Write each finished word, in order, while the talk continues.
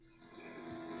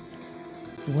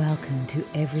Welcome to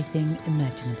Everything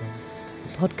Imaginable, a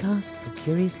podcast for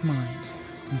curious minds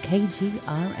on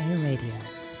KGRA Radio.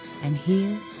 And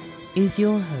here is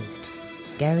your host,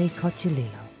 Gary Cocciolillo.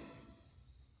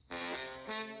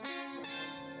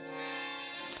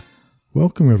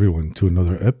 Welcome everyone to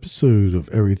another episode of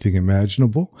Everything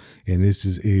Imaginable, and this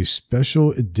is a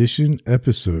special edition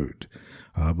episode.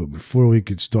 But before we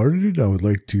get started, I would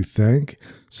like to thank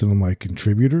some of my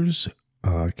contributors,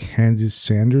 Candice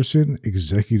Sanderson,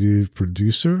 executive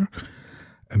producer,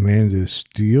 Amanda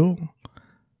Steele,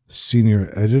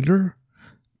 senior editor,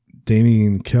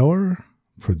 Damian Keller,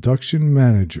 production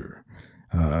manager.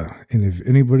 And if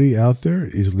anybody out there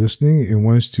is listening and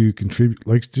wants to contribute,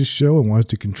 likes this show and wants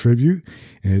to contribute,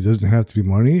 and it doesn't have to be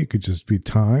money, it could just be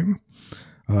time,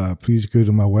 please go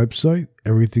to my website,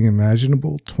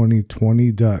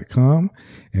 everythingimaginable2020.com,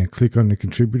 and click on the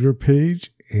contributor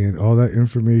page, and all that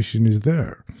information is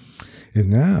there. And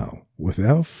now,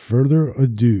 without further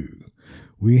ado,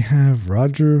 we have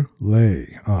Roger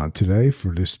Lay on today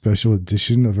for this special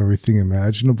edition of Everything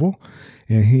Imaginable.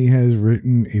 And he has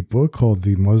written a book called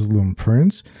The Muslim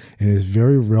Prince, and is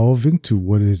very relevant to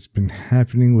what has been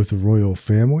happening with the royal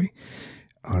family.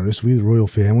 Honestly, the royal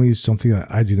family is something that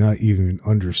I do not even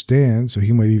understand, so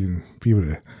he might even be able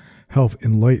to help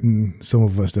enlighten some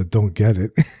of us that don't get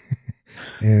it.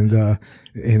 And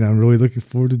I'm really looking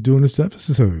forward to doing this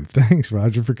episode. Thanks,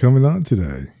 Roger, for coming on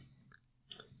today.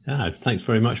 Thanks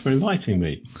very much for inviting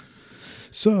me.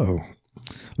 So,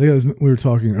 like we were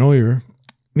talking earlier,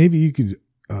 maybe you could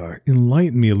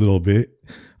enlighten me a little bit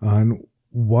on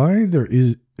why where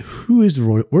did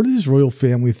this royal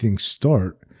family thing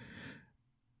start,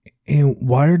 and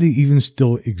why do they even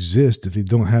still exist if they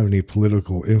don't have any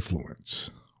political influence?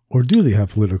 Or do they have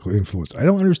political influence? I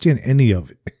don't understand any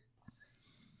of it.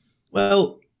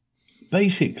 Well,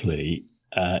 basically,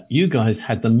 you guys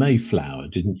had the Mayflower,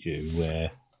 didn't you,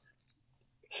 where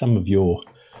some of your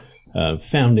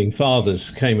founding fathers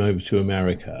came over to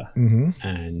America,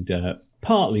 and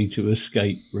partly to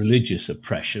escape religious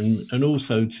oppression and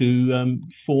also to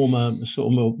form a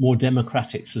sort of more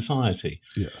democratic society.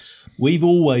 Yes. We've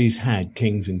always had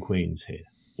kings and queens here,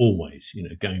 always,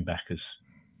 going back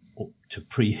to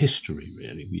prehistory,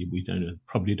 really. We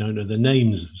probably don't know the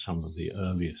names of some of the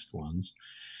earliest ones.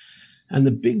 And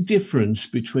the big difference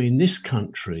between this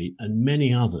country and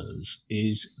many others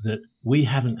is that we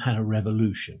haven't had a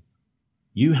revolution.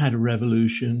 You had a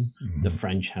revolution, the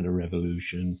French had a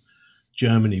revolution,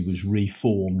 Germany was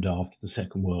reformed after the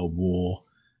Second World War,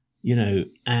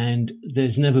 and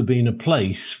there's never been a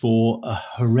place for a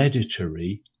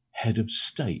hereditary head of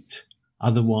state.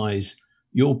 Otherwise,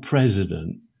 your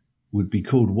president would be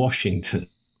called Washington.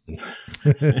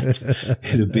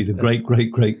 It would be the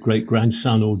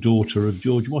great-great-great-great-grandson or daughter of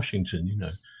George Washington,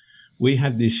 We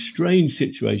have this strange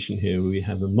situation here where we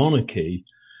have a monarchy.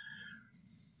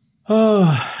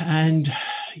 And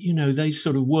they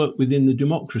sort of work within the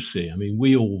democracy. I mean,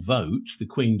 we all vote. The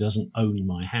Queen doesn't own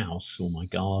my house or my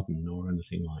garden or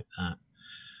anything like that.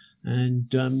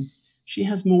 And she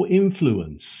has more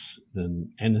influence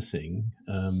than anything.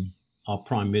 Our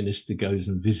Prime Minister goes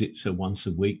and visits her once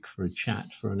a week for a chat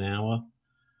for an hour.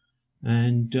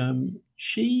 And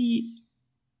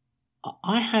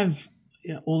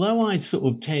although I sort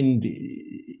of tend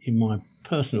in my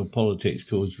personal politics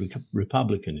towards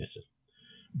republicanism,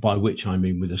 by which I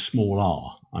mean with a small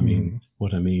r.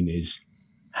 What I mean is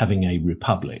having a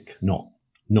republic, not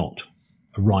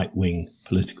a right-wing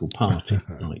political party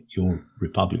like your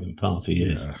Republican Party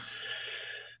is. Yeah.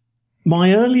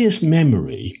 My earliest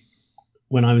memory,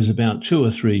 when I was about 2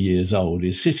 or 3 years old,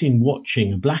 is sitting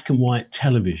watching a black and white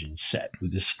television set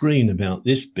with a screen about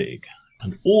this big,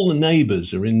 and all the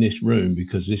neighbours are in this room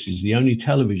because this is the only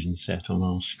television set on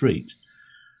our street.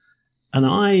 And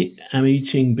I am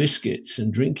eating biscuits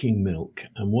and drinking milk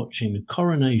and watching the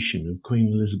coronation of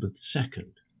Queen Elizabeth II.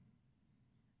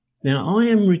 Now, I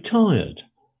am retired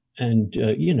and,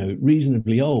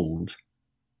 reasonably old.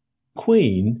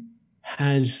 Queen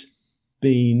has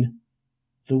been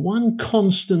the one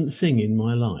constant thing in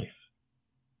my life,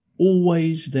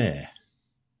 always there.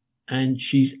 And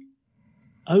she's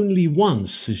only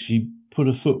once has she put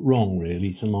a foot wrong,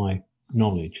 really, to my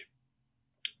knowledge.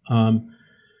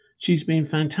 She's been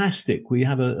fantastic. We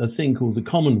have a thing called the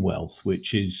Commonwealth,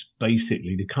 which is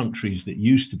basically the countries that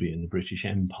used to be in the British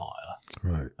Empire.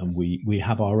 Right. And we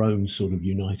have our own sort of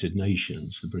United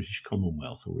Nations, the British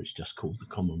Commonwealth, or it's just called the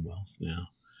Commonwealth now.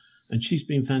 And she's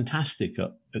been fantastic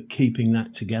at keeping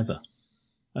that together.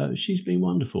 She's been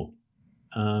wonderful.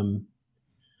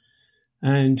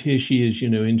 And here she is,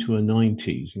 into her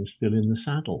 90s and still in the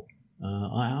saddle.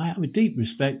 I have a deep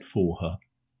respect for her.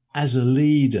 as a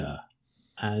leader,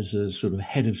 as a sort of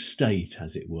head of state,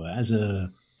 as it were, as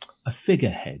a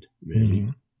figurehead, really.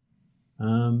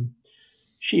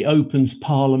 She opens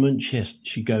Parliament.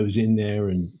 She goes in there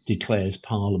and declares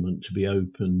Parliament to be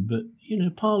open. But,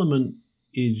 Parliament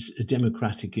is a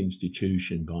democratic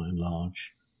institution by and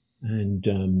large.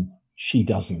 And she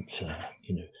doesn't,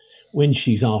 when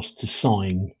she's asked to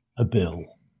sign a bill,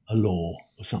 a law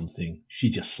or something, she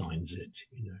just signs it.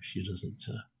 She doesn't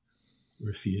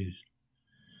refuse.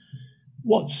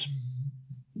 What's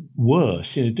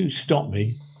worse, do stop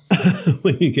me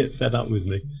when you get fed up with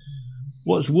me.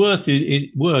 What's worse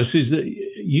is that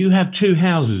you have two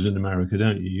houses in America,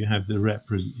 don't you? You have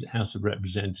the House of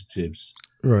Representatives.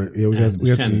 Right. Yeah, we have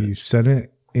the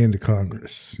Senate and the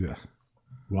Congress. Yeah.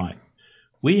 Right.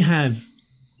 We have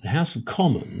the House of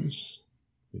Commons,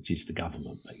 which is the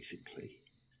government, basically,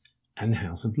 and the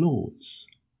House of Lords.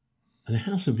 And the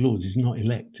House of Lords is not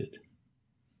elected.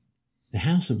 The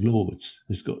House of Lords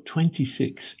has got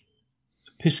 26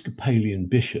 Episcopalian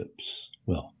bishops.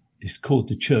 Well, it's called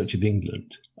the Church of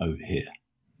England over here.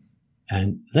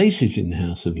 And they sit in the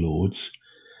House of Lords,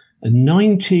 and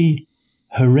 90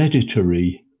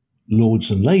 hereditary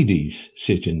lords and ladies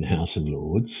sit in the House of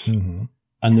Lords. Mm-hmm.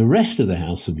 And the rest of the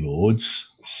House of Lords,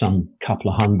 some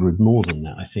couple of hundred more than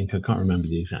that, I think, I can't remember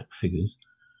the exact figures,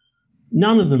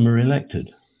 none of them are elected.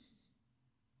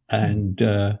 And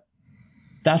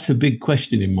that's a big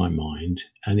question in my mind.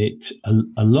 And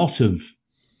a lot of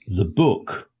the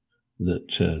book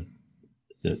that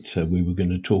we were going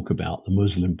to talk about, The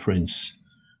Muslim Prince,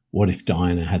 What If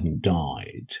Diana Hadn't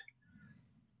Died?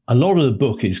 A lot of the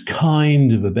book is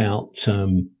kind of about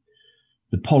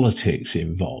the politics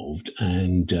involved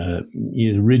and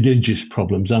the religious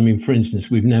problems. I mean, for instance,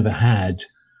 we've never had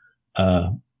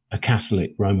a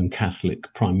Roman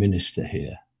Catholic prime minister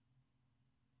here.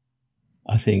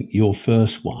 I think your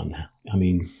first one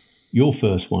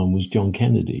was John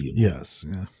Kennedy. Yes.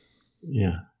 Yeah.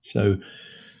 Yeah. So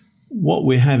what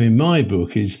we have in my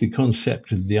book is the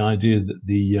concept of the idea that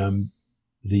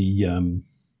the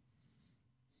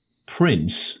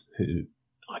prince, who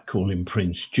I call him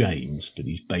Prince James, but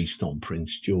he's based on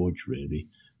Prince George, really,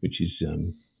 which is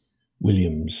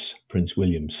Prince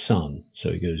William's son.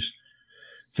 So he goes,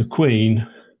 the Queen,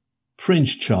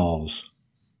 Prince Charles,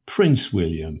 Prince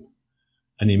William,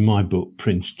 and in my book,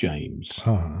 Prince James.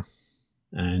 Uh-huh.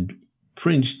 And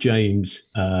Prince James,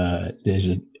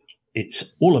 it's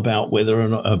all about whether or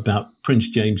not about Prince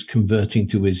James converting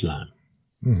to Islam.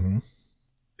 Mm-hmm.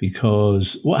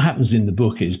 Because what happens in the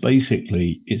book is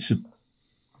basically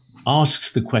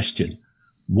asks the question,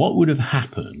 what would have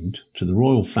happened to the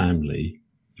royal family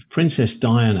if Princess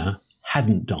Diana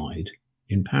hadn't died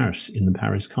in Paris, in the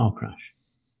Paris car crash?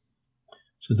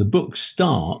 So the book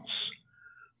starts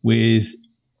with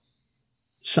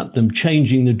them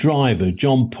changing the driver.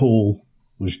 John Paul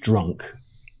was drunk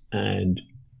and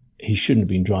he shouldn't have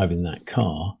been driving that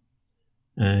car.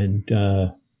 And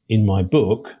in my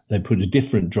book, they put a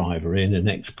different driver in, an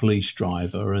ex-police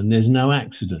driver, and there's no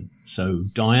accident. So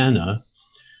Diana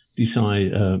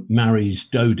marries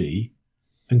Dodi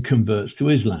and converts to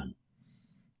Islam.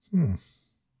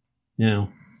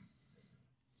 Now,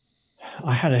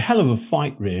 I had a hell of a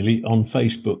fight, really, on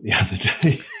Facebook the other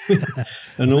day.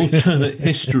 An alternate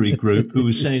history group who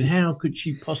was saying, how could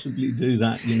she possibly do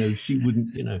that? She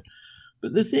wouldn't,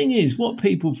 But the thing is, what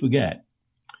people forget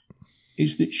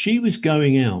is that she was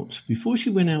going out, before she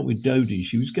went out with Dodi,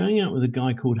 she was going out with a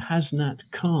guy called Hasnat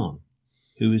Khan,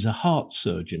 who is a heart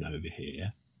surgeon over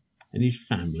here, and his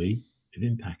family live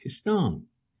in Pakistan.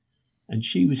 And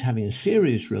she was having a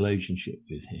serious relationship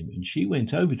with him, and she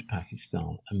went over to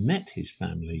Pakistan and met his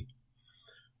family,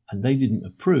 and they didn't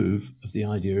approve of the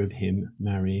idea of him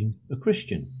marrying a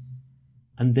Christian.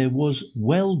 And there was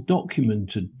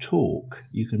well-documented talk,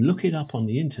 you can look it up on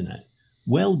the internet,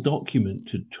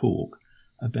 well-documented talk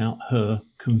about her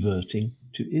converting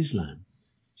to Islam.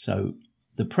 So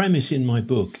the premise in my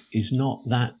book is not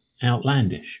that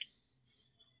outlandish.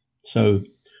 So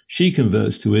she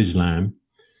converts to Islam,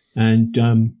 and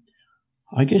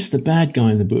I guess the bad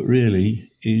guy in the book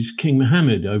really is King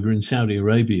Mohammed over in Saudi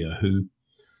Arabia, who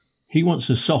he wants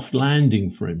a soft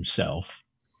landing for himself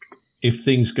if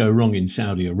things go wrong in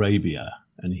Saudi Arabia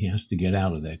and he has to get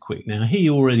out of there quick. Now, he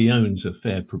already owns a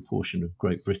fair proportion of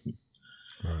Great Britain,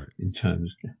 right, in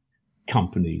terms of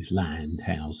companies, land,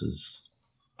 houses.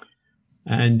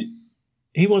 And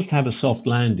he wants to have a soft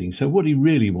landing. So what he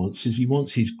really wants is he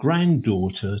wants his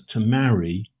granddaughter to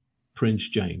marry Prince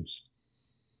James.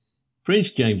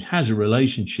 Prince James has a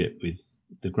relationship with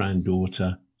the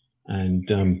granddaughter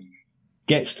and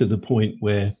gets to the point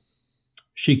where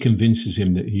she convinces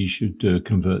him that he should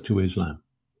convert to Islam,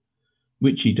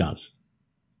 which he does.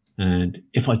 And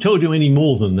if I told you any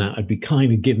more than that, I'd be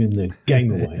kind of giving the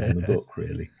game away on the book,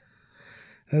 really.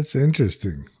 That's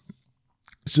interesting.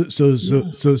 So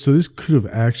this could have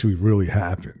actually really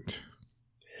happened.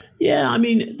 Yeah, I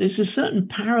mean, there's a certain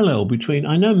parallel between.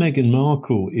 I know Meghan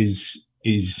Markle is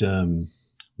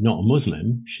not a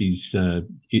Muslim. She's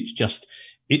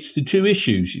it's the two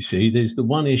issues. You see, there's the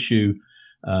one issue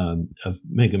of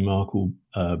Meghan Markle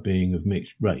being of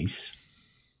mixed race,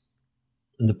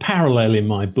 and the parallel in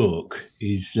my book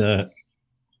is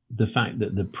the fact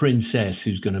that the princess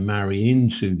who's going to marry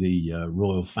into the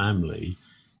royal family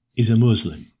is a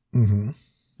Muslim. Mm-hmm.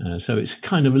 So it's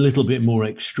kind of a little bit more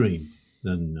extreme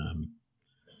than.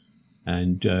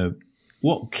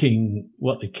 What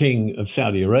the king of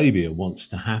Saudi Arabia wants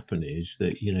to happen is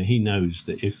that, he knows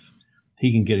that if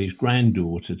he can get his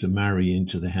granddaughter to marry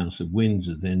into the House of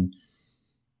Windsor, then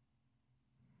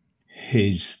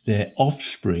their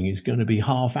offspring is going to be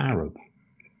half Arab.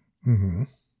 Mm-hmm.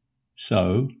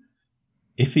 So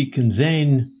if he can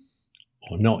then,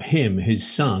 or not him, his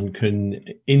son can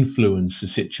influence the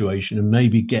situation and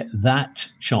maybe get that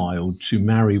child to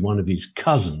marry one of his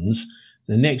cousins,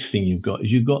 the next thing you've got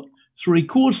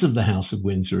 3/4 of the House of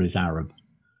Windsor is Arab.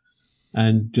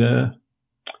 And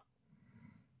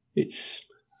it's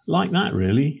like that,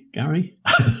 really, Gary.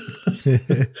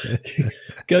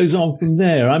 Goes on from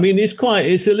there. I mean, it's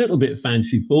a little bit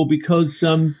fanciful because,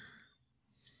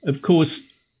 of course,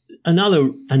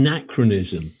 another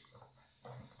anachronism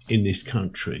in this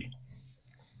country,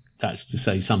 that's to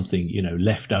say something,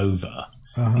 left over,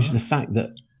 is the fact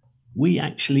that we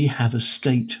actually have a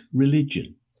state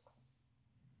religion.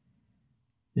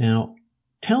 Now,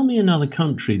 tell me another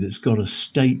country that's got a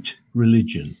state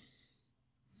religion.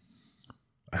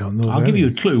 I don't know. I'll give you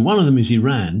a clue. One of them is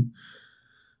Iran.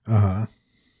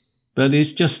 But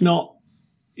it's just not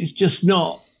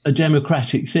a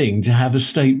democratic thing to have a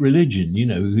state religion.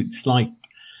 It's like,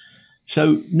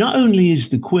 so not only is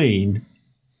the Queen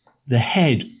the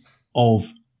head of,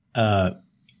 the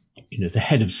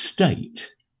head of state,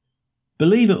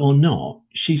 believe it or not,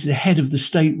 she's the head of the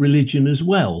state religion as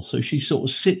well. So she sort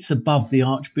of sits above the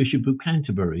Archbishop of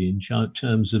Canterbury in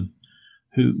terms of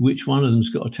which one of them's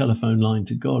got a telephone line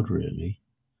to God, really.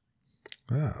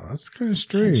 Wow, that's kind of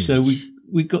strange. So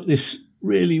we got this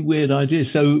really weird idea.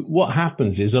 So what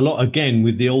happens is a lot, again,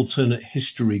 with the alternate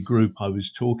history group I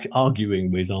was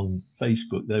arguing with on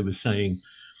Facebook, they were saying,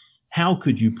 how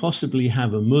could you possibly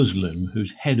have a Muslim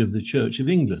who's head of the Church of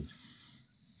England?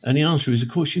 And the answer is, of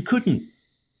course, you couldn't.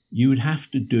 You would have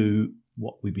to do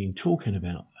what we've been talking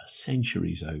about for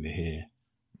centuries over here,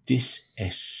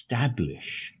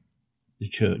 disestablish the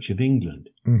Church of England,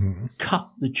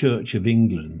 cut the Church of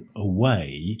England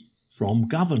away from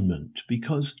government,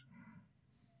 because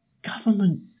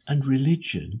government and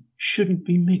religion shouldn't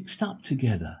be mixed up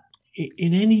together.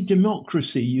 In any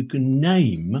democracy you can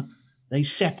name, they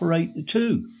separate the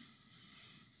two.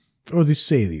 Or they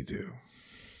say they do.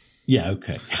 Yeah,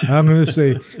 okay. I'm going to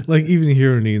say, like, even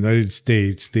here in the United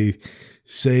States, they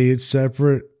say it's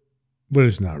separate, but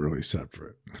it's not really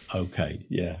separate. Okay,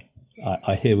 yeah.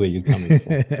 I hear where you're coming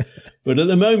from. But at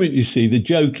the moment, you see, the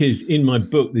joke is, in my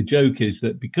book, the joke is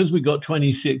that because we've got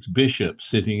 26 bishops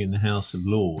sitting in the House of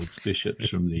Lords, bishops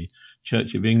from the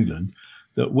Church of England,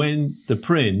 that when the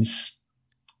prince,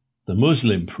 the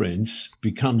Muslim prince,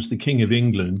 becomes the King of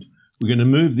England, we're going to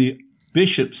move the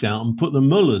bishops out and put the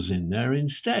mullahs in there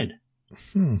instead.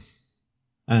 And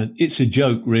it's a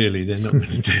joke, really. They're not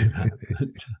going to do that. But,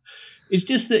 it's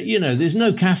just that, there's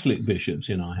no Catholic bishops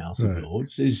in our House of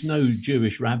Lords. There's no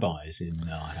Jewish rabbis in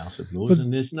our House of Lords,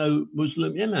 and there's no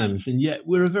Muslim imams. And yet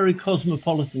we're a very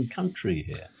cosmopolitan country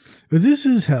here. But this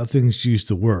is how things used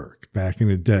to work back in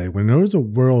the day. When there was a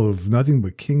world of nothing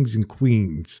but kings and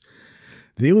queens,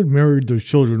 they would marry their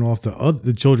children off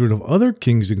the children of other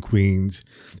kings and queens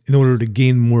in order to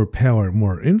gain more power and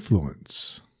more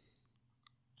influence.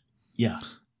 Yeah.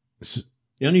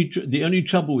 The only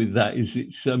trouble with that is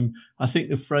it's I think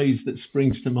the phrase that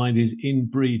springs to mind is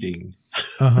inbreeding.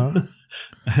 And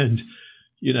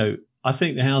I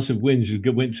think the House of Windsor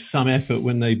went to some effort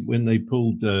when they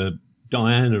pulled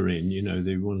Diana in.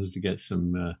 They wanted to get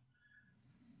some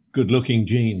good-looking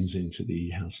genes into the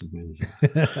House of Windsor.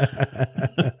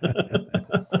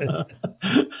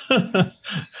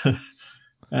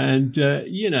 And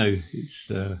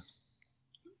it's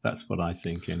that's what I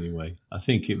think anyway. I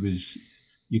think it was.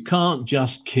 You can't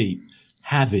just keep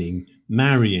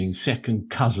marrying second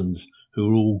cousins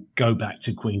who all go back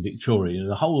to Queen Victoria.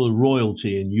 The whole of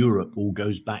royalty in Europe all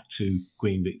goes back to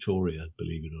Queen Victoria,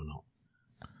 believe it or not.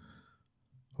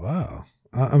 Wow.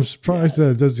 I'm surprised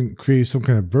that it doesn't create some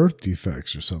kind of birth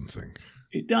defects or something.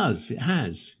 It does. It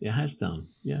has done.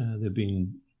 Yeah, there have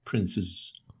been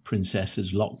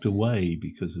princesses locked away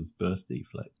because of birth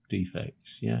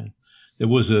defects. Yeah, there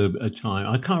was a time,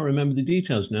 I can't remember the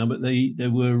details now, but there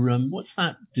were what's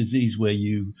that disease where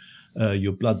your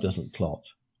blood doesn't clot?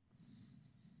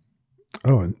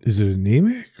 Oh, is it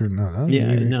anemic or not? Yeah,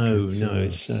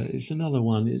 anemic. it's another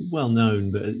one. It's well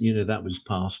known, but that was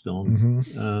passed on.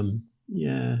 Mm-hmm.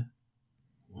 Yeah.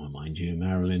 Well, mind you,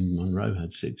 Marilyn Monroe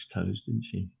had 6 toes, didn't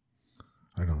she?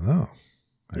 I don't know.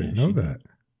 I didn't know that.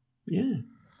 Yeah.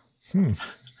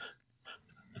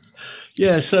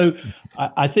 Yeah, so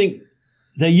I think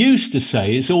they used to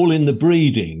say it's all in the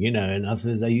breeding,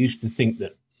 and they used to think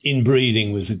that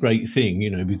inbreeding was a great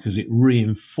thing, because it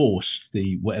reinforced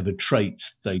the whatever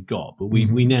traits they got. But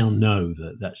we now know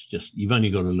that that's just, you've only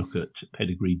got to look at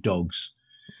pedigree dogs,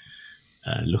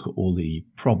 look at all the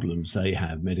problems they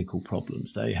have, medical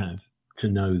problems they have, to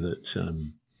know that,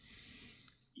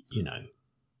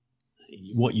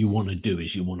 what you want to do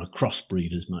is you want to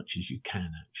crossbreed as much as you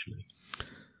can, actually.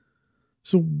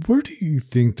 So where do you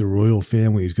think the royal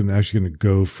family is actually going to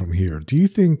go from here? Do you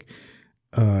think,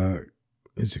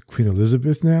 is it Queen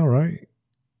Elizabeth now, right?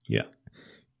 Yeah.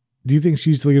 Do you think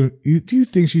she's going to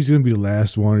be the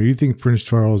last one, or do you think Prince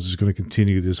Charles is going to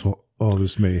continue all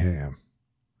this mayhem?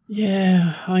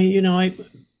 Yeah,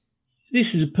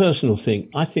 this is a personal thing.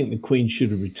 I think the Queen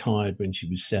should have retired when she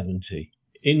was 70.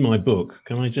 In my book,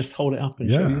 can I just hold it up and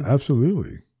show you? Yeah,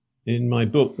 absolutely. In my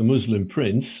book, The Muslim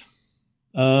Prince,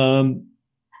 in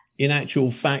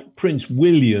actual fact, Prince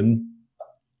William,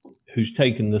 who's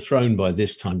taken the throne by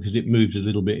this time because it moves a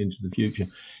little bit into the future,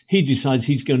 he decides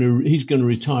he's going to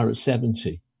retire at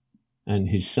 70, and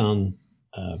his son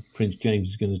Prince James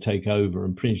is going to take over,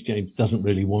 and Prince James doesn't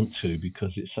really want to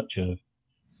because it's such a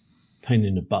pain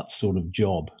in the butt sort of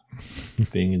job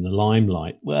being in the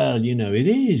limelight. Well, it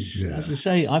is. Yeah. As I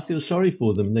say, I feel sorry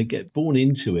for them. They get born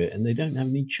into it and they don't have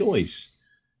any choice.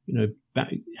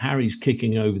 Harry's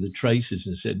kicking over the traces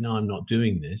and said, "No, I'm not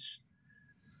doing this."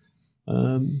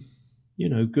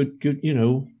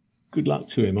 Good luck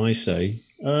to him, I say.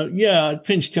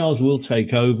 Prince Charles will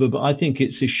take over, but I think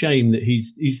it's a shame that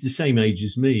he's the same age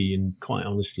as me, and quite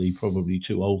honestly, probably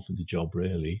too old for the job,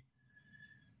 really.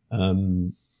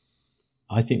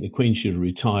 I think the Queen should have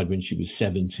retired when she was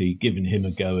 70, given him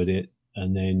a go at it,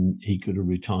 and then he could have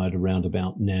retired around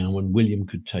about now, and William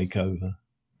could take over.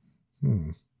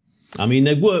 I mean,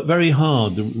 they've worked very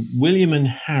hard. William and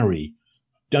Harry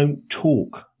don't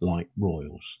talk like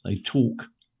royals. They talk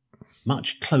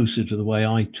much closer to the way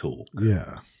I talk.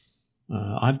 Yeah.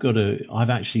 I've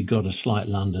actually got a slight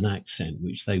London accent,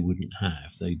 which they wouldn't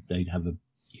have. They'd have a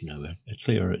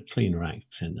cleaner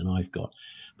accent than I've got.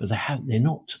 But they're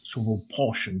not sort of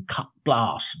posh and cut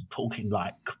glass and talking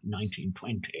like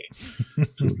 1920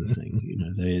 sort of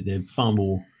thing. They're far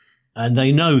more, and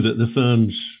they know that the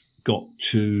firm's got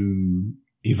to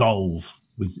evolve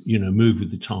with, move with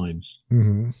the times.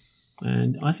 Mm-hmm.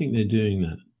 And I think they're doing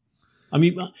that. I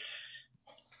mean,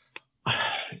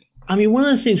 one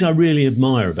of the things I really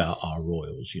admire about our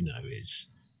royals, is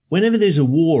whenever there's a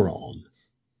war on,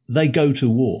 they go to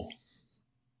war.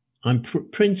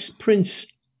 Prince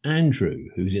Andrew,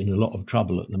 who's in a lot of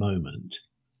trouble at the moment,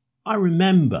 I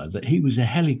remember that he was a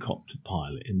helicopter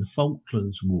pilot in the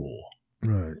Falklands War.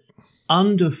 Right.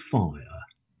 Under fire,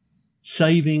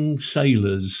 saving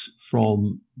sailors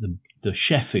from the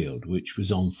Sheffield, which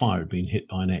was on fire, had been hit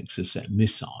by an Exocet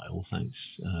missile,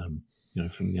 thanks,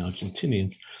 from the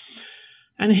Argentinians.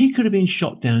 And he could have been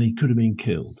shot down, he could have been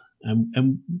killed.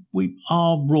 And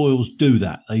our royals do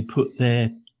that. They put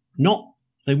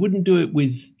they wouldn't do it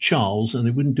with Charles and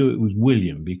they wouldn't do it with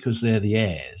William because they're the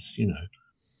heirs,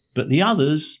 But the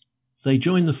others, they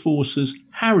joined the forces.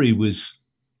 Harry was,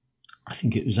 I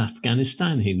think it was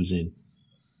Afghanistan he was in,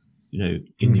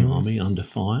 in the army under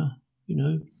fire.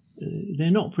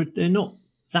 They're not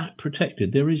that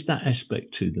protected. There is that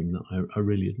aspect to them that I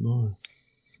really admire.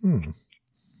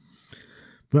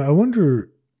 But I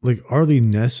wonder, are they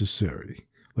necessary?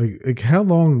 Like how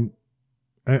long?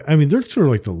 I mean, they're sort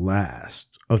of like the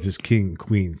last of this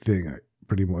king-queen thing,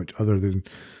 pretty much, other than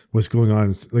what's going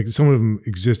on. Like some of them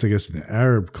exist, I guess, in the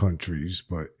Arab countries,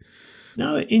 but...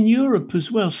 No, in Europe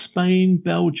as well, Spain,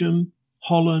 Belgium,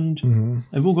 Holland,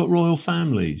 they've all got royal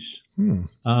families.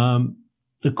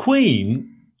 The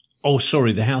Queen,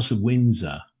 the House of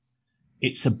Windsor,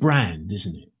 it's a brand,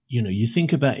 isn't it? You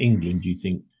think about England, you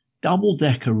think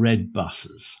double-decker red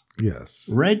buses. Yes.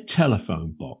 Red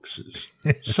telephone boxes,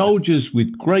 soldiers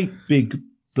with great big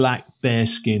black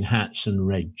bearskin hats and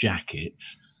red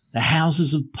jackets, the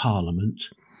Houses of Parliament.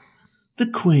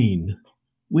 the Queen,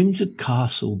 Windsor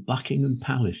Castle, Buckingham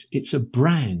Palace. It's a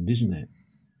brand, isn't it?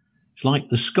 It's like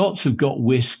the Scots have got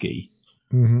whiskey.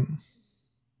 Mm-hmm.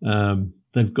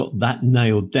 They've got that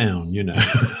nailed down, you know.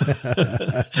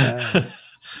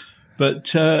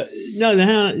 But no,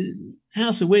 the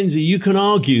House of Windsor, you can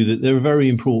argue that they're a very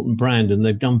important brand, and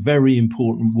they've done very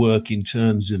important work in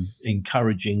terms of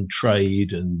encouraging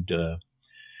trade and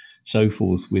so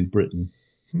forth with Britain.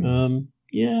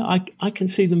 Yeah, I can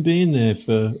see them being there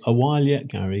for a while yet,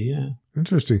 Gary. Yeah.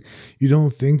 Interesting. You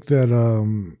don't think that,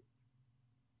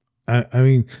 I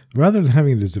mean, rather than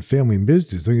having it as a family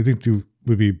business, don't you think it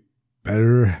would be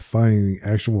better finding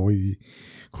actually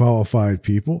qualified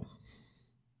people?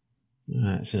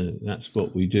 That's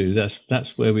what we do.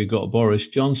 That's where we got Boris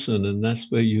Johnson, and that's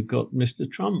where you got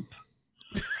Mr. Trump.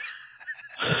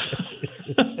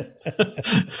 Yeah,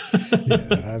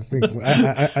 I think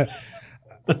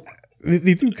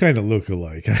they do kind of look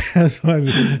alike. I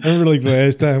remember, like, the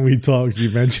last time we talked,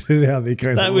 you mentioned how they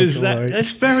kind of look alike.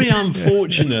 That's very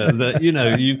unfortunate that, you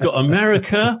know, you've got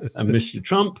America and Mr.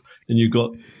 Trump, and you've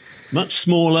got much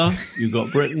smaller, you've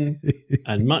got Britain,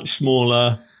 and much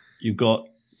smaller, you've got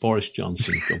Boris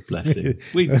Johnson. God bless him.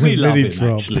 We love him,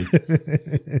 Trump. Actually.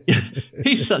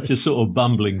 He's such a sort of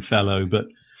bumbling fellow, but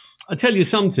I tell you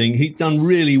something, he's done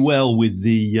really well with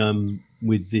the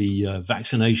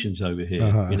vaccinations over here.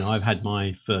 You know, I've had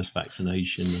my first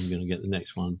vaccination. I'm going to get the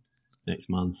next one next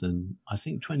month, and I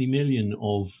think 20 million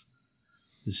of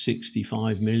the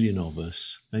 65 million of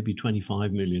us, maybe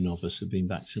 25 million of us, have been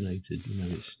vaccinated. You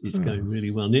know, it's going really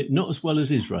well. Not as well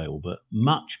as Israel, but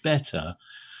much better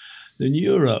than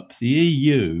Europe. The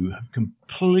EU have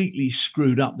completely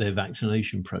screwed up their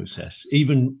vaccination process,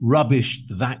 even rubbished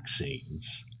the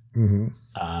vaccines.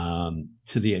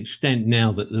 To the extent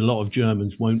now that a lot of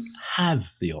Germans won't have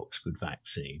the Oxford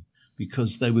vaccine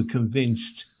because they were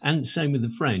convinced, and same with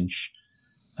the French.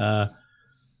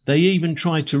 They even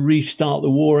tried to restart the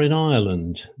war in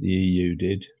Ireland, the EU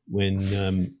did,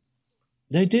 when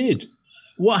they did.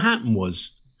 What happened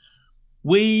was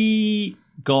we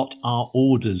got our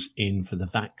orders in for the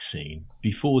vaccine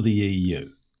before the EU.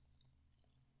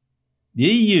 The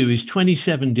EU is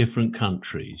 27 different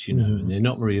countries, you know, and they're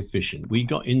not very efficient. We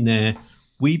got in there,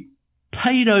 we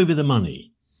paid over the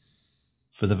money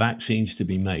for the vaccines to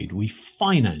be made. We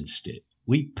financed it,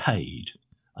 we paid.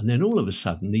 And then all of a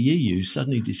sudden, the EU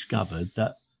suddenly discovered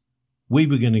that we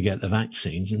were going to get the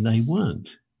vaccines and they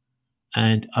weren't.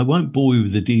 And I won't bore you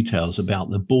with the details about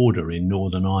the border in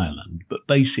Northern Ireland, but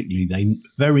basically they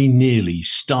very nearly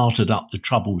started up the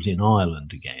troubles in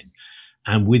Ireland again.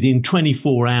 And within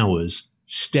 24 hours,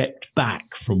 stepped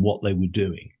back from what they were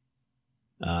doing.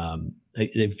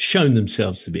 They've shown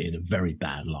themselves to be in a very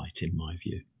bad light, in my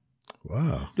view.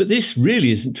 Wow. But this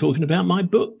really isn't talking about my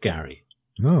book, Gary.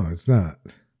 No, it's not.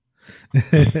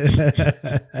 But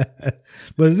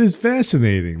it is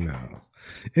fascinating, though.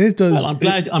 And it does. Well,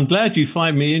 I'm glad you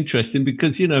find me interesting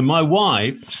because, you know, my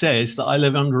wife says that I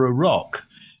live under a rock.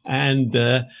 And,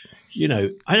 you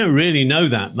know, I don't really know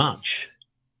that much.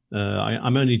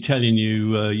 I'm only telling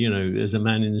you, you know, as a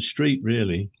man in the street,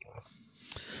 really.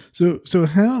 So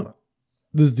how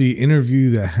does the interview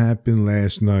that happened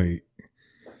last night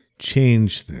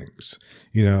change things?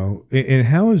 You know, and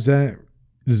how is that?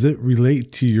 Does it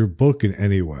relate to your book in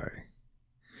any way?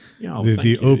 Yeah,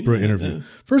 the Oprah interview.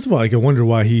 First of all, I can wonder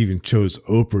why he even chose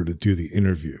Oprah to do the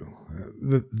interview.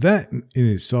 That in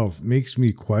itself makes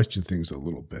me question things a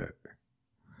little bit.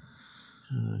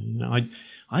 You know,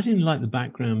 I didn't like the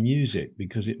background music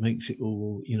because it makes it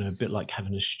all, you know, a bit like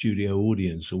having a studio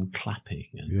audience all clapping.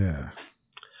 And yeah.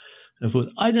 I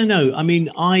thought, I don't know. I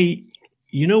mean,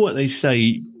 you know what they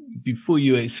say, before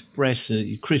you express,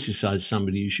 you criticize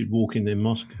somebody, you should walk in their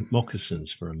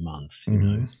moccasins for a month, you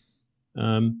know.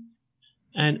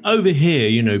 And over here,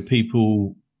 you know,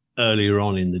 people earlier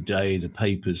on in the day, the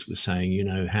papers were saying, you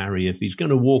know, Harry, if he's going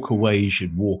to walk away, he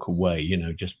should walk away, you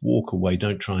know, just walk away.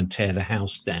 Don't try and tear the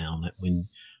house down when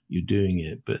you're doing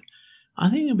it. But I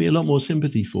think there'll be a lot more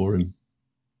sympathy for him.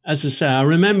 As I say, I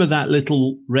remember that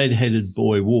little red-headed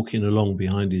boy walking along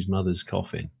behind his mother's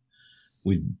coffin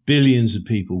with billions of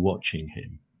people watching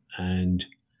him. And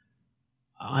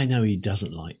I know he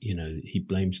doesn't like, you know, he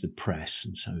blames the press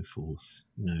and so forth.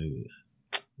 You know,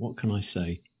 what can I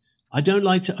say? I don't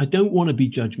want to be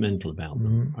judgmental about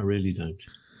them. I really don't.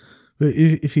 But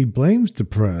if he blames the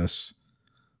press,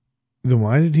 then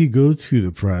why did he go to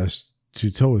the press to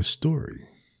tell his story?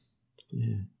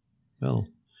 Yeah. Well,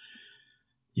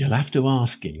 you'll have to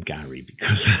ask him, Gary,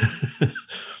 because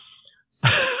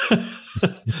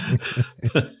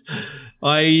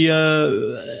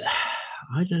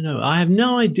I don't know. I have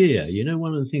no idea. You know,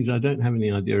 one of the things I don't have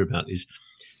any idea about is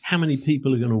how many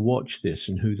people are going to watch this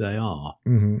and who they are.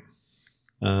 Mm-hmm.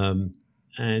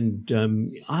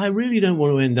 I really don't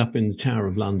want to end up in the Tower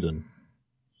of London.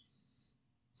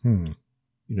 Hmm.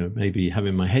 You know, maybe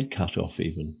having my head cut off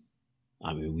even.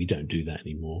 I mean, we don't do that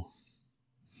anymore.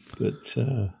 But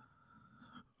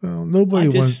well,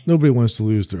 nobody wants to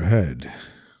lose their head.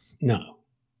 No.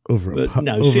 Over a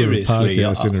seriously,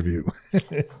 podcast interview.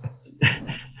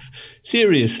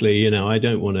 Seriously, you know, I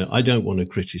don't want to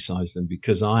criticize them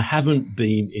because I haven't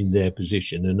been in their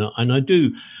position, and I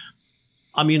do.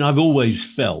 I mean, I've always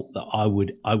felt that I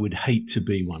would hate to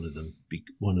be one of them,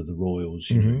 one of the royals,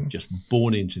 you know, just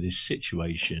born into this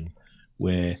situation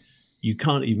where you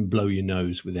can't even blow your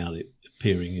nose without it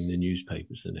appearing in the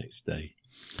newspapers the next day.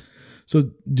 So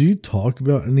do you talk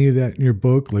about any of that in your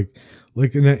book?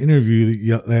 Like in that interview that you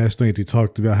got last night, they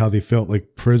talked about how they felt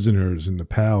like prisoners in the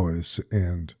palace,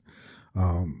 and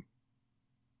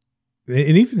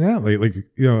even now, like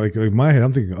you know, like in my head,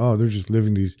 I'm thinking, oh, they're just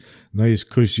living these nice,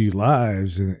 cushy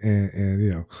lives, and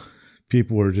you know,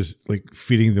 people are just like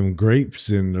feeding them grapes,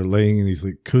 and they're laying in these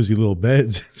like cozy little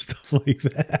beds and stuff like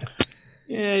that.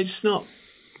 Yeah, it's not.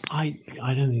 I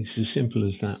don't think it's as simple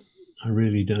as that. I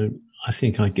really don't. I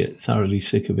think I get thoroughly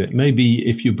sick of it. Maybe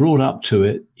if you're brought up to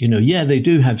it, you know, yeah, they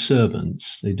do have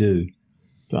servants, they do,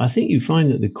 but I think you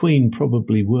find that the Queen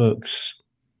probably works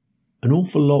an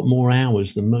awful lot more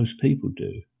hours than most people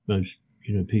do. Most,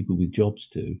 you know, people with jobs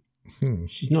do.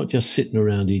 She's not just sitting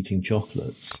around eating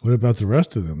chocolates. What about the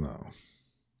rest of them, though?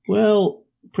 Well,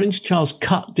 Prince Charles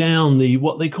cut down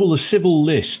what they call the civil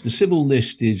list. The civil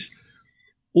list is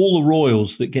all the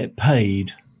royals that get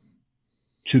paid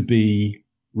to be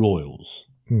royals.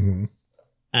 Mm-hmm.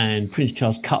 And Prince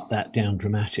Charles cut that down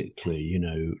dramatically, you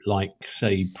know, like,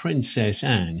 say, Princess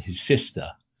Anne, his sister.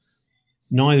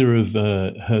 Neither of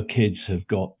her kids have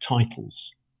got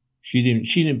titles. She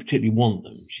didn't particularly want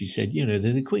them. She said, you know,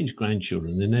 they're the Queen's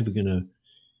grandchildren. They're never going to,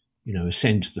 you know,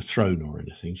 ascend to the throne or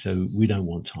anything. So we don't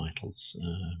want titles.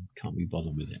 Can't be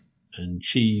bothered with it. And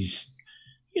she's,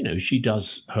 you know, she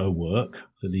does her work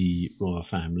for the royal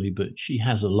family, but she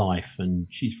has a life and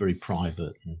she's very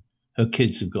private. And her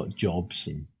kids have got jobs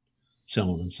and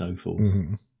so on and so forth.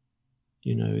 Mm-hmm.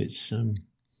 You know,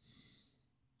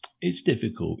 it's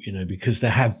difficult, you know, because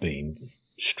there have been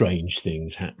strange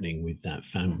things happening with that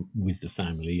with the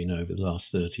family, you know, over the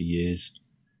last 30 years,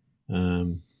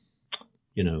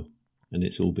 you know, and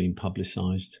it's all been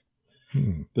publicized.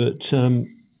 But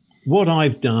what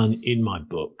I've done in my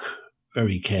book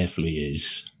very carefully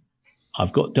is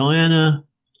I've got Diana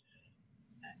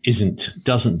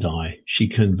doesn't die. She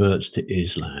converts to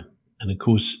Islam. And of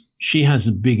course, she has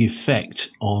a big effect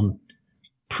on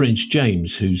Prince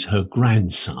James, who's her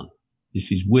grandson.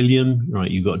 This is William,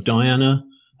 right? You've got Diana,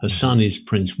 her son is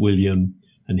Prince William,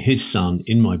 and his son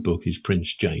in my book is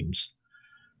Prince James.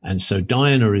 And so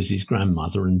Diana is his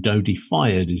grandmother and Dodi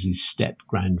Fayed is his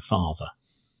step-grandfather.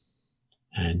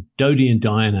 And Dodi and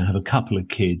Diana have a couple of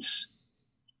kids,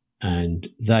 and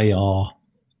they are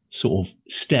sort of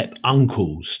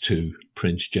step-uncles to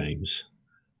Prince James.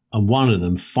 And one of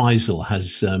them, Faisal,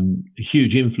 has a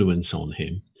huge influence on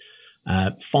him.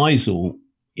 Faisal,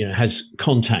 you know, has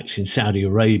contacts in Saudi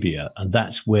Arabia, and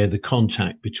that's where the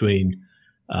contact between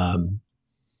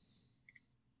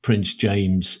Prince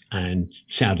James and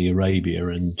Saudi Arabia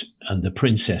and the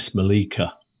Princess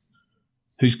Malika,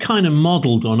 who's kind of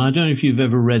modeled on, I don't know if you've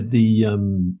ever read the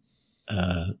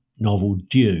novel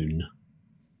Dune.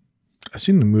 I've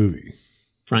seen the movie.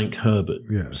 Frank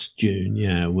Herbert's Dune,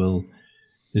 yeah. Well,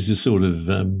 there's a sort of,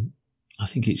 I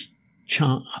think it's,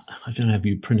 I don't know how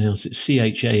you pronounce it,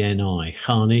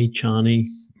 Chani. Chani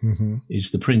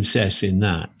is the princess in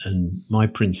that. And my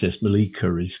Princess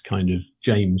Malika is kind of,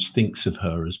 James thinks of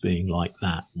her as being like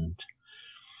that. And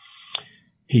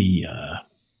he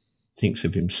thinks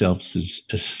of himself as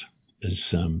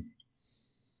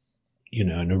you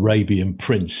know, an Arabian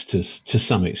prince to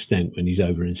some extent when he's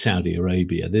over in Saudi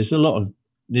Arabia. There's a lot of,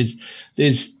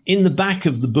 there's in the back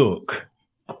of the book,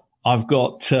 I've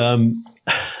got a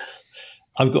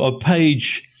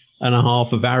page and a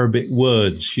half of Arabic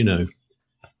words. You know,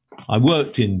 I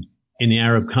worked in the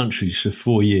Arab countries for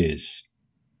 4 years,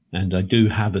 and I do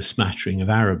have a smattering of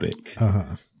Arabic.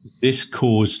 This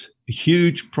caused a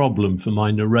huge problem for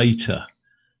my narrator,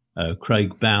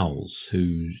 Craig Bowles,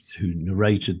 who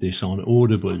narrated this on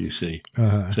Audible, you see.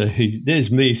 So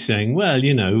there's me saying, well,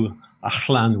 you know,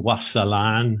 ahlan wa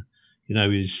salan, you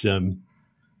know, is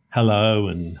hello,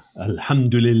 and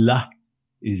alhamdulillah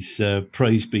is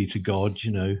praise be to God,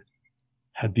 you know,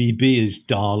 Habibi is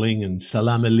darling, and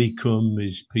salam alaikum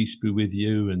is peace be with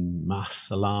you, and ma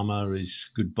salama is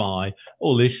goodbye,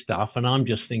 all this stuff. And I'm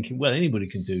just thinking, well, anybody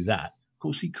can do that. Of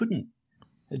course, he couldn't,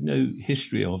 had no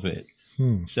history of it.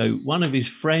 So one of his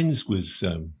friends was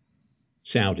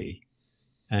Saudi,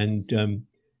 and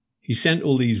he sent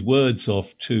all these words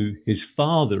off to his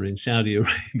father in Saudi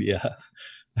Arabia.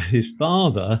 His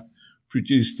father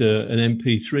produced an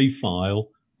MP3 file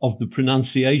of the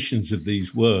pronunciations of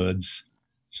these words.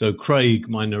 So Craig,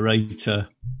 my narrator,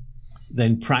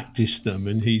 then practiced them,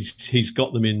 and he's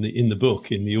got them in the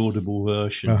book, in the Audible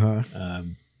version.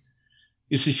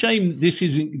 It's a shame this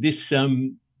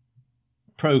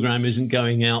program isn't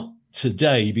going out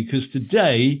today, because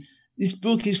today this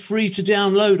book is free to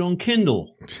download on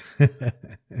Kindle.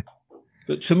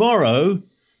 But tomorrow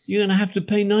you're going to have to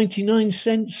pay 99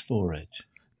 cents for it.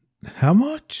 How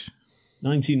much?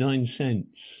 99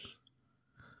 cents.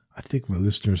 I think my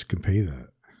listeners can pay that.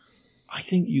 I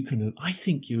think you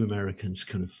Americans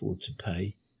can afford to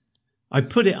pay. I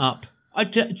put it up. I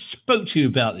spoke to you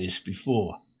about this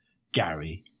before,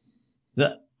 Gary,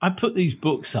 that I put these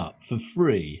books up for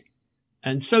free.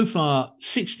 And so far,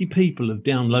 60 people have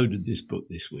downloaded this book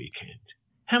this weekend.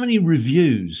 How many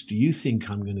reviews do you think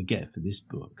I'm going to get for this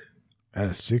book? Out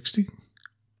of 60?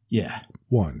 Yeah.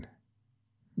 1.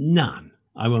 None.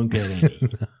 I won't get any.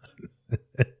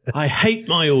 I hate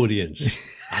my audience.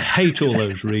 I hate all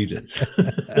those readers.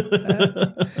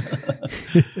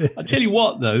 I tell you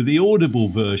what, though, the Audible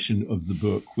version of the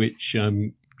book, which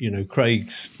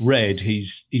Craig's read,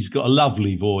 he's got a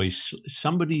lovely voice.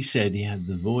 Somebody said he had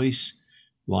the voice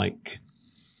like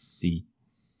the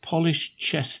polished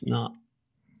chestnut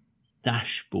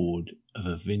dashboard of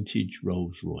a vintage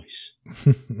Rolls Royce.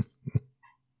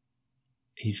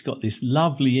 He's got this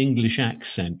lovely English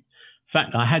accent. In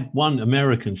fact, I had one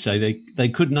American say they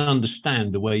couldn't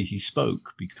understand the way he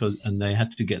spoke, and they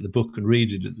had to get the book and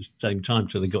read it at the same time,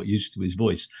 so they got used to his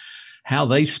voice. How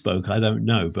they spoke, I don't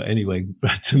know. But anyway,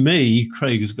 to me,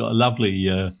 Craig has got a lovely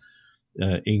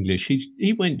English.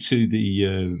 He went to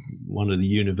the one of the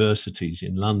universities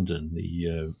in London,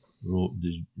 the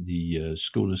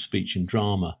School of Speech and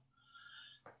Drama.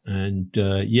 And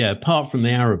apart from the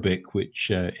Arabic, which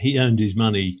he earned his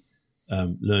money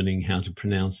learning how to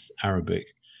pronounce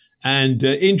Arabic. And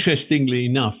interestingly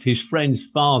enough, his friend's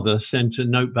father sent a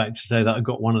note back to say that I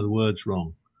got one of the words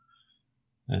wrong.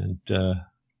 And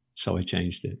so I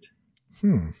changed it.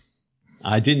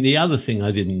 The other thing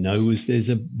I didn't know was there's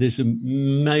a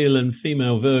male and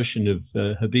female version of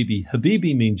Habibi.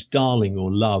 Habibi means darling or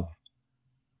love.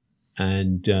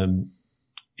 And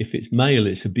if it's male,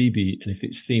 it's Habibi, and if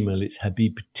it's female, it's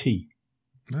Habibti,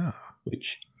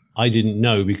 which I didn't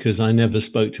know because I never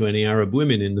spoke to any Arab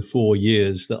women in the 4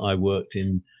 years that I worked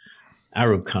in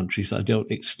Arab countries. I dealt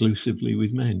exclusively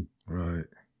with men. Right.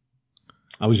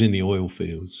 I was in the oil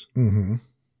fields. Mm-hmm.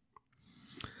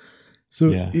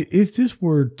 So if this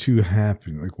were to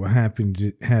happen, like what happens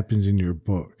in your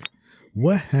book,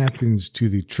 what happens to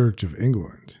the Church of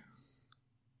England?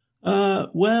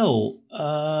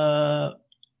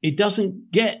 It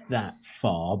doesn't get that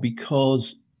far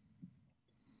because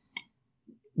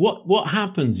what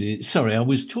happens is, sorry, I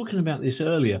was talking about this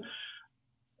earlier.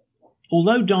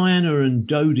 Although Diana and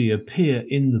Dodi appear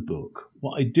in the book,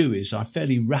 what I do is I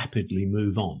fairly rapidly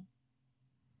move on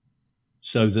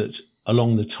so that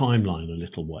along the timeline a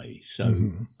little way.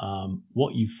 So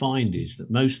what you find is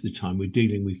that most of the time we're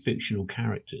dealing with fictional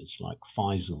characters like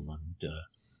Faisal and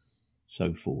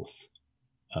so forth.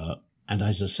 And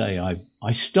as I say,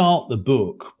 I start the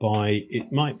book by,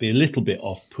 it might be a little bit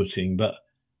off-putting, but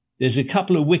there's a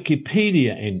couple of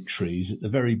Wikipedia entries at the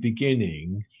very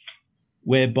beginning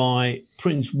whereby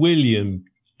Prince William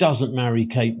doesn't marry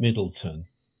Kate Middleton.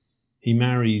 He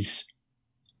marries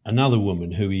another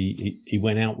woman who he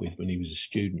went out with when he was a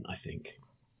student, I think.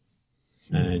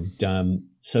 And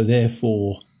so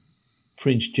therefore,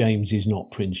 Prince James is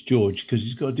not Prince George because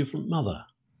he's got a different mother.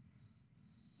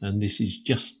 And this is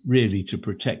just really to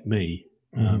protect me.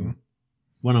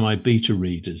 One of my beta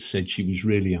readers said she was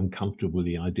really uncomfortable with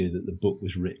the idea that the book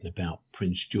was written about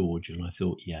Prince George. And I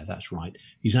thought, yeah, that's right.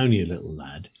 He's only a little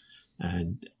lad.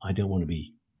 And I don't want to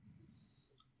be,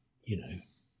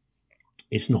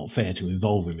 it's not fair to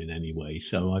involve him in any way.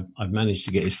 So I've managed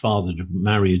to get his father to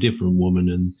marry a different woman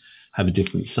and have a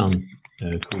different son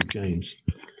called James.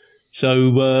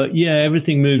 So,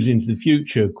 everything moves into the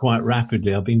future quite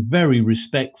rapidly. I've been very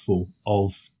respectful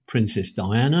of Princess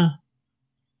Diana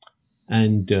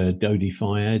and Dodi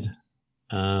Fayed,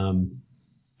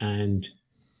 and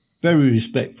very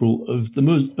respectful of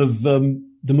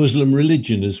the Muslim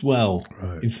religion as well.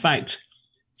 Right. In fact,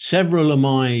 several of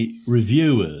my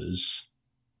reviewers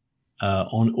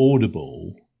on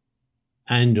Audible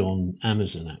and on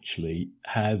Amazon actually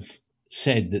have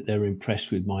said that they're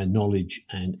impressed with my knowledge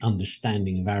and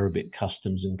understanding of Arabic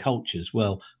customs and cultures.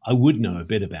 Well, I would know a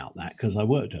bit about that because I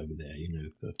worked over there,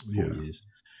 for 4 years.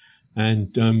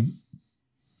 And,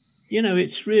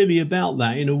 it's really about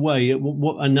that in a way.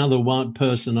 What another one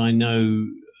person I know,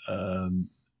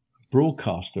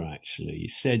 broadcaster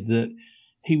actually, said that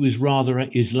he was rather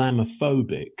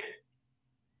Islamophobic,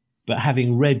 but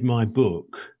having read my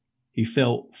book, he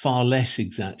felt far less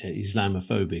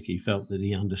Islamophobic. He felt that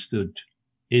he understood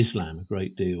Islam a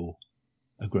great deal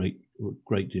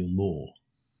more.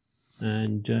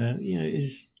 And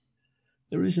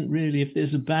there isn't really, if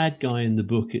there's a bad guy in the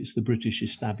book, it's the British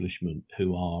establishment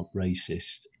who are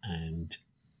racist and,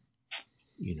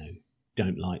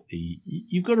 don't like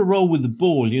you've got to roll with the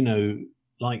ball,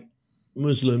 like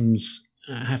Muslims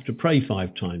have to pray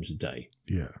 5 times a day.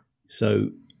 Yeah. So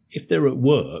if they're at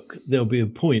work, there'll be a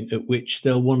point at which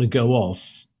they'll want to go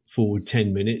off forward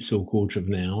 10 minutes or quarter of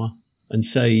an hour and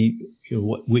say,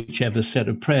 whichever set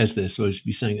of prayers they're supposed to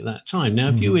be saying at that time. Now,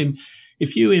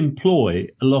 if you employ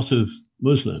a lot of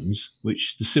Muslims,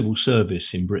 which the civil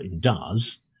service in Britain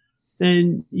does,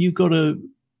 then you've got to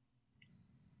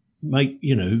make,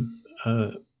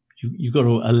 you've got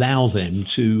to allow them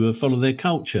to follow their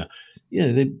culture.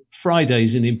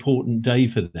 Friday's an important day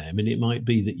for them, and it might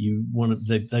be that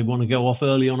they want to go off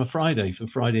early on a Friday for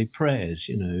Friday prayers,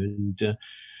 and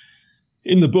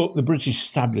in the book, the British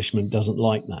establishment doesn't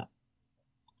like that.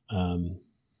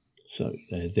 So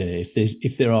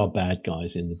if there are bad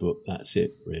guys in the book, that's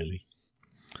it really.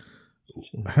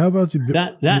 How about and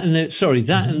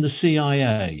the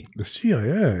CIA? The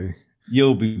CIA.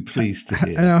 You'll be pleased to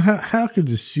hear. Now, how could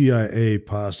the CIA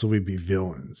possibly be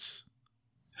villains?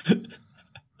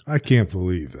 I can't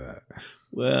believe that.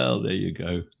 Well, there you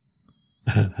go.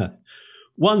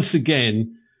 Once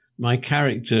again, my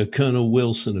character, Colonel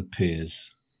Wilson, appears.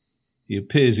 He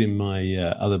appears in my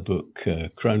other book,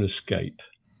 Chronoscape.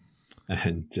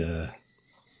 And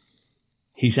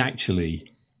he's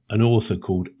actually an author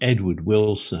called Edward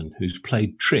Wilson, who's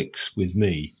played tricks with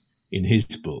me in his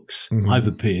books. Mm-hmm. I've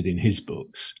appeared in his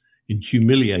books in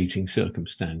humiliating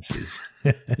circumstances.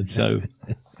 And so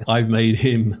I've made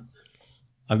him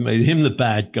the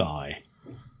bad guy.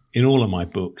 In all of my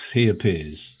books, he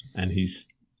appears, and he's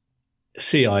a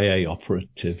CIA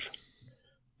operative.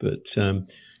 But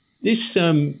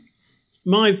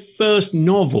my first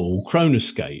novel,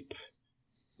 Chronoscape,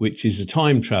 which is a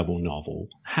time travel novel,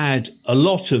 had a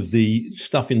lot of the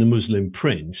stuff in The Muslim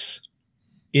Prince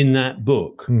in that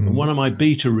book. Mm-hmm. And one of my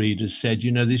beta readers said,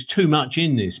 there's too much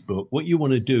in this book. What you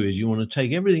want to do is you want to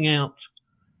take everything out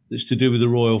that's to do with the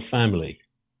royal family,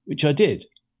 which I did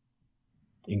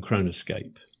in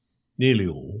Chronoscape, nearly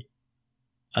all,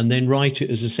 and then write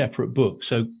it as a separate book.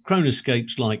 So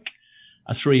Chronoscape's like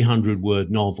a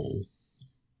 300-word novel,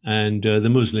 and The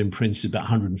Muslim Prince is about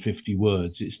 150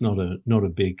 words. It's not a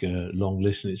big, long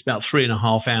listen. It's about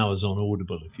 3.5 hours on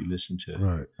Audible if you listen to it.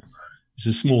 Right. It's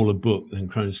a smaller book than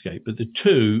Chronoscape, but the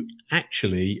two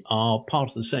actually are part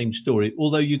of the same story,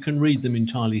 although you can read them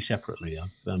entirely separately.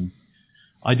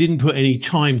 I didn't put any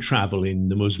time travel in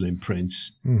The Muslim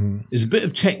Prince. Mm-hmm. There's a bit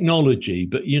of technology,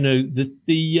 but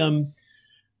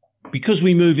because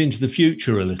we move into the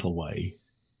future a little way,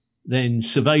 then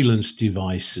surveillance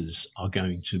devices are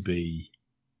going to be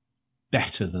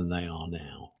better than they are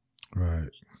now. Right.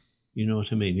 You know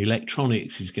what I mean?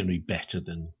 Electronics is going to be better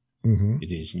than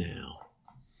it is now.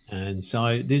 And so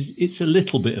it's a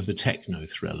little bit of a techno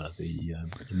thriller, the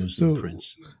Muslim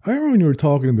Prince. I remember when you were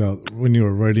talking about when you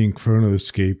were writing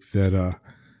Chronoscape that, I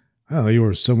don't know, you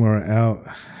were somewhere out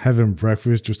having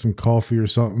breakfast or some coffee or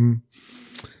something,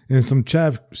 and some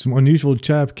unusual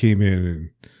chap came in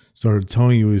and started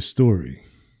telling you his story.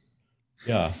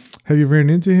 Yeah. Have you ran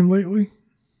into him lately?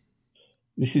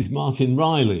 This is Martin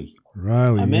Riley.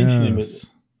 Riley, I mentioned him.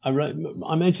 I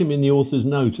mentioned him in the author's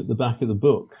note at the back of the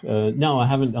book. No, I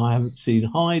haven't seen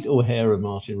hide or hair of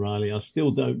Martin Riley. I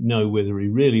still don't know whether he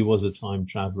really was a time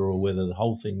traveler or whether the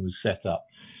whole thing was set up.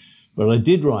 But I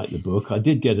did write the book. I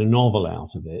did get a novel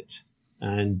out of it.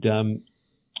 And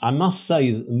I must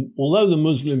say that although The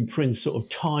Muslim Prince sort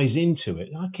of ties into it,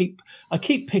 I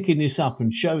keep picking this up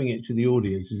and showing it to the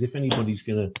audience as if anybody's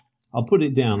going to... I'll put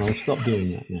it down. I'll stop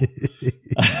doing that now.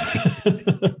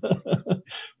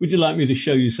 Would you like me to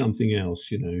show you something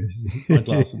else? My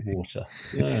glass of water.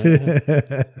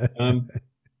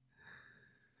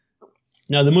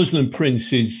 Now, The Muslim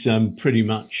Prince is pretty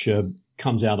much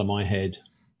comes out of my head.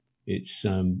 It's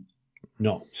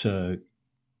not.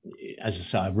 as I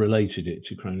say, I've related it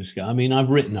to Chronoscope. I mean, I've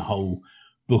written a whole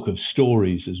book of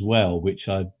stories as well, which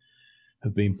have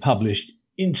been published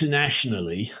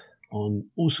internationally on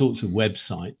all sorts of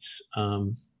websites.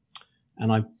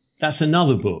 That's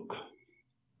another book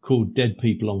called Dead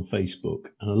People on Facebook.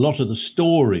 And a lot of the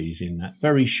stories in that,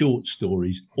 very short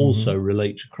stories, also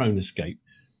relate to Chronoscape.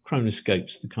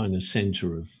 Chronoscape's the kind of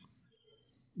center of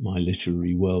my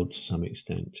literary world to some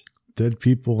extent. Dead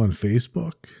People on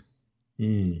Facebook?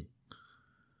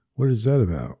 What is that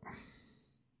about?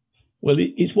 Well,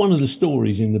 it's one of the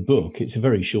stories in the book. It's a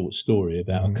very short story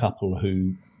about a couple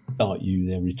who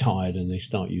they're retired and they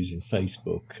start using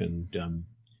Facebook, and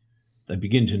they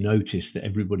begin to notice that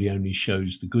everybody only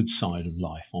shows the good side of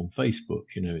life on Facebook.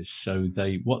 So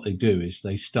what they do is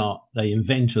they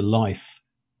invent a life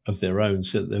of their own.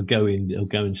 So they'll go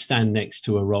and stand next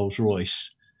to a Rolls Royce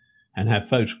and have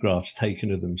photographs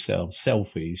taken of themselves,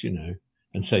 selfies,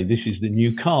 and say, this is the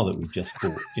new car that we've just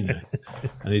bought, and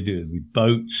they do it with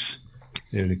boats,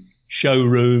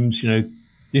 showrooms,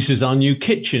 this is our new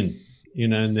kitchen,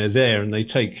 and they're there and they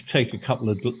take a couple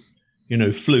of,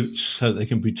 flutes so they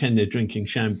can pretend they're drinking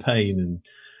champagne, and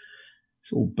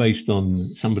it's all based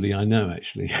on somebody I know,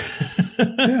 actually.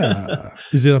 Yeah.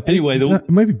 Is it anyway? It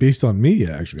might be based on me,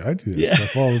 actually. I do this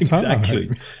stuff all the time. Exactly.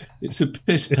 It's a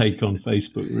piss take on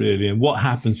Facebook, really. And what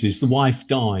happens is the wife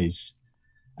dies,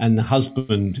 and the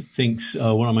husband thinks,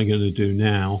 "Oh, what am I going to do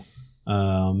now?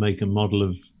 Make a model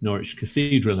of Norwich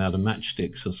Cathedral out of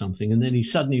matchsticks or something." And then he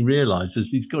suddenly realizes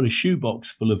he's got a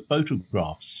shoebox full of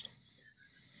photographs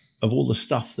of all the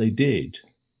stuff they did.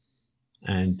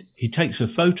 And he takes a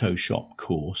Photoshop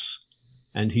course,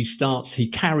 and he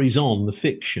carries on the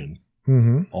fiction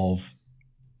of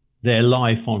their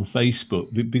life on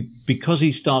Facebook because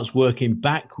he starts working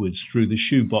backwards through the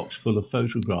shoebox full of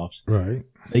photographs. Right.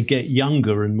 They get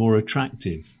younger and more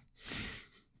attractive.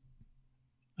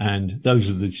 And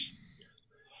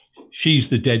she's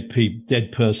the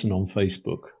dead person on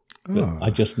Facebook.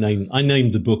 I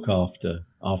named the book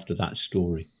after that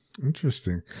story.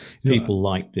 Interesting. People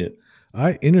liked it.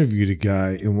 I interviewed a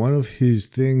guy, and one of his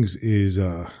things is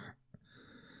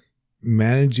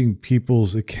managing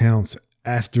people's accounts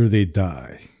after they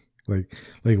die. Like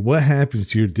what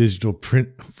happens to your digital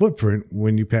footprint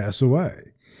when you pass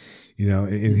away?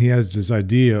 And he has this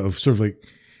idea of sort of like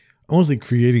almost like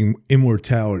creating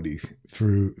immortality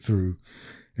through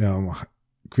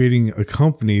creating a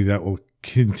company that will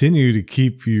continue to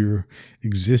keep your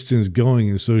existence going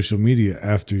in social media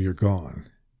after you're gone.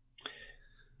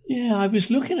 Yeah, I was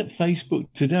looking at Facebook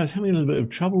today. I was having a little bit of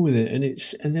trouble with it,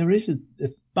 and there is a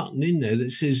button in there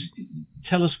that says,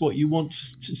 "Tell us what you want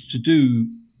to do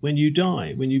when you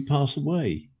die, when you pass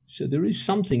away." So there is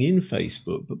something in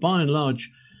Facebook, but by and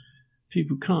large,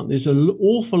 people can't. There's an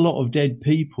awful lot of dead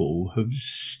people who've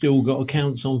still got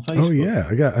accounts on Facebook. Oh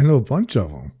yeah, I know a bunch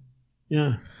of them.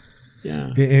 Yeah,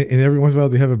 yeah. And every once in a while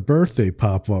they have a birthday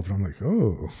pop up, and I'm like,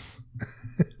 oh.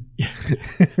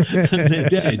 They're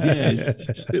dead. Yeah,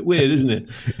 it's a bit weird, isn't it?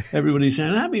 Everybody's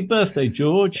saying "Happy birthday,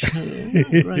 George."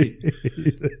 Oh, great.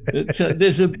 But,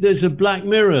 there's a Black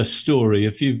Mirror story.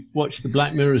 If you've watched the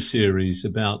Black Mirror series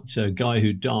about a guy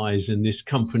who dies, and this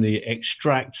company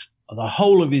extracts the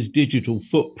whole of his digital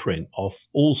footprint off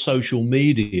all social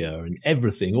media and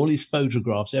everything, all his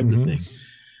photographs, everything,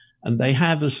 and they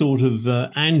have a sort of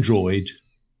android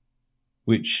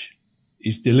which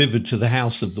is delivered to the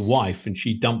house of the wife, and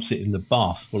she dumps it in the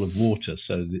bath full of water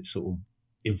so that it sort of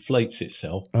inflates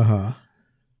itself. Of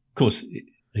course,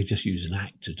 they just use an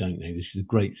actor, don't they? This is the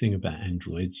great thing about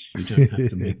androids. You don't have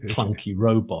to make clunky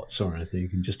robots or anything. You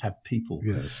can just have people.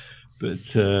 Yes.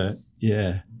 But,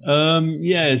 yeah.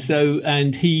 So,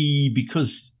 and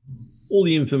because all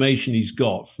the information he's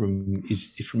got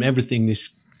is from everything,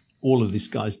 all of this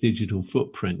guy's digital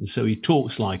footprint. And so he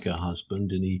talks like her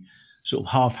husband, and he sort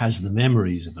of half has the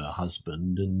memories of her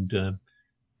husband, and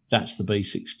that's the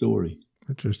basic story.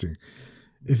 Interesting.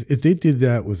 If they did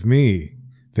that with me,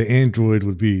 the android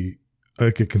would be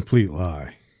like a complete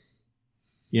lie.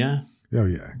 Yeah? Oh,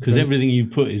 yeah. Because everything you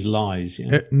put is lies,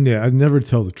 yeah? Yeah, I'd never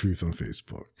tell the truth on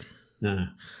Facebook. No.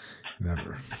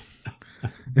 Never.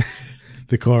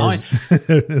 The cars,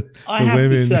 I have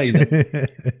women. To say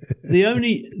that the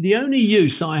only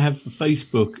use I have for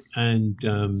Facebook and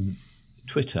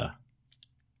Twitter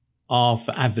are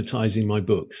for advertising my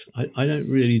books. I don't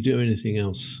really do anything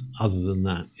else other than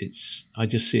that. I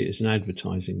just see it as an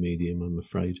advertising medium, I'm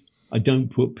afraid. I don't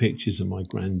put pictures of my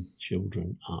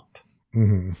grandchildren up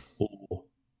or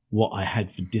what I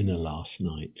had for dinner last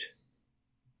night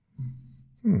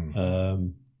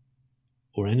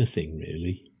or anything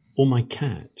really, or my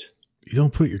cat. You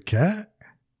don't put your cat?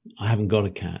 I haven't got a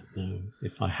cat. No.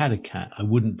 If I had a cat, I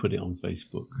wouldn't put it on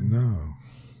Facebook. No.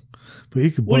 But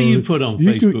you could What borrow, do you put on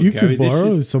you Facebook, could, you Gary? could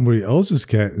borrow somebody else's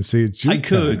cat and say it's your I cat.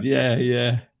 could,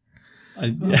 yeah.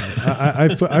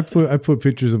 I put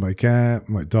pictures of my cat,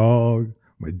 my dog,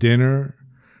 my dinner.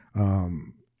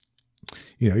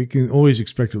 You can always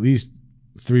expect at least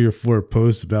 3 or 4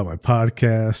 posts about my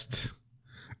podcast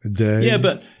a day. Yeah,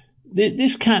 but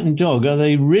this cat and dog, are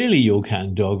they really your cat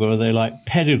and dog, or are they like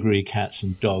pedigree cats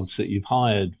and dogs that you've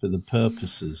hired for the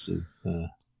purposes of?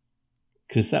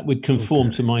 Because that would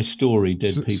conform to my story,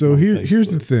 dead people. So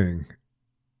here's the thing: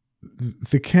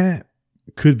 the cat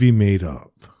could be made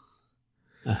up.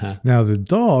 Uh-huh. Now the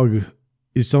dog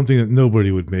is something that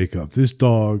nobody would make up. This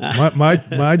dog,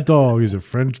 my dog is a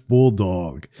French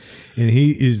bulldog, and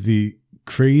he is the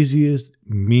craziest,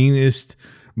 meanest,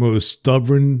 most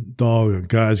stubborn dog on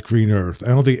God's green earth. I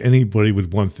don't think anybody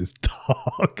would want this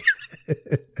dog.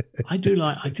 I do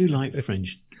like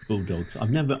French bulldogs.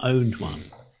 I've never owned one,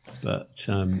 but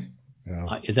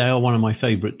they are one of my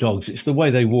favorite dogs. It's the way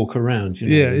they walk around.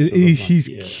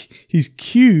 He's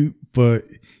cute, but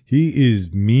he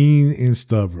is mean and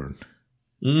stubborn.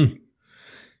 Mm.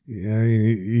 Yeah,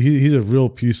 he's a real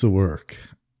piece of work.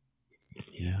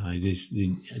 Yeah,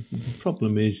 the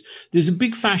problem is there's a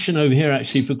big fashion over here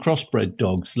actually for crossbred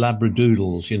dogs,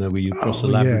 Labradoodles, where you cross a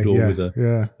Labrador with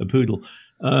a poodle.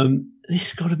 This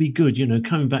has got to be good,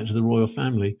 coming back to the royal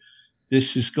family.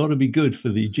 This has got to be good for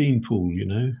the gene pool,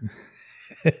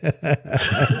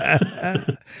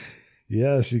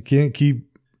 Yes, you can't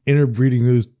keep interbreeding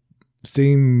those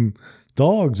same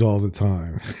dogs all the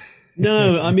time.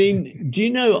 No, I mean, do you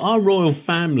know our royal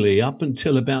family up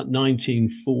until about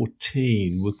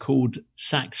 1914 were called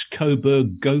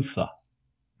Saxe-Coburg-Gotha?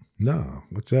 No,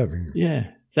 what's that mean? Yeah,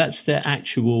 that's their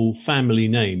actual family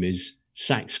name is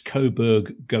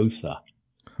Saxe-Coburg-Gotha.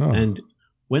 Huh. And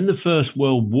when the First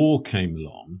World War came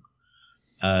along,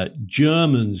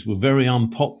 Germans were very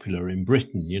unpopular in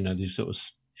Britain. This sort of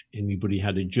anybody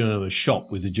had a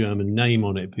shop with a German name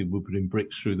on it, people were putting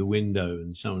bricks through the window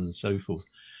and so on and so forth.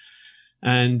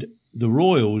 And the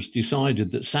royals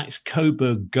decided that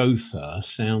Saxe-Coburg-Gotha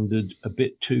sounded a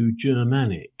bit too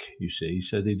Germanic, you see.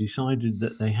 So they decided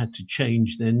that they had to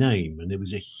change their name. And there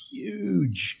was a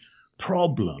huge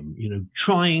problem,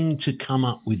 trying to come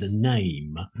up with a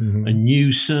name, a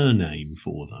new surname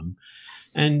for them.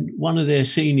 And one of their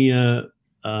senior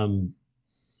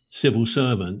civil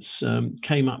servants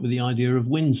came up with the idea of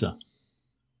Windsor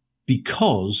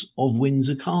because of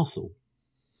Windsor Castle.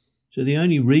 So the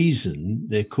only reason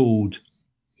they're called,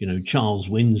 Charles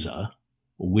Windsor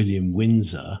or William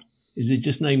Windsor is they're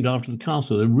just named after the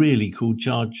castle. They're really called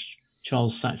Charles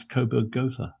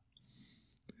Saxe-Coburg-Gotha.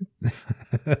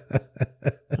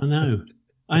 I know.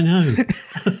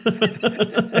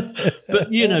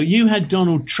 But, you had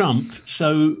Donald Trump,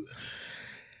 so...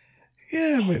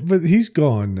 Yeah, but he's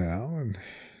gone now. And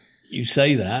you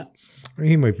say that.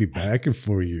 He might be back in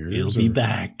 4 years. He'll be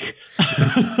back.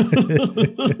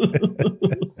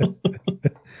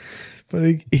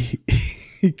 But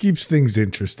he keeps things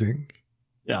interesting.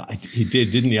 Yeah, he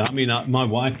did, didn't he? I mean, my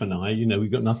wife and I,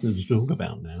 we've got nothing to talk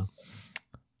about now.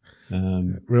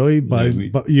 Really?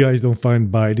 You guys don't find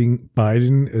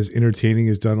Biden as entertaining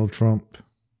as Donald Trump?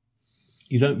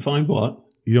 You don't find what?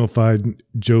 You don't find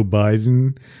Joe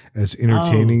Biden as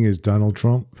entertaining as Donald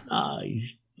Trump?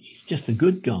 He's just a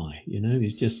good guy,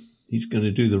 he's going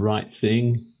to do the right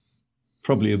thing.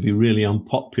 Probably he'll be really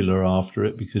unpopular after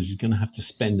it because he's going to have to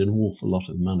spend an awful lot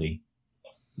of money.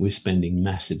 We're spending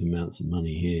massive amounts of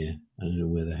money here. I don't know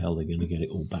where the hell they're going to get it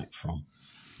all back from.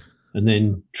 And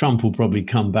then Trump will probably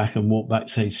come back and walk back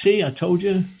and say, see, I told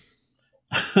you.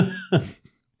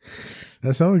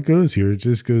 That's how it goes here. It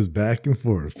just goes back and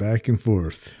forth, back and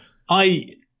forth.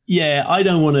 I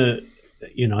don't want to,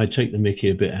 I take the mickey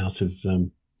a bit out of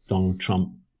Donald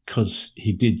Trump because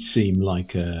he did seem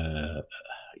like a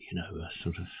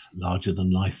sort of larger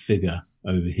than life figure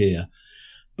over here.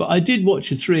 But I did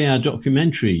watch a 3-hour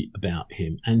documentary about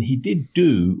him, and he did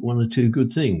do one or two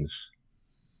good things.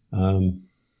 I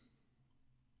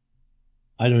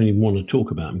don't even want to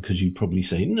talk about him because you'd probably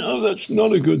say, no, that's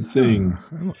not a good thing.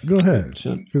 Go ahead,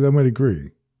 because I might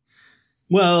agree.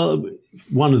 Well,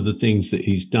 one of the things that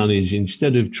he's done is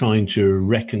instead of trying to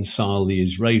reconcile the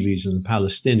Israelis and the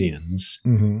Palestinians,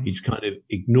 he's kind of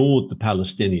ignored the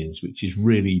Palestinians, which is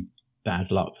really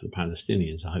bad luck for the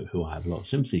Palestinians, who I have a lot of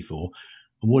sympathy for.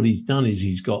 And what he's done is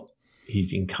he's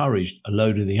encouraged a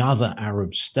load of the other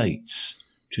Arab states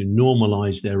to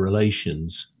normalize their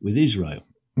relations with Israel.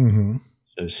 Mm-hmm.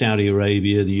 So Saudi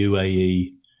Arabia, the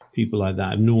UAE, people like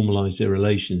that have normalized their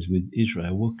relations with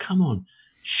Israel. Well, come on.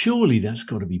 surely that's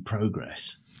got to be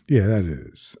progress. Yeah, that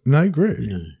is. And I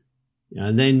agree.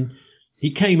 And then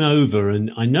he came over,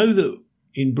 and I know that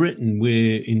in Britain,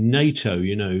 we're in NATO,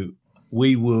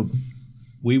 we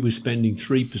were spending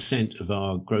 3% of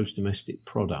our gross domestic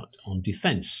product on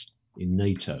defense in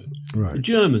NATO. Right. The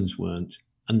Germans weren't,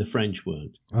 and the French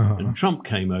weren't. And Trump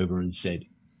came over and said,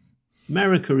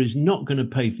 America is not going to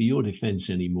pay for your defense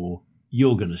anymore.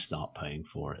 You're going to start paying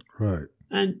for it. Right.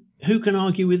 And who can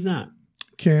argue with that?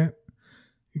 You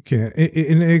can't.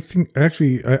 And I think,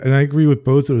 actually, and I agree with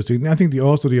both of those things. I think the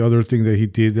other thing that he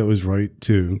did that was right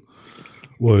too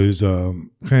was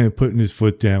kind of putting his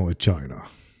foot down with China.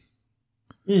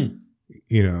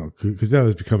 Because that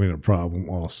was becoming a problem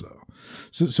also.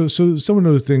 So some of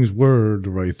those things were the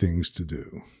right things to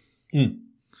do.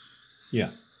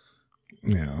 Yeah.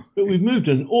 Yeah. But we've moved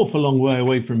an awful long way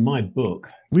away from my book.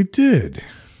 We did.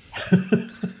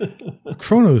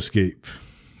 Chronoscape.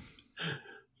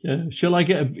 Yeah. Shall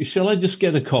I just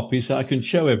get a copy so I can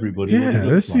show everybody? Yeah,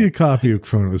 let's see a copy of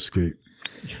Chronoscape.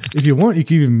 If you want, you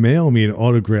can even mail me an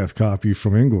autographed copy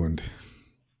from England.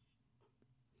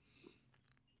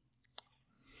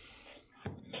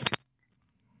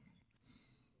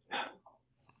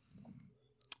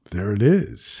 There it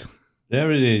is.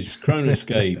 There it is,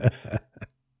 Chronoscape.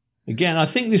 Again, I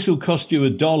think this will cost you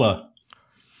 $1.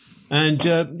 And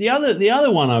the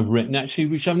other one I've written, actually,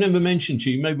 which I've never mentioned to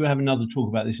you, maybe we'll have another talk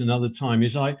about this another time,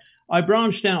 is I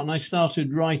branched out and I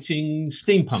started writing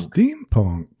steampunk.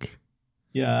 Steampunk.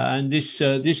 Yeah, and this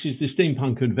is the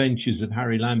Steampunk Adventures of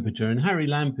Harry Lampeter. And Harry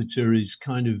Lampeter is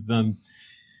kind of,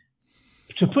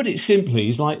 to put it simply,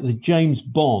 he's like the James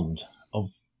Bond of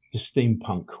the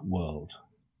steampunk world.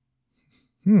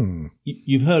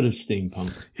 You've heard of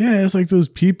steampunk? Yeah, it's like those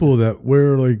people that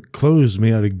wear like clothes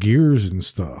made out of gears and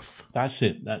stuff. That's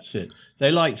it.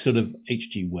 They like sort of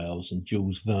H.G. Wells and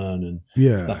Jules Verne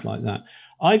and stuff like that.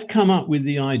 I've come up with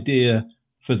the idea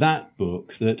for that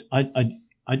book that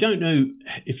I don't know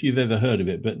if you've ever heard of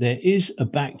it, but there is a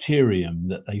bacterium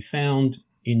that they found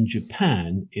in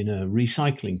Japan in a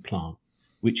recycling plant,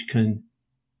 which can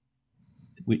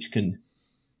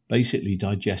basically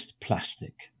digest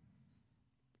plastic.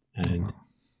 And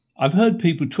I've heard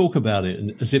people talk about it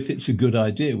and as if it's a good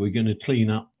idea. We're going to clean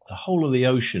up the whole of the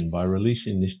ocean by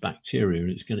releasing this bacteria,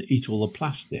 and it's going to eat all the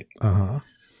plastic. Well,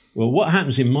 what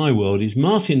happens in my world is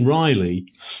Martin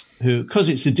Riley, who, because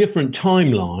it's a different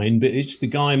timeline, but it's the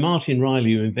guy, Martin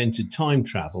Riley, who invented time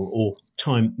travel or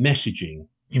time messaging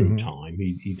through time.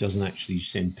 He doesn't actually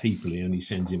send people, he only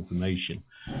sends information.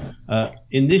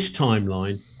 In this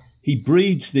timeline, he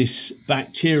breeds this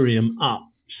bacterium up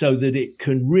so that it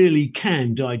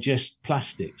can digest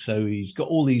plastic. So he's got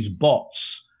all these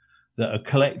bots that are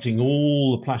collecting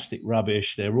all the plastic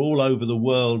rubbish. They're all over the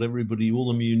world. Everybody, all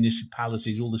the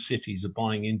municipalities, all the cities are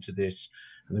buying into this.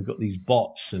 And they've got these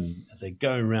bots and they're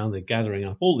going around, they're gathering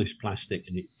up all this plastic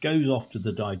and it goes off to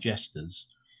the digesters.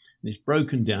 And it's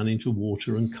broken down into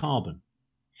water and carbon,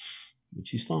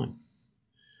 which is fine.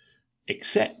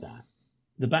 Except that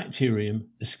the bacterium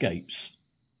escapes.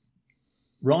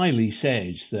 Riley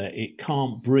says that it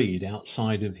can't breed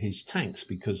outside of his tanks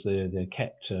because they're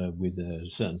kept with a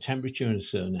certain temperature and a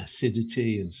certain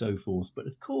acidity and so forth. But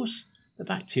of course, the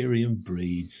bacterium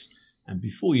breeds, and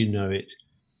before you know it,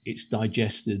 it's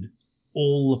digested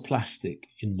all the plastic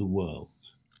in the world.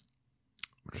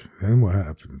 Then what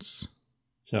happens?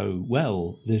 So,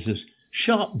 well, there's a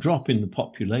sharp drop in the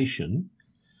population.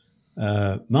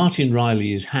 Martin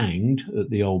Riley is hanged at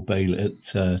the Old Bailey at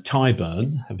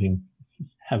Tyburn,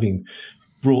 having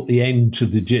brought an end to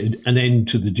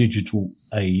the digital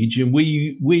age, and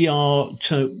we are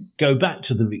to go back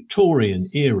to the Victorian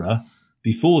era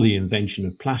before the invention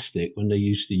of plastic, when they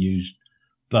used to use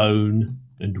bone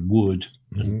and wood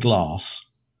and glass,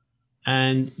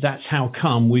 and that's how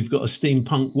come we've got a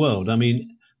steampunk world. I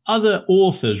mean, other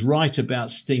authors write about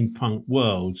steampunk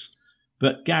worlds,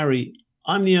 but Gary,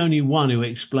 I'm the only one who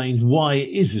explains why it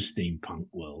is a steampunk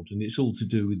world, and it's all to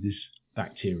do with this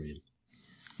bacterium,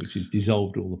 which has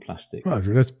dissolved all the plastic.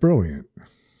 Roger, that's brilliant.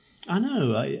 I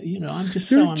know. I'm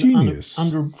just You're so genius.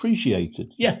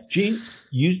 Underappreciated. Yeah, Gene,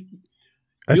 you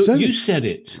said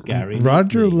it, Gary.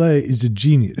 Roger Lay is a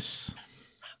genius.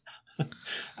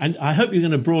 And I hope you're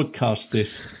going to broadcast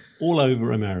this all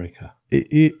over America.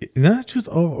 Not just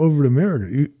all over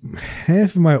America.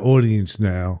 Half of my audience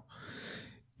now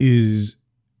is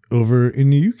over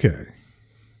in the UK.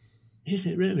 Is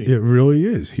it really? It really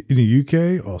is. In the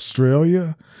UK,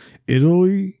 Australia,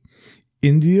 Italy,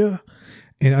 India,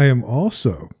 and I am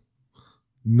also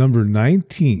number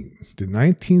 19, the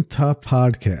 19th top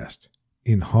podcast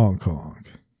in Hong Kong.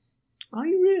 Are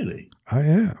you really? I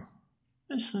am.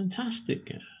 That's fantastic,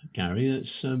 Gary.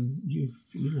 That's you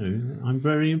know, I'm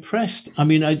very impressed. I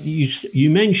mean, you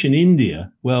mentioned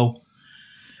India. Well,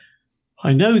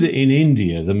 I know that in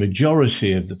India, the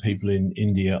majority of the people in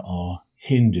India are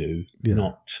Hindu,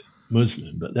 not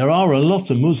Muslim, but there are a lot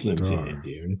of Muslims in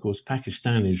India, and of course,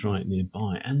 Pakistan is right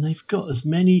nearby, and they've got as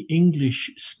many English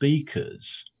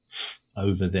speakers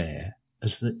over there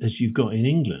as you've got in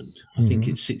England. I think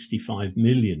it's 65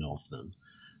 million of them,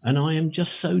 and I am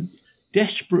just so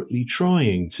desperately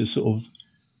trying to sort of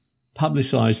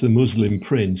publicize the Muslim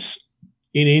prince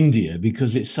in India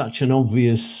because it's such an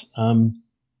obvious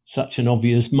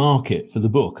market for the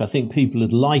book. I think people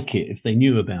would like it if they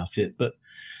knew about it, but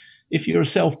if you're a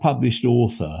self-published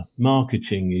author,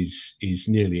 marketing is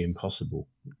nearly impossible.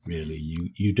 Really,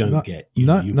 you don't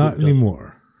not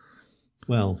anymore.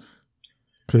 Well,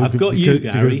 I've got you,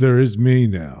 Gary. Because there is me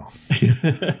now. I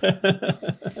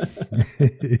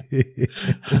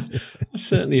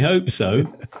certainly hope so.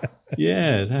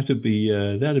 Yeah, that'd be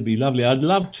lovely. I'd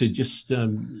love to just,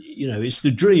 it's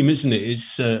the dream, isn't it?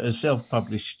 It's a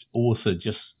self-published author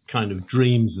just kind of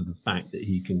dreams of the fact that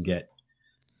he can get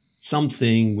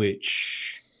something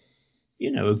which,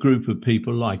 a group of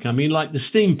people like. I mean, like the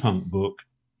steampunk book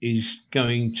is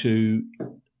going to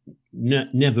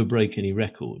never break any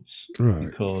records, right?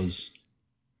 Because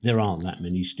there aren't that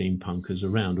many steampunkers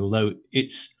around. Although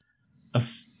it's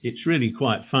really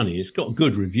quite funny. It's got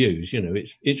good reviews.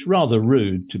 It's rather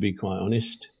rude, to be quite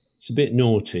honest. It's a bit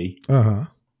naughty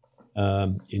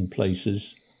in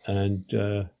places, and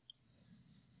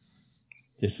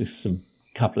there's just some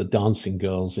couple of dancing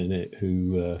girls in it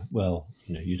who,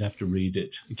 you'd have to read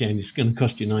it. Again, it's going to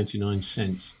cost you 99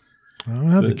 cents. I'll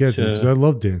have to get it because I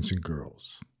love dancing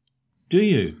girls. Do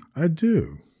you? I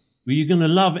do. Well, you're going to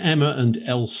love Emma and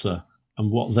Elsa and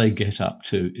what they get up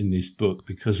to in this book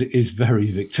because it is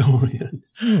very Victorian.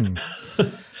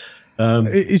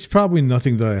 It's probably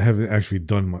nothing that I haven't actually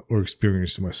done or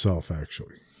experienced myself,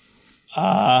 actually.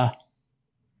 Yeah,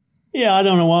 I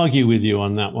don't want to argue with you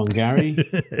on that one, Gary.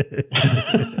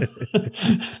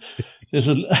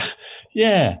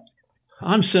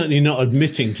 I'm certainly not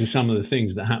admitting to some of the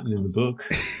things that happen in the book.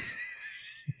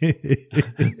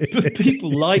 But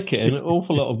people like it, and an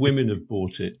awful lot of women have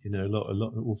bought it. An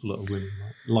awful lot of women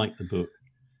like the book.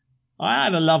 I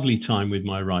had a lovely time with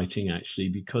my writing, actually,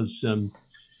 because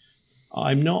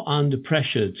I'm not under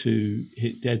pressure to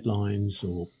hit deadlines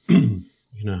or,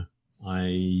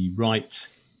 I write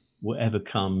whatever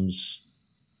comes.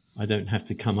 I don't have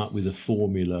to come up with a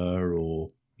formula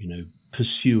or,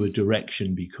 pursue a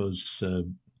direction because,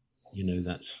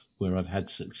 that's where I've had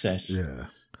success. Yeah.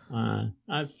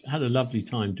 I've had a lovely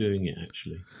time doing it,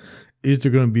 actually. Is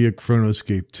there going to be a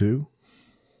Chronoscape 2?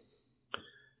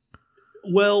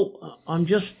 Well, I'm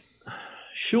just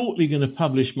shortly going to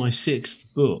publish my 6th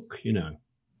book, and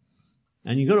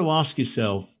you've got to ask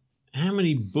yourself, how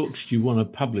many books do you want to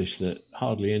publish that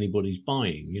hardly anybody's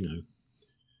buying,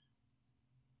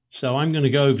 So I'm going to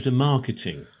go over to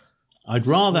marketing. I'd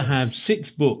rather have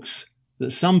 6 books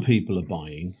that some people are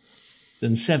buying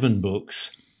than 7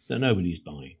 books that nobody's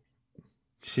buying.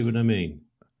 See what I mean?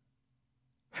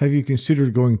 Have you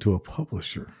considered going to a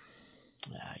publisher?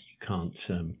 You can't.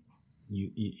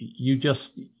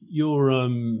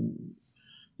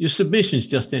 Your submissions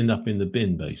just end up in the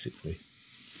bin, basically.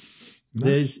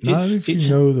 Not if you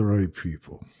know the right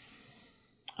people.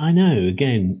 I know.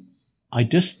 Again, I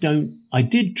just don't. I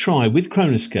did try with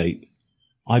Chronoscape.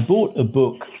 I bought a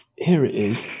book. Here it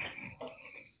is.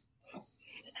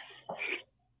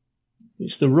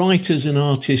 It's the Writers and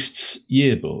Artists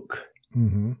Yearbook,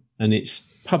 and it's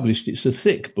published. It's a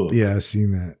thick book. Yeah, I've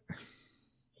seen that.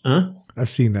 Huh? I've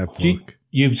seen that book.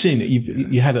 You've seen it.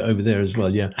 You have it over there as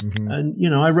well, yeah.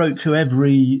 And I wrote to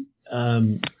every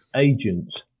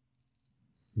agent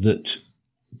that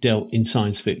dealt in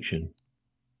science fiction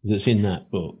that's in that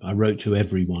book. I wrote to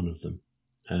every one of them,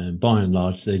 and by and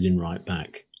large, they didn't write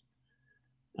back.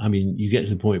 I mean, you get to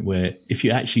the point where if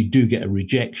you actually do get a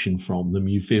rejection from them,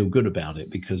 you feel good about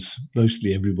it because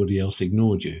mostly everybody else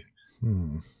ignored you.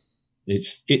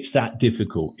 It's that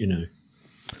difficult,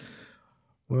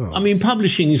 Well, I mean,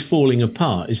 publishing is falling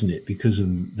apart, isn't it? Because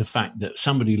of the fact that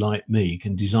somebody like me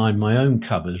can design my own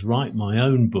covers, write my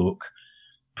own book,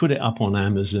 put it up on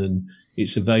Amazon.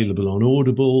 It's available on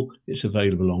Audible. It's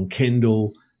available on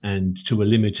Kindle. And to a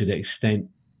limited extent,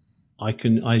 I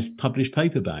publish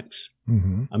paperbacks.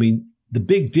 I mean, the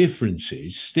big difference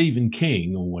is Stephen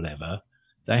King or whatever,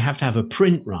 they have to have a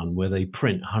print run where they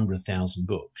print 100,000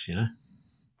 books,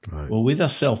 Right. Well, with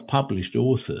us self-published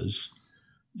authors,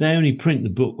 they only print the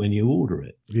book when you order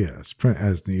it. Yeah, it's print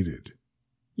as needed.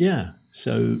 Yeah.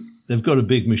 So they've got a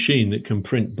big machine that can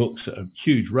print books at a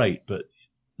huge rate, but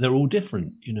they're all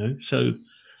different, So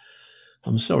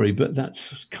I'm sorry, but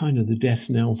that's kind of the death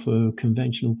knell for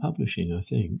conventional publishing, I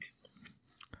think.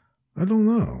 I don't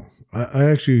know. I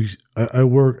actually I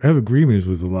have agreements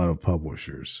with a lot of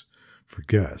publishers for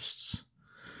guests.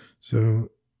 So,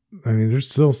 I mean, there's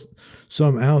still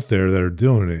some out there that are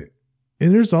doing it.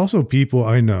 And there's also people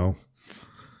I know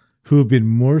who have been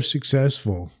more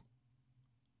successful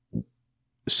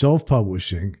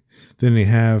self-publishing than they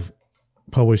have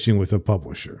publishing with a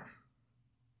publisher.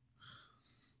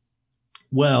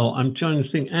 Well, I'm trying to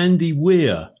think. Andy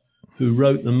Weir, who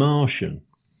wrote The Martian.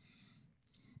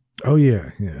 Oh,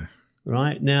 yeah.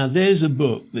 Right. Now, there's a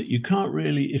book that you can't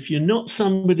really, if you're not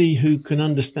somebody who can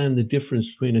understand the difference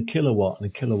between a kilowatt and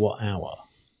a kilowatt hour,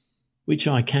 which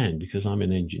I can because I'm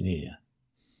an engineer.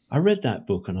 I read that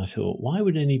book and I thought, why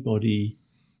would anybody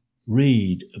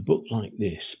read a book like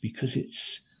this? Because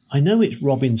I know it's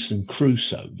Robinson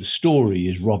Crusoe. The story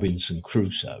is Robinson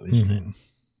Crusoe, isn't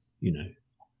it?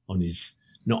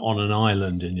 Not on an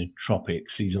island in the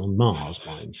tropics. He's on Mars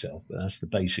by himself, but that's the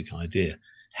basic idea.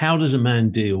 How does a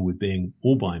man deal with being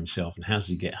all by himself, and how does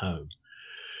he get home?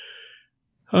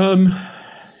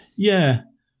 Yeah,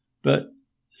 but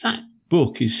that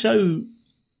book is so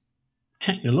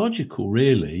technological,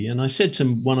 really. And I said to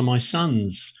one of my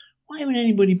sons, why would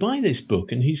anybody buy this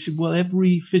book? And he said, well,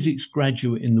 every physics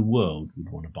graduate in the world would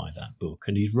want to buy that book.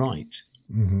 And he's right.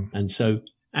 Mm-hmm. And so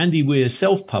Andy Weir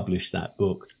self-published that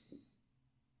book,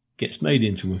 gets made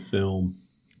into a film.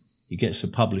 He gets a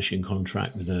publishing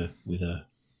contract with a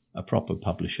proper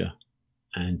publisher,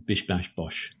 and bish bash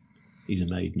bosh, he's a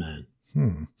made man.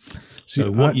 See,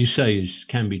 so what you say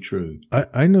can be true.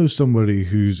 I know somebody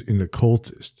who's an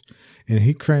occultist, and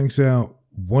he cranks out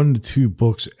 1 to 2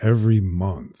 books every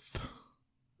month.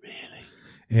 Really?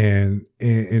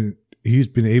 And he's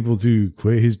been able to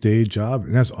quit his day job,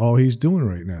 and that's all he's doing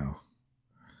right now.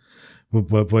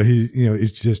 But he,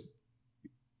 it's just,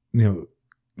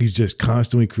 he's just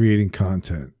constantly creating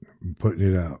content and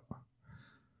putting it out.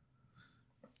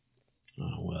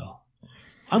 Oh, well,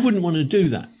 I wouldn't want to do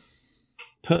that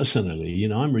personally.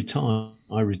 I'm retired.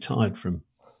 I retired from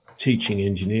teaching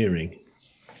engineering,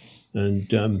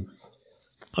 and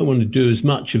I want to do as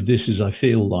much of this as I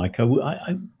feel like.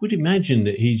 I would imagine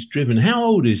that he's driven. How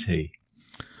old is he?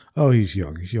 Oh, he's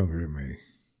young. He's younger than me.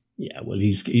 Yeah, well,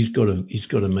 he's got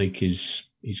to make his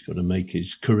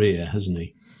career, hasn't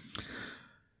he?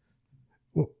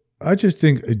 Well, I just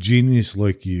think a genius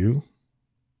like you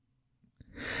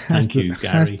has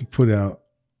to put out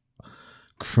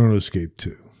Chronoscape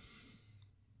 2.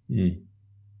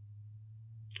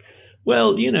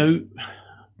 Well,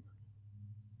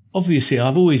 obviously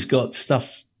I've always got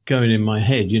stuff going in my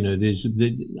head.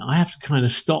 I have to kind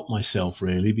of stop myself,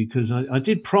 really, because I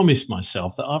did promise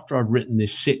myself that after I'd written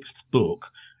this 6th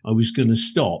book, I was going to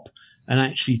stop and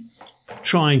actually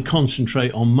try and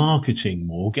concentrate on marketing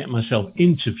more, get myself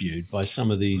interviewed by some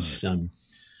of these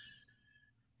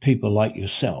people like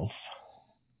yourself.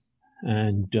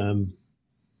 And,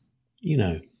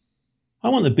 I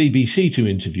want the BBC to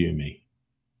interview me.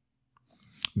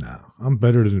 No, I'm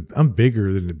bigger than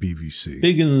the BBC.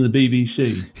 Bigger than the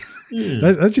BBC.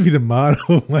 Yeah. That should be the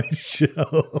motto of my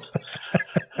show.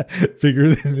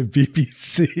 Bigger than the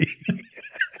BBC.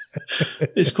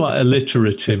 It's quite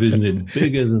alliterative, isn't it?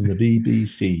 Bigger than the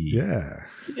BBC. Yeah.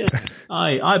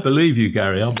 I believe you,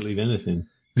 Gary. I'll believe anything.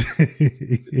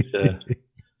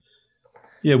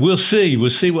 Yeah, we'll see. We'll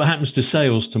see what happens to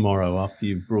sales tomorrow after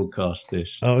you broadcast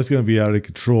this. Oh, it's going to be out of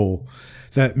control.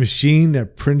 That machine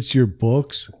that prints your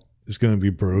books is going to be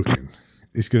broken.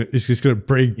 It's just going to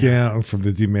break down from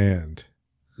the demand.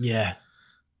 Yeah,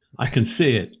 I can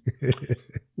see it.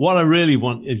 What I really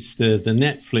want is the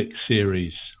Netflix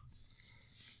series.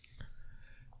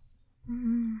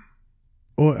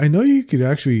 Well, I know you could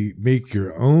actually make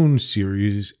your own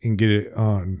series and get it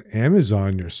on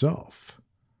Amazon yourself.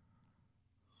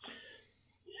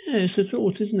 Yeah, it's a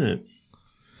thought, isn't it?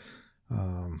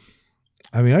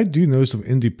 I mean, I do know some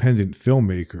independent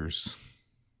filmmakers.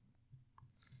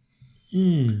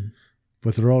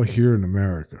 But they're all here in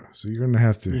America. So you're going to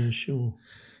have to... Yeah, sure.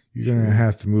 You're going to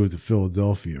have to move to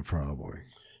Philadelphia, probably.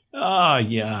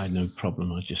 Yeah, no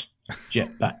problem. I just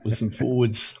jet backwards and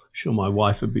forwards. I'm sure my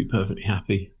wife would be perfectly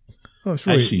happy. Oh, that's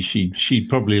right. Actually, she'd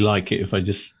probably like it if I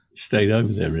just stayed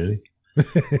over there, really.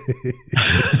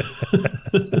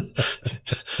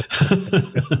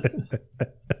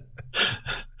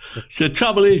 The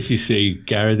trouble is, you see,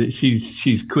 Gary, that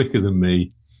she's quicker than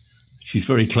me. She's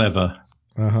very clever.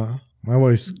 My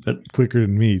wife's quicker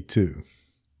than me too.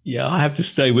 Yeah, I have to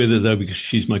stay with her though because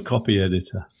she's my copy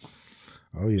editor.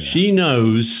 Oh, yeah. She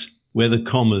knows where the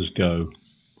commas go.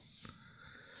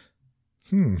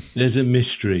 There's a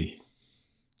mystery.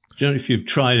 I don't know if you've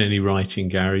tried any writing,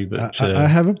 Gary, but I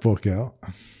have a book out.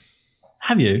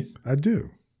 Have you? I do.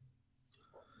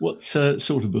 What sort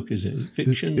of book is it?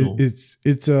 Fiction? It's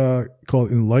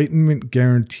called Enlightenment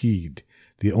Guaranteed,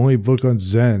 the only book on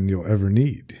Zen you'll ever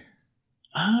need.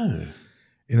 Oh.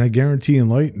 And I guarantee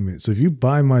enlightenment. So if you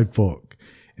buy my book,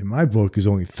 and my book is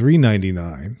only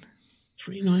 $3.99.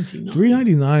 $3.99.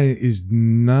 $3.99 is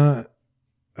not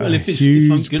a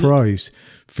huge price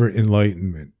for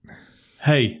enlightenment.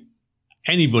 Hey,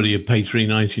 anybody would pay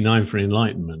 $3.99 for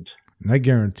enlightenment. And I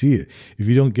guarantee it. If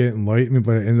you don't get enlightenment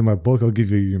by the end of my book, I'll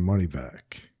give you your money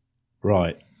back.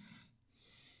 Right.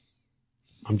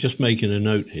 I'm just making a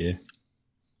note here.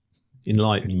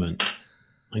 Enlightenment.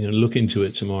 I'm going to look into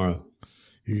it tomorrow.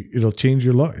 It'll change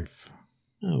your life.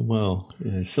 Oh, well,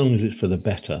 yeah, as long as it's for the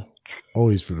better.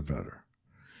 Always for the better.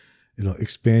 It'll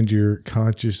expand your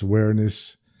conscious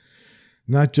awareness,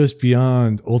 not just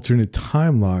beyond alternate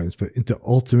timelines, but into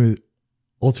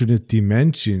alternate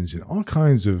dimensions and all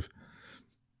kinds of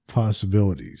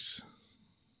possibilities.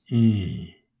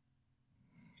 There's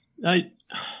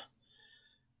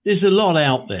a lot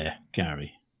out there,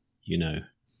 Gary, you know.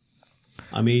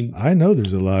 I mean, I know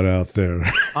there's a lot out there.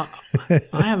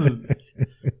 I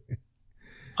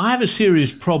have a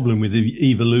serious problem with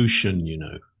evolution, you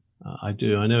know. I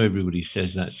do. I know everybody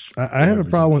says that's... I have a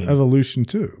problem with evolution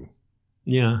too.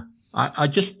 Yeah.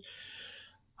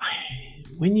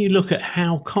 When you look at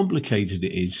how complicated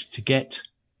it is to get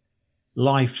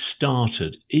life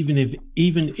started, even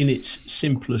in its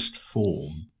simplest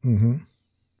form,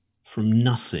 from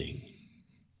nothing,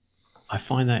 I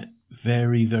find that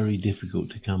very, very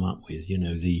difficult to come up with. You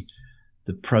know, the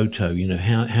proto, you know,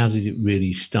 how did it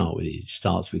really start with? It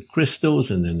starts with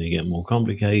crystals, and then they get more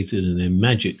complicated, and then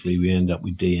magically we end up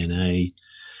with DNA.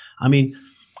 I mean,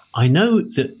 I know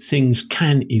that things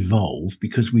can evolve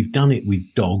because we've done it with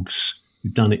dogs,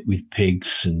 we've done it with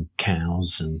pigs and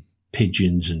cows and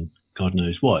pigeons and God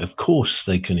knows what. Of course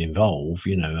they can evolve.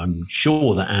 You know, I'm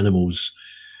sure that animals,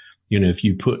 you know, if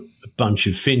you put a bunch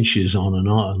of finches on an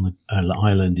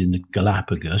island in the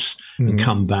Galapagos and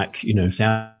come back, you know,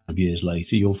 thousands of years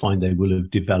later, you'll find they will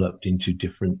have developed into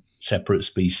different separate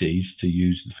species to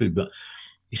use the food. But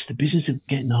it's the business of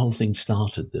getting the whole thing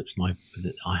started that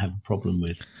I have a problem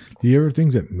with. Do you ever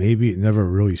think that maybe it never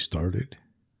really started?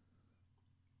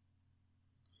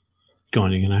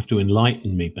 God, you're going to have to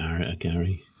enlighten me,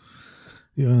 Gary.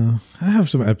 Yeah, I have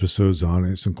some episodes on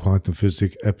it, some quantum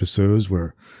physics episodes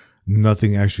where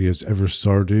nothing actually has ever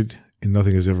started and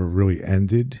nothing has ever really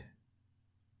ended.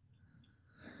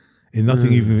 And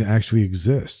nothing even actually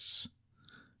exists.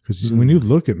 Because when you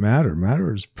look at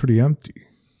matter is pretty empty.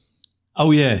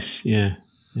 Oh, yes. Yeah.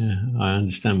 I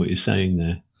understand what you're saying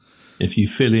there. If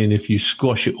you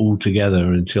squash it all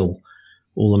together until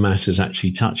all the matter's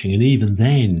actually touching, and even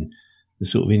then, the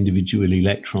sort of individual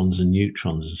electrons and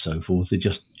neutrons and so forth, they're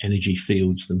just energy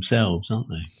fields themselves, aren't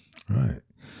they? Right.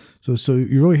 So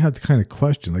you really have to kind of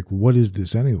question, like, what is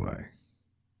this anyway?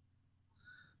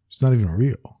 It's not even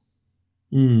real.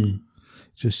 It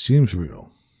just seems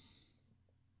real.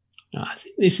 I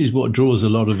think this is what draws a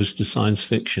lot of us to science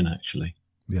fiction, actually.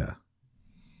 Yeah.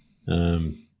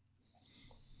 You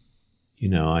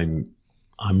know,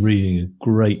 I'm reading a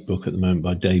great book at the moment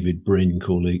by David Brin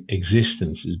called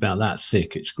Existence. It's about that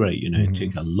thick. It's great. You know, it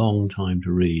took a long time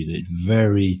to read. It's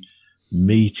very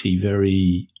meaty,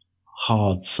 very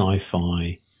hard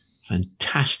sci-fi,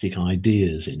 fantastic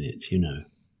ideas in it, you know.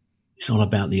 It's all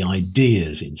about the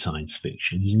ideas in science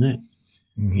fiction, isn't it?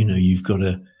 You know, you've got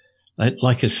to,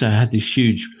 like I say, I had this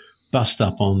huge bust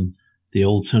up on the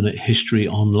Alternate History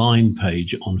online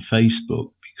page on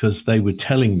Facebook because they were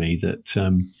telling me that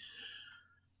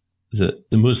that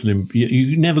the Muslim,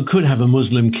 you never could have a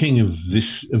Muslim king of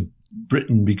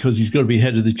Britain because he's got to be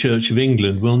head of the Church of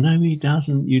England. Well, no, he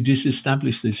doesn't. You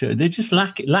disestablish the church. They're just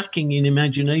lacking in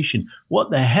imagination. What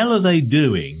the hell are they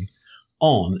doing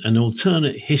on an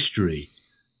alternate history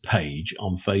page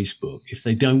on Facebook if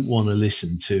they don't want to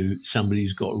listen to somebody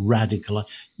who's got radical?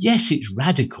 Yes, it's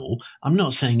radical. I'm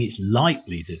not saying it's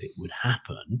likely that it would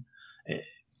happen.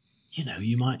 You know,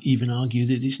 you might even argue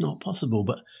that it's not possible.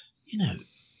 But, you know,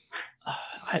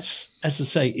 as I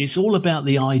say, it's all about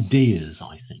the ideas,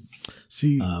 I think.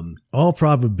 See, all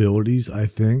probabilities, I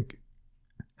think,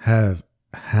 have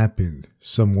happened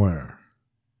somewhere.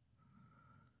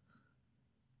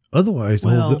 Otherwise,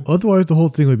 the whole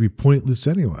thing would be pointless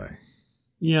anyway.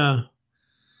 Yeah.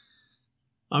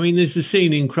 I mean, there's a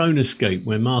scene in Chronoscape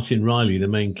where Martin Riley, the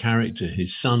main character,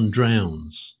 his son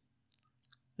drowns.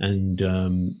 And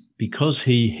because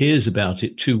he hears about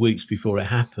it 2 weeks before it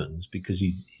happens, because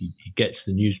he gets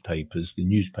the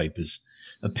newspapers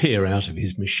appear out of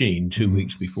his machine 2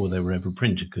 weeks before they were ever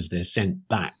printed, because they're sent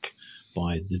back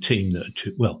by the team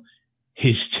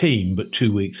his team, but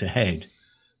 2 weeks ahead.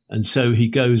 And so he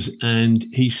goes and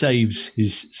he saves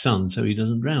his son so he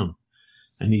doesn't drown.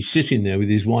 And he's sitting there with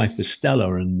his wife,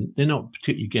 Estella, and they're not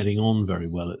particularly getting on very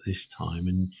well at this time.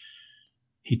 And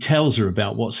he tells her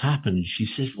about what's happened. She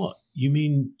says, "What, you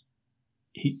mean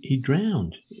he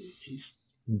drowned?"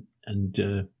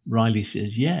 And Riley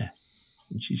says, "Yeah."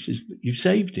 And she says, "But you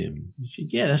saved him." He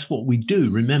said, "Yeah, that's what we do.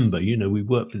 Remember, we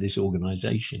work for this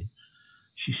organization."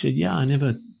 She said, "Yeah, I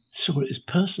never saw it as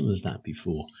personal as that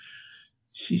before."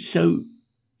 So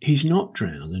he's not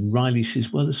drowned. And Riley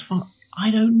says, "Well, as far,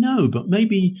 I don't know, but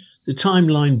maybe the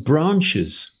timeline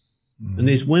branches. And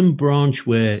there's one branch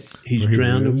where he's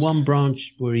drowned and one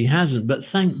branch where he hasn't. But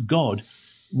thank God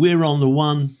we're on the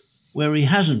one where he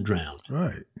hasn't drowned."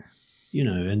 Right.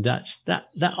 And that's that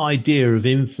idea of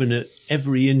infinite,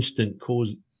 every instant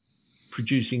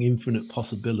producing infinite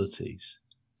possibilities.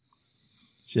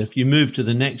 So if you move to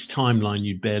the next timeline,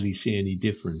 you barely see any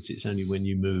difference. It's only when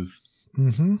you move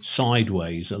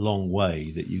sideways a long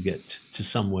way that you get to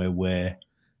somewhere where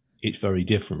it's very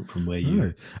different from where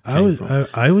you came from.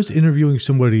 I was interviewing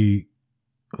somebody,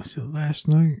 was it last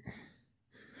night?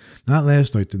 Not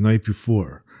last night, the night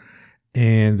before.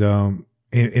 And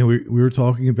we were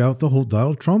talking about the whole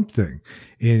Donald Trump thing.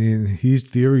 And his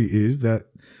theory is that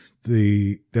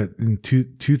in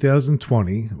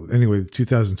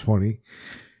 2020,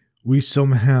 we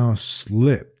somehow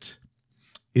slipped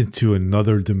into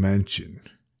another dimension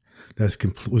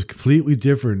was completely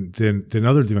different than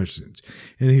other dimensions.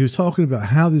 And he was talking about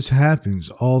how this happens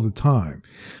all the time.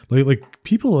 Like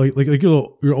people like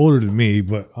you're older than me,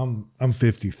 but I'm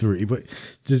 53. But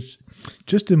just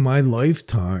in my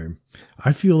lifetime,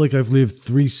 I feel like I've lived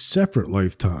 3 separate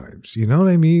lifetimes. You know what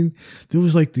I mean? There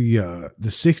was like the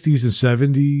 60s and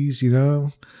 70s,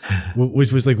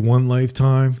 which was like one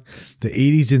lifetime. The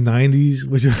 80s and 90s,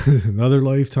 which was another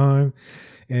lifetime.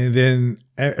 And then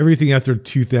everything after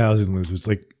 2000 was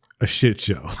like a shit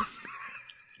show.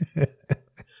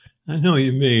 I know what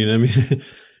you mean.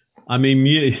 I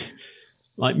mean,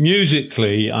 like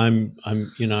musically, I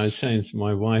was saying to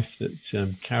my wife that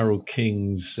Carole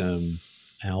King's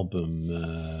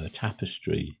album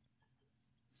Tapestry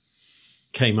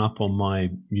came up on my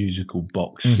musical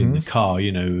box in the car. I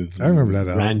remember that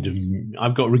random.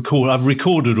 I've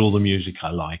recorded all the music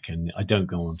I like, and I don't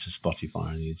go on to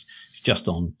Spotify. It's just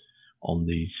on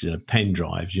these pen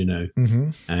drives, and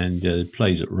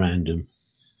plays at random.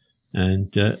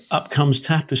 And up comes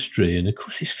Tapestry, and of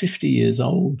course it's 50 years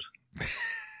old.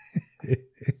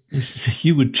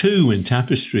 You were 2 when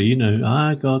Tapestry,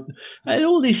 I got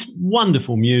all this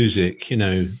wonderful music,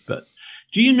 but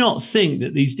do you not think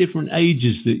that these different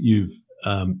ages that you've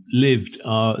lived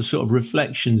are sort of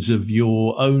reflections of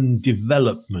your own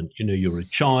development? You're a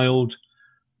child,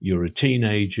 you're a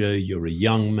teenager, you're a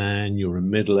young man, you're a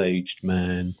middle-aged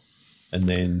man, and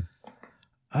then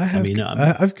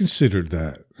I've considered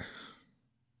that.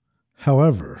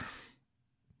 However,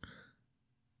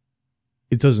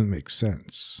 it doesn't make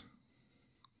sense.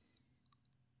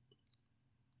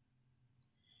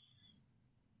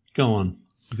 Go on.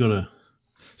 You gotta.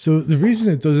 So the reason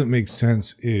it doesn't make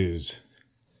sense is,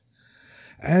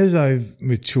 as I've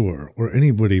mature, or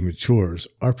anybody matures,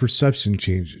 our perception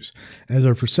changes. As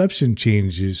our perception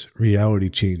changes, reality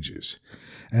changes.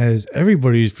 As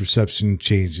everybody's perception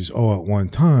changes all at one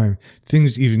time,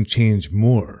 things even change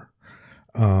more.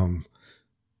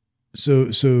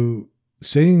 So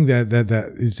saying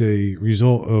that is a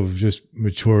result of just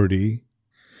maturity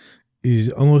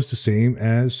is almost the same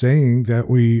as saying that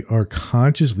we are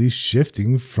consciously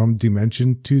shifting from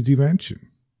dimension to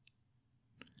dimension.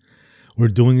 We're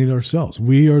doing it ourselves.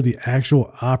 We are the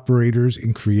actual operators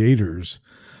and creators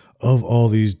of all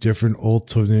these different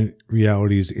alternate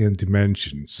realities and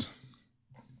dimensions.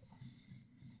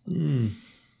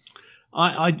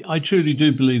 I truly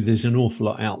do believe there's an awful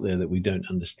lot out there that we don't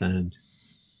understand.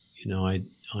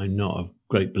 I'm not a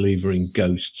great believer in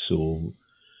ghosts or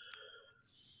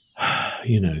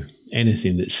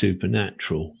anything that's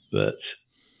supernatural. But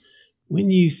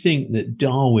when you think that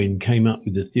Darwin came up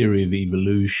with the theory of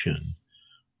evolution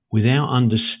without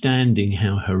understanding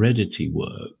how heredity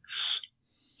works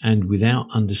and without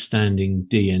understanding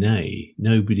DNA,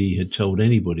 nobody had told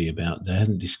anybody about, they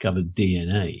hadn't discovered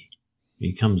DNA.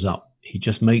 He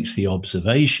just makes the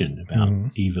observation about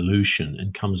evolution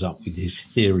and comes up with his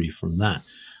theory from that.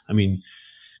 I mean,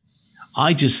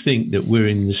 I just think that we're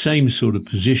in the same sort of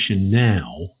position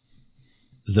now,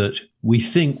 that we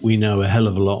think we know a hell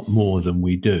of a lot more than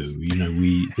we do. You know,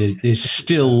 there's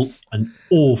still an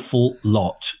awful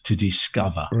lot to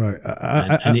discover. Right.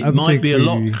 And it might be a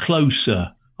lot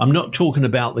closer. I'm not talking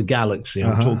about the galaxy.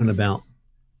 I'm talking about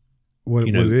what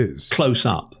it is. Close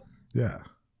up. Yeah.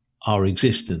 Our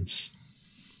existence.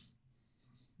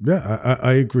 Yeah,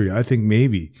 I agree. I think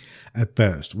maybe at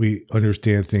best we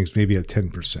understand things maybe at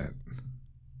 10%.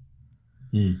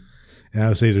 And I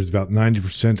would say there's about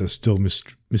 90% that's still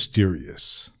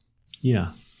mysterious.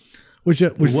 Yeah. Which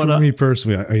for me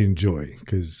personally, I enjoy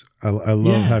because I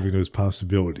love having those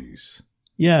possibilities.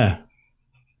 Yeah.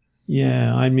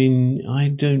 Yeah. I mean, I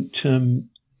don't,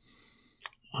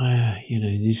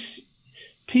 these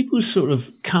people sort of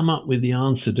come up with the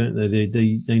answer, don't they?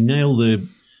 They nail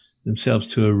themselves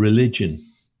to a religion.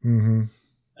 Mm-hmm.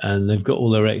 And they've got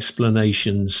all their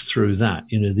explanations through that.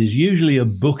 You know, there's usually a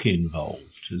book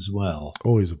involved as well.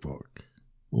 Always a book.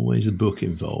 Always a book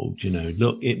involved. You know,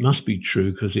 look, it must be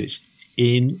true because it's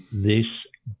in this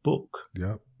book.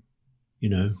 Yep. You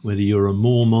know, whether you're a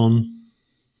Mormon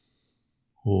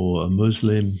or a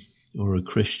Muslim or a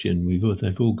Christian,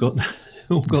 they've all got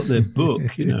their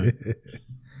book. You know,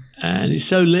 and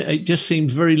it's it just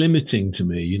seems very limiting to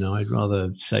me. You know, I'd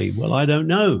rather say, well, I don't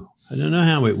know. I don't know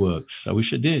how it works. I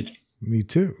wish I did. Me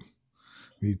too.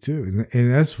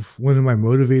 And that's one of my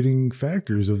motivating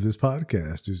factors of this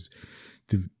podcast is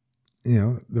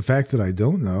the fact that I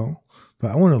don't know,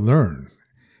 but I want to learn.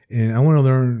 And I want to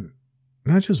learn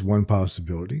not just one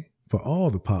possibility, but all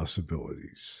the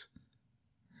possibilities,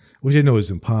 which I know is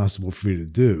impossible for me to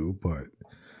do, but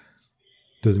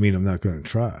doesn't mean I'm not going to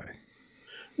try.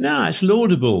 No, it's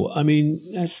laudable. I mean,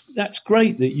 that's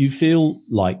great that you feel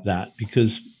like that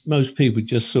because most people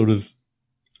just sort of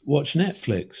watch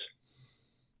Netflix.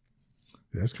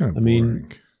 That's kind of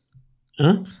boring.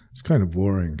 It's kind of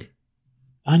boring.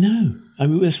 I know. I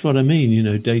mean, that's what I mean. You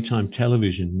know, daytime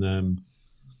television.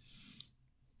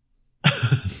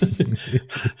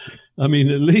 I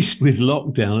mean, at least with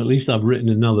lockdown, at least I've written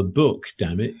another book.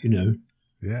 Damn it, you know.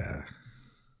 Yeah.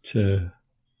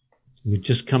 We're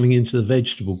just coming into the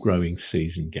vegetable growing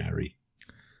season, Gary.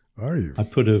 Are you? I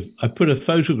put a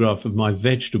photograph of my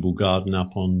vegetable garden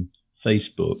up on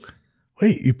Facebook.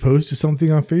 Wait, you posted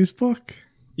something on Facebook?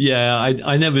 Yeah,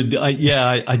 I never.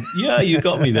 You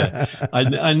got me there.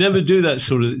 I never do that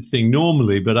sort of thing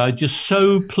normally, but I just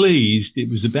so pleased. It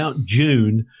was about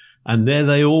June, and there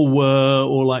they all were,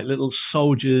 all like little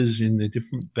soldiers in the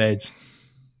different beds,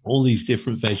 all these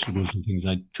different vegetables and things.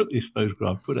 I took this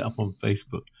photograph, put it up on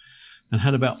Facebook, and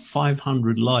had about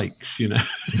 500 likes, you know.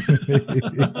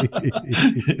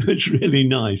 It was really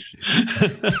nice.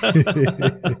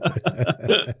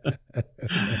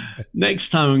 Next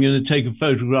time I'm going to take a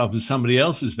photograph of somebody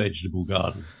else's vegetable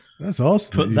garden. That's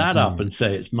awesome. Put that up and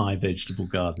say it's my vegetable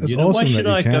garden. That's awesome. Why should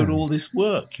I go to all this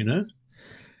work, you know?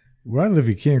 Where I live,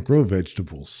 you can't grow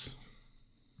vegetables.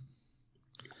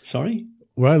 Sorry?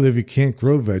 Where I live, you can't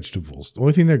grow vegetables. The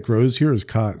only thing that grows here is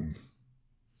cotton.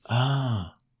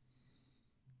 Ah.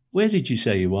 Where did you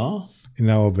say you are? In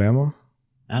Alabama.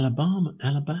 Alabama.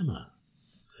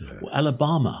 Yeah. Well,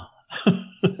 Alabama.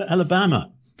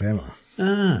 Alabama. Bama.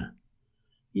 Ah.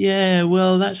 Yeah,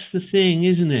 well, that's the thing,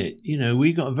 isn't it? You know,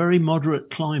 we got a very moderate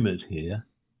climate here.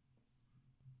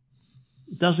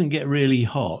 It doesn't get really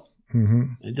hot. Mm-hmm.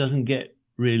 It doesn't get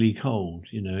really cold.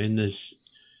 You know, in this,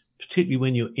 particularly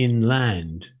when you're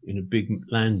inland, in a big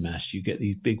landmass, you get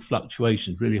these big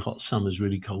fluctuations, really hot summers,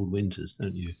 really cold winters,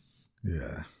 don't you?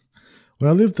 Yeah. When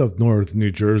I lived up north in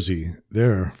New Jersey,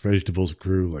 there vegetables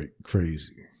grew like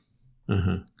crazy.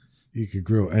 Uh-huh. You could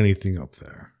grow anything up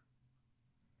there.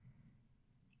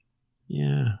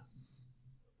 Yeah.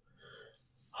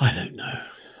 I don't know.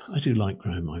 I do like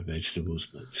growing my vegetables,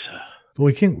 but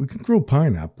we can grow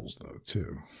pineapples though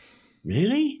too.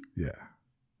 Really? Yeah.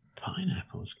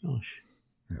 Pineapples, gosh.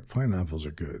 Yeah, pineapples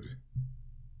are good.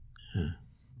 Yeah.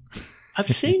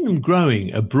 I've seen them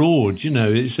growing abroad. You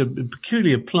know, it's a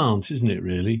peculiar plant, isn't it?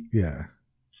 Really? Yeah.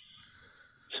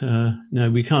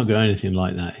 No, we can't grow anything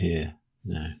like that here.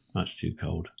 No, much too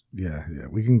cold. Yeah.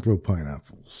 We can grow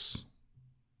pineapples.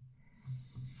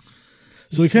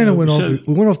 So we kind of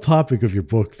went off topic of your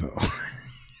book, though.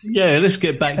 Yeah, let's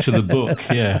get back to the book.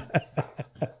 Yeah.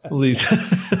 All these.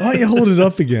 Why don't you hold it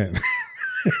up again?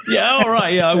 Yeah, all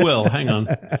right. Yeah, I will. Hang on.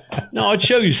 No, I'll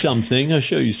show you something.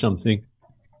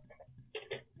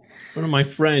 One of my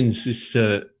friends,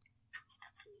 he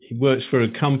works for a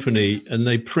company, and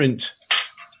they print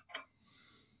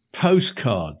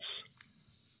postcards.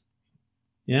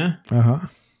 Yeah? Uh-huh.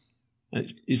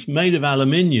 It's made of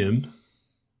aluminium.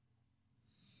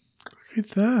 Look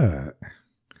at that.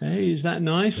 Hey, is that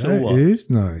nice or That what? is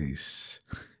nice.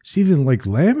 It's even like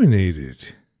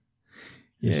laminated.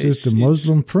 Yeah, It says the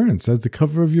Muslim Prince. That's the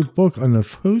cover of your book on a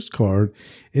postcard.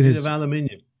 It Bit is of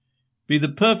aluminium. Be the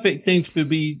perfect thing to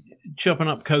be chopping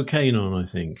up cocaine on, I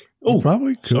think. Oh,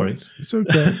 probably could. sorry. It's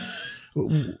okay.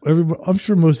 Everybody, I'm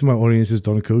sure most of my audience has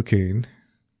done cocaine.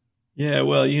 Yeah,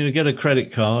 well, get a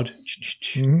credit card.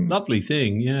 Mhm. Lovely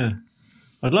thing, yeah.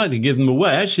 I'd like to give them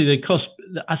away. Actually, they cost,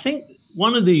 I think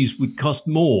one of these would cost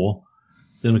more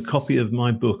than a copy of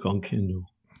my book on Kindle.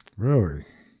 Really?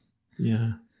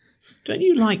 Yeah. Don't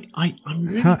you like, I'm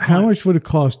really How much would it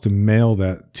cost to mail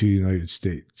that to the United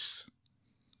States?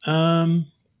 I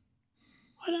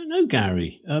don't know,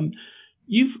 Gary.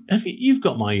 You've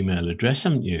got my email address,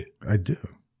 haven't you? I do.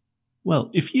 Well,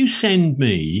 if you send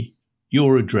me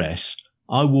your address,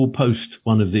 I will post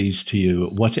one of these to you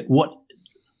at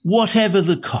whatever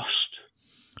the cost.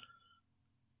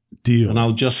 Deal. And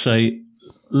I'll just say,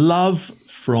 love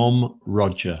from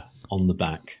Roger on the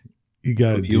back. You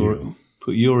got a deal.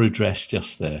 Put your address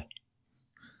just there.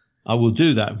 I will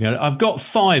do that. I've got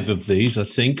 5 of these, I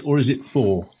think, or is it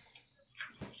 4?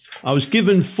 I was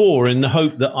given 4 in the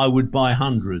hope that I would buy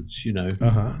hundreds,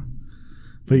 Uh-huh.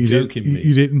 But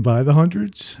you didn't buy the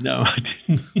hundreds? No, I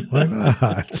didn't. Why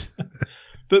not?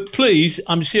 But please,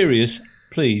 I'm serious,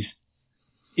 please,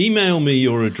 email me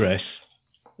your address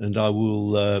and I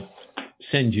will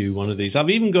send you one of these.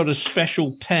 I've even got a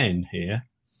special pen here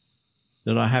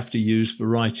that I have to use for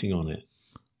writing on it.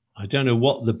 I don't know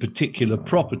what the particular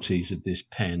properties of this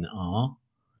pen are.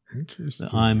 Interesting.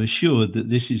 But I'm assured that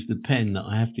this is the pen that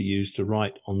I have to use to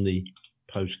write on the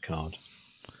postcard.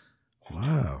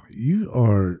 Wow. You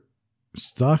are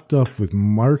stocked up with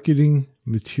marketing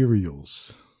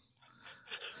materials.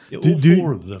 All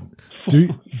 4 of them.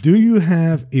 Do you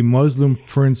have a Muslim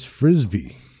Prince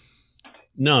Frisbee?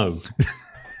 No.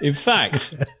 In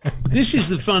fact, this is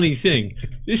the funny thing.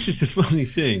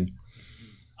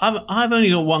 I've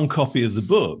only got 1 copy of the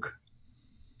book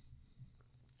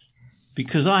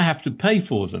because I have to pay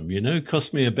for them. It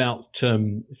cost me about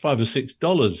 $5 or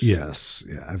 $6. Yes.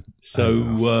 Yeah.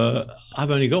 So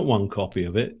I've only got 1 copy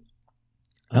of it.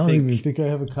 I don't even think I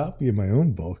have a copy of my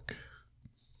own book.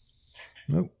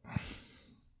 Nope.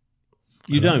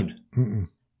 You don't? Mm-mm.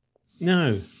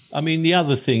 No. I mean, the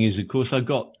other thing is, of course, I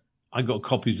got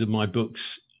copies of my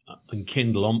books on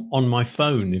Kindle on my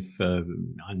phone. If I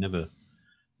never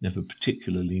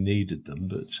particularly needed them,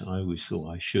 but I always thought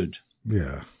I should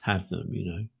have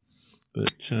them,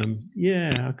 But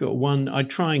I've got 1. I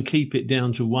try and keep it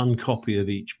down to 1 copy of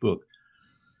each book.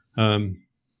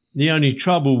 The only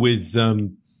trouble with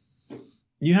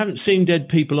you haven't seen Dead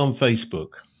People on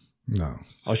Facebook. No.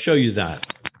 I'll show you that.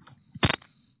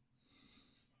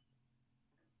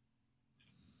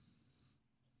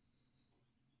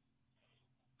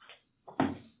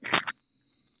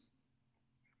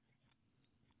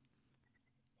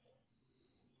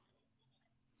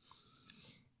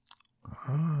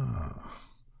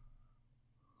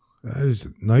 That is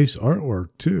nice artwork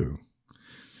too.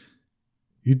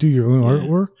 You do your own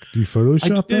artwork? Do you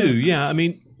Photoshop that? I do, yeah. I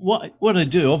mean, what I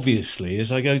do obviously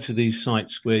is I go to these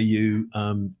sites where you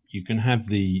can have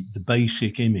the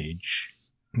basic image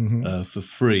for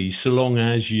free, so long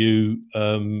as you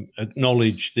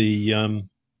acknowledge the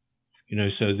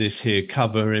so this here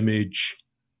cover image,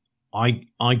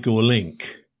 Igor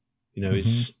link,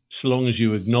 it's so long as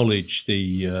you acknowledge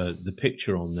the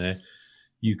picture on there,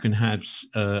 you can have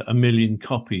 1 million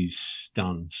copies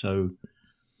done. So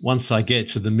once I get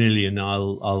to the 1 million,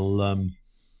 I'll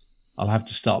have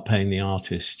to start paying the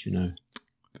artist.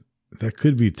 That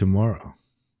could be tomorrow.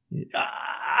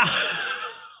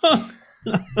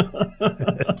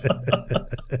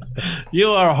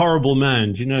 You are a horrible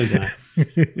man. Do you know that?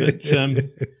 But,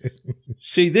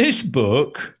 see, this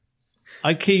book,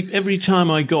 I keep every time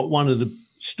I got one of the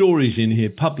stories in here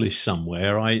published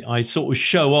somewhere, I sort of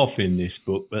show off in this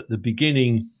book. At the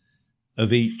beginning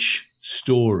of each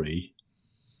story,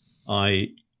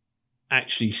 I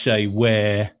actually say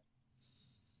where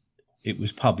it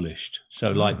was published.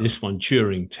 So like this one,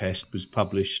 Turing Test, was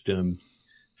published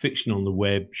Fiction on the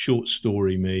Web, Short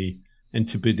Story Me,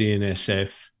 Antipodean SF,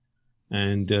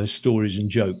 and Stories and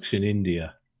Jokes in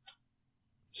India.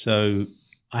 So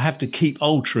I have to keep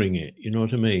altering it, you know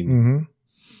what I mean?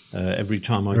 Every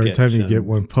time you get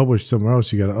one published somewhere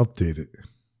else, you got to update it.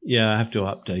 Yeah, I have to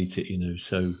update it,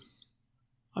 So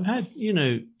I've had,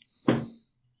 it's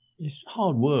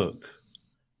hard work,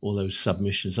 all those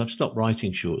submissions. I've stopped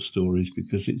writing short stories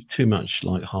because it's too much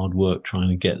like hard work trying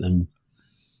to get them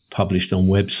published on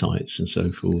websites and so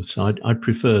forth. So I'd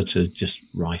prefer to just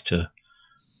write a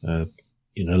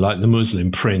like the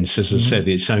Muslim Prince. As I said,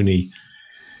 it's only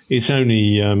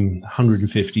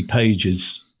 150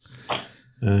 pages.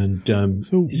 And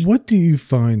so, what do you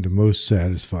find the most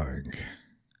satisfying?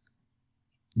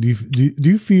 Do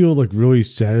you feel like really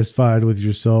satisfied with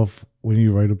yourself when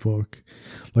you write a book?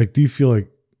 Like, do you feel like,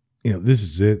 this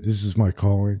is it? This is my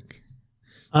calling?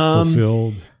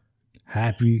 Fulfilled?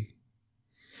 Happy?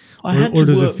 Or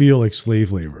does it feel like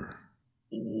slave labor?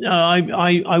 No,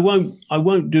 I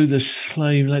won't do the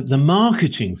slave labor. The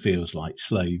marketing feels like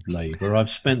slave labor.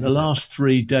 I've spent the last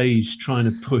 3 days trying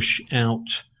to push out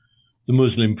the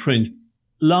Muslim Prince,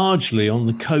 largely on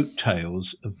the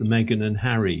coattails of the Meghan and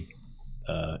Harry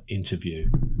interview.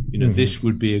 This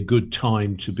would be a good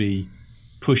time to be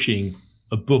pushing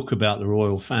a book about the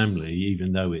royal family,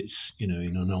 even though it's, in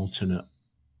an alternate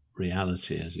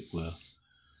reality, as it were,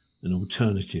 an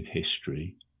alternative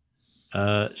history.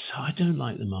 So I don't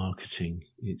like the marketing.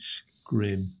 It's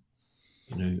grim.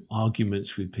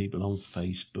 Arguments with people on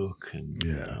Facebook, and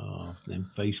then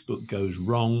Facebook goes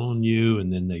wrong on you,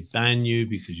 and then they ban you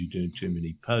because you're doing too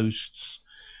many posts,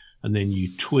 and then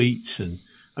you tweet. And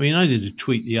I did a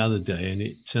tweet the other day, and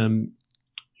it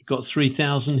got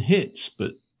 3,000 hits,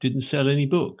 but didn't sell any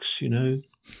books.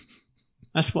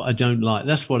 That's what I don't like.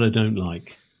 That's what I don't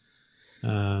like.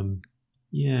 I've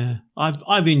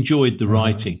enjoyed the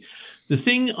writing. The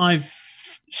thing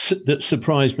that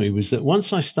surprised me was that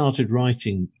once I started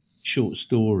writing short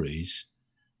stories,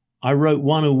 I wrote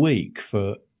one a week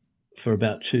for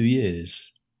about 2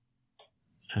 years.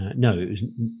 No, it was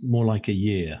more like a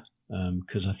year,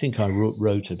 because I think I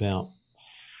wrote about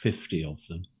 50 of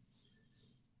them.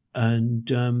 And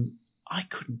I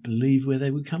couldn't believe where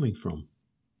they were coming from.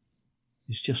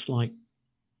 It's just like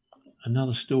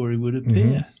another story would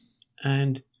appear.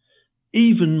 And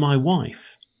even my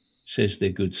wife says they're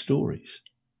good stories.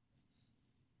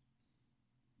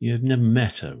 You have never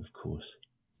met her, of course.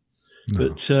 No.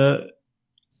 But,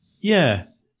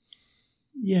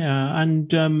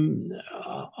 and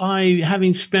I,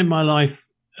 having spent my life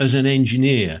as an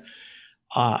engineer,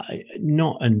 and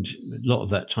a lot of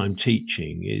that time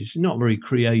teaching, is not very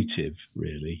creative,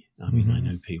 really. I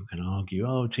know people can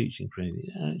argue, teaching creative.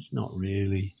 It's not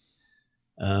really.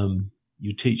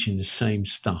 You're teaching the same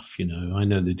stuff, I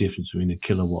know the difference between a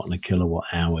kilowatt and a kilowatt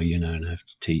hour, and I have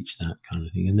to teach that kind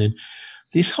of thing. And then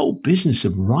this whole business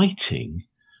of writing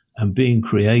and being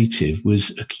creative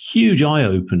was a huge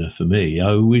eye-opener for me.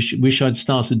 I wish I'd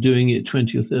started doing it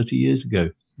 20 or 30 years ago.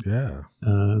 Yeah.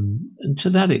 And to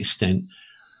that extent,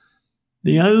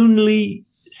 the only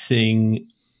thing,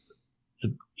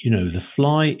 the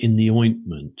fly in the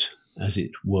ointment, as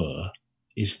it were,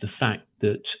 is the fact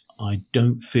that I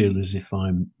don't feel as if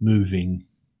I'm moving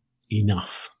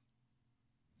enough,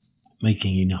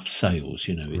 making enough sales.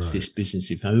 It's this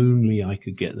business. If only I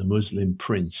could get the Muslim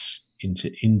Prince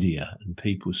into India, and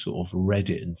people sort of read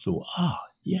it and thought,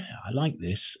 I like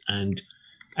this, and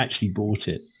actually bought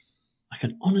it. I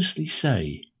can honestly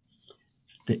say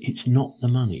that it's not the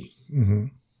money.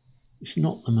 It's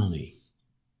not the money.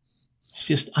 It's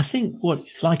just, I think,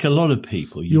 like a lot of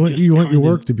people, you want your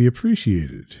work to be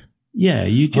appreciated. Yeah,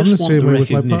 you just I'm the want same the way with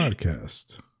my recognition.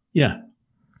 podcast. Yeah.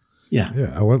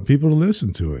 I want people to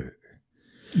listen to it.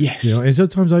 Yes. And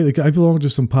sometimes I belong to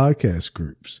some podcast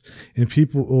groups, and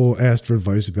people will ask for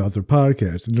advice about their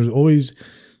podcast, and there's always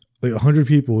 100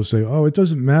 people will say, "Oh, it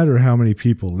doesn't matter how many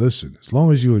people listen, as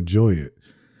long as you enjoy it."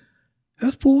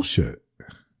 That's bullshit.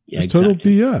 Yeah, it's total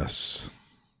BS.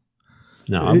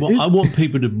 No, I want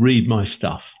people to read my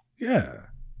stuff. Yeah.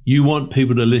 You want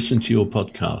people to listen to your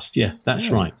podcast. Yeah, that's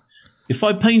right. If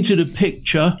I painted a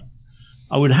picture,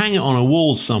 I would hang it on a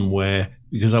wall somewhere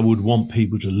because I would want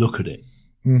people to look at it.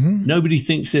 Nobody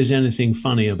thinks there's anything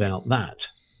funny about that.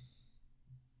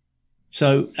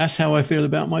 So that's how I feel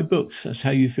about my books. That's how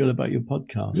you feel about your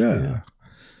podcast. Yeah.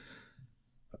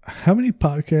 How many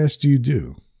podcasts do you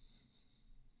do?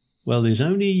 Well, there's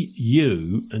only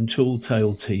you and Tall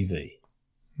Tale TV.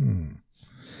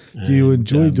 Do you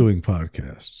enjoy doing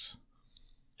podcasts?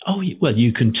 Oh, well,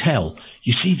 you can tell.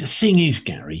 You see, the thing is,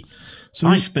 Gary,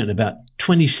 I spent about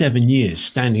 27 years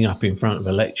standing up in front of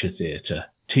a lecture theatre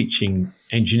teaching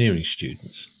engineering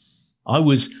students. I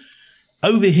was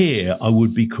over here, I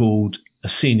would be called a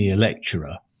senior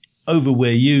lecturer. Over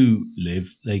where you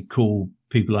live, they call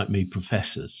people like me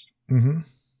professors.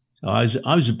 I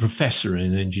was a professor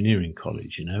in an engineering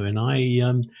college, and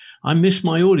I miss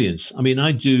my audience.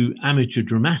 I do amateur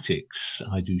dramatics,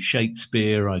 I do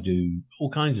Shakespeare, I do all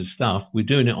kinds of stuff. We're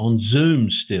doing it on Zoom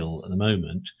still at the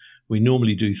moment. We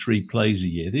normally do 3 plays a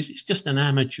year. This is just an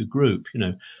amateur group.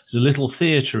 There's a little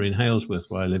theatre in Halesworth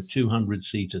where I live,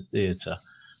 200-seater theatre.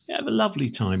 have a lovely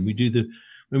time.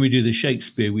 When we do the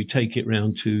Shakespeare, we take it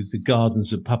round to the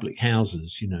gardens of public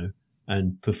houses,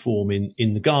 and perform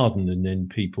in the garden, and then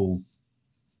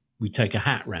we take a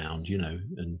hat round,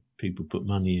 and people put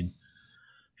money in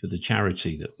for the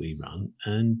charity that we run.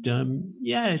 And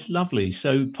it's lovely.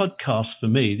 So podcasts for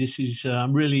me, this is I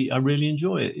really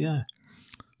enjoy it. Yeah.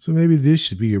 So maybe this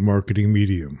should be your marketing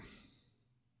medium.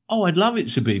 Oh, I'd love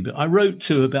it to be, but I wrote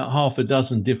to about half a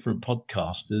dozen different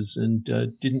podcasters and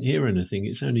didn't hear anything.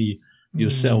 It's only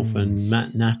yourself and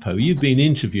Matt Nappo. You've been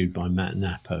interviewed by Matt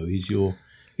Nappo. He's your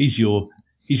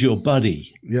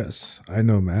buddy. Yes, I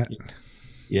know Matt.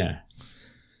 Yeah.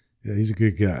 Yeah, he's a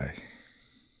good guy.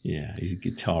 Yeah, he's a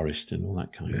guitarist and all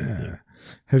that kind of thing.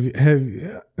 Have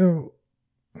you?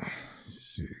 Let's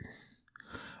see.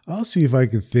 I'll see if I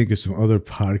can think of some other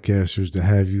podcasters to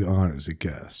have you on as a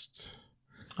guest.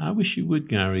 I wish you would,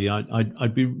 Gary.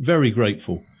 I'd be very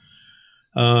grateful.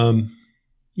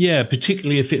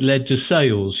 Particularly if it led to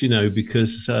sales,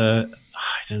 because I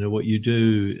don't know what you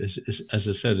do as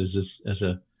I said, as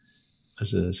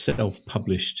a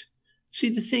self-published. See,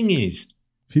 the thing is,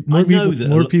 more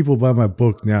people buy my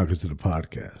book now because of the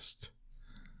podcast.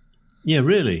 Yeah,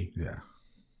 really.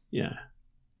 Yeah.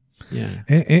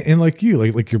 And like you,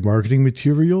 like your marketing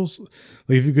materials,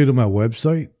 like if you go to my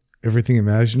website,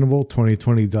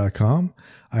 everythingimaginable2020.com,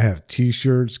 I have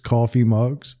t-shirts, coffee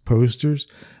mugs, posters.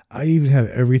 I even have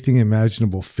everything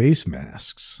imaginable face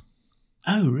masks.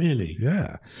 Oh, really?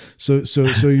 Yeah. So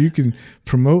you can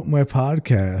promote my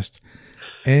podcast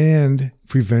and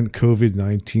prevent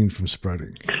COVID-19 from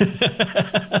spreading.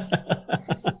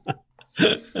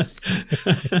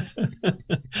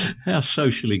 How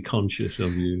socially conscious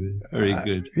of you. Very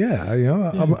good. Yeah,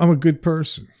 I'm a good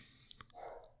person.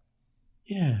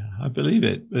 Yeah, I believe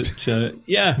it. But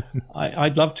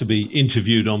I'd love to be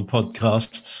interviewed on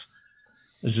podcasts.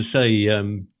 As I say,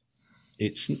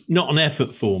 it's not an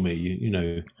effort for me,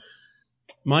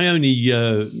 My only,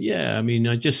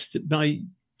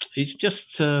 it's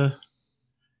just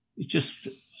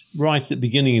right at the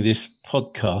beginning of this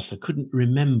podcast, I couldn't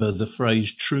remember the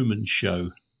phrase Truman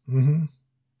Show. Mm-hmm.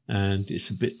 And it's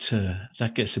a bit,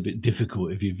 that gets a bit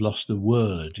difficult if you've lost a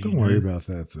word. Don't worry about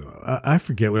that, though. I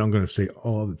forget what I'm going to say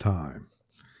all the time.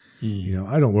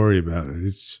 I don't worry about it.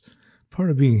 It's part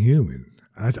of being human.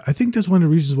 I think that's one of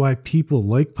the reasons why people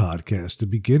like podcasts to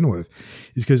begin with,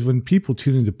 is because when people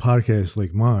tune into podcasts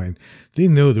like mine, they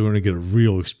know they're going to get a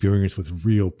real experience with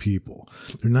real people.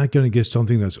 They're not going to get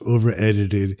something that's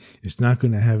over-edited. It's not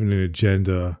going to have an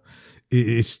agenda.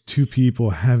 It's two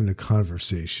people having a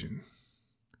conversation.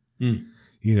 With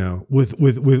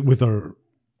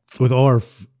all our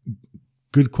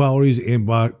good qualities and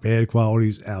bad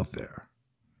qualities out there.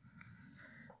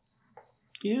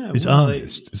 Yeah, it's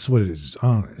honest. It's what it is. It's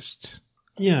honest.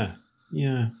 Yeah.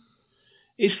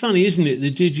 It's funny, isn't it?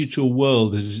 The digital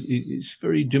world it's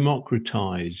very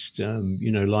democratized.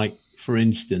 Like for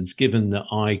instance, given that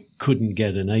I couldn't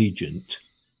get an agent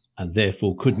and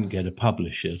therefore couldn't get a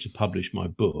publisher to publish my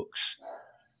books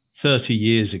 30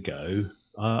 years ago.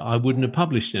 I wouldn't have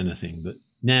published anything, but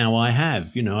now I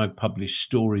have. I've published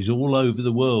stories all over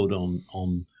the world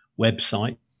on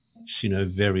websites,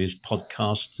 various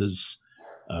podcasters,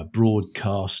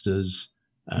 broadcasters,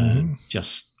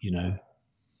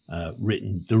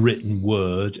 written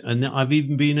word. And I've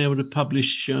even been able to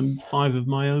publish 5 of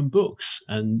my own books.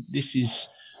 And this is,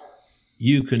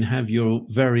 you can have your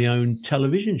very own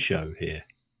television show here.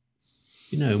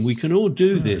 And we can all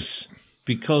do this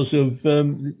because of,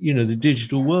 the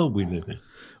digital world we live in.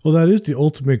 Well, that is the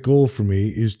ultimate goal for me,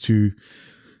 is to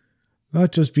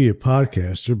not just be a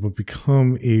podcaster, but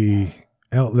become a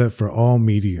outlet for all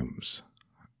mediums.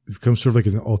 It becomes sort of like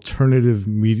an alternative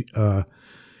media,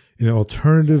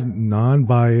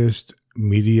 non-biased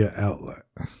media outlet.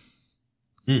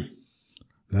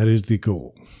 That is the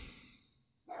goal.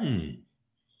 An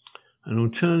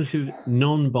alternative,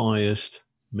 non-biased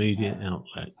media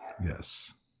outlet.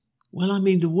 Yes. Well, I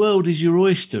mean, the world is your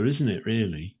oyster, isn't it,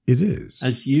 really? It is.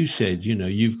 As you said,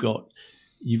 you've got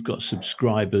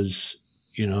subscribers,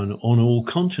 on all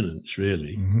continents,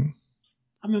 really. Mm-hmm.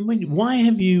 I mean, why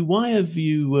do you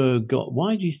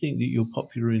think that you're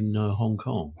popular in Hong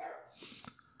Kong?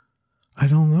 I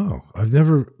don't know. I've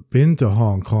never been to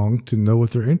Hong Kong to know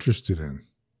what they're interested in.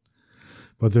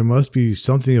 But there must be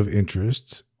something of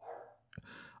interest.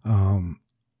 I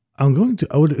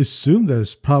would assume that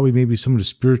it's probably maybe some of the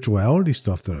spirituality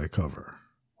stuff that I cover.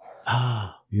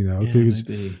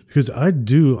 Because I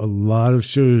do a lot of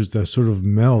shows that sort of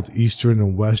meld Eastern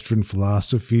and Western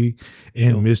philosophy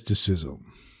and mysticism.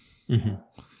 Mm-hmm.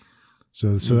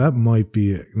 So that might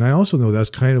be it. And I also know that's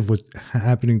kind of what's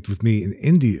happening with me in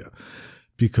India,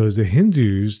 because the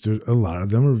Hindus, a lot of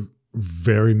them are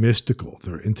very mystical.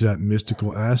 They're into that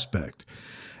mystical aspect.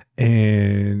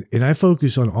 And I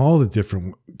focus on all the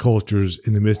different cultures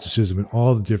in the mysticism and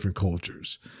all the different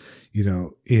cultures,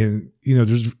 there's in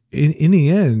the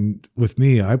end with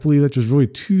me, I believe that there's really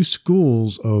two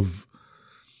schools of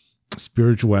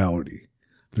spirituality.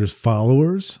 There's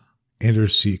followers and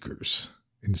there's seekers.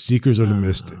 And seekers are the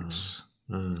mystics.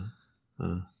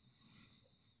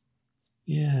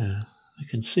 Yeah, I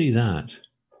can see that.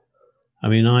 I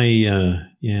mean,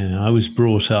 I was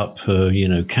brought up,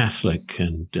 Catholic,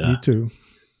 and me too.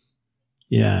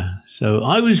 Yeah, so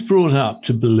I was brought up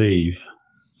to believe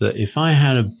that if I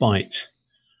had a bite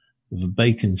of a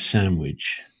bacon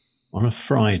sandwich on a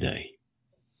Friday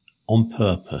on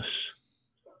purpose,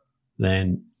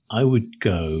 then I would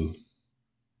go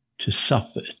to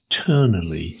suffer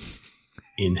eternally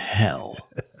in hell,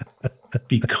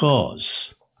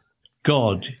 because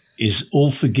God is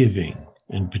all forgiving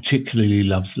and particularly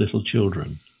loves little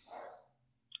children.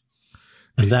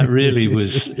 And that really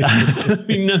was,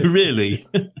 really.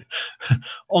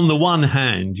 On the one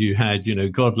hand, you had,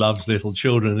 God loves little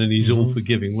children and he's all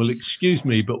forgiving. Well, excuse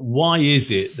me, but why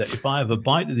is it that if I have a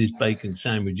bite of this bacon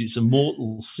sandwich, it's a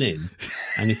mortal sin?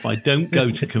 And if I don't go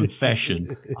to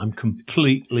confession, I'm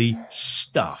completely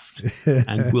stuffed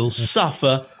and will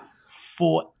suffer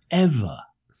forever.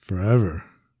 Forever.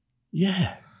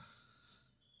 Yeah.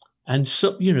 And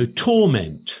so,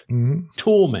 torment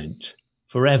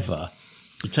forever.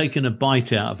 For taking a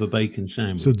bite out of a bacon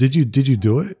sandwich. So did you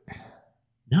do it?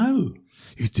 No.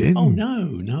 You didn't? Oh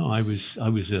no. I was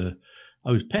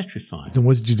petrified. Then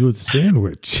what did you do with the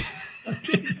sandwich?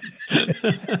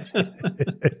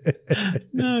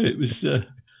 No, it was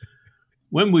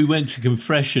when we went to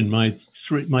confession. My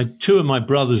two of my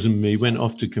brothers and me went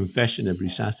off to confession every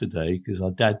Saturday because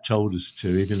our dad told us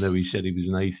to, even though he said he was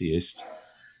an atheist.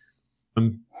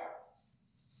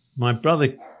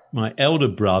 My elder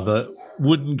brother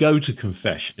wouldn't go to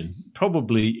confession.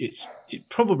 Probably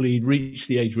he'd reached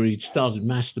the age where he'd started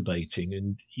masturbating,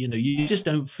 and you just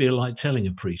don't feel like telling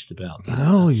a priest about that.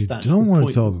 No, you don't want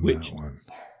to tell them that one.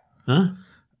 Huh?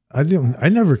 I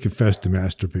never confessed to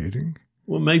masturbating.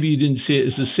 Well, maybe you didn't see it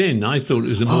as a sin. I thought it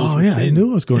was a mortal sin. I knew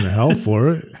I was going to hell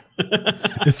for it.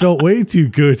 It felt way too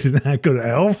good to not go to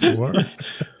hell for.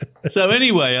 So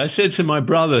anyway, I said to my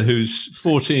brother, who's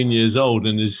 14 years old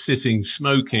and is sitting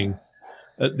smoking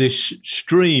at this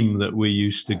stream that we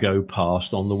used to go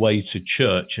past on the way to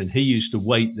church, and he used to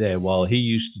wait there while he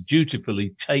used to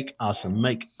dutifully take us and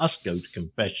make us go to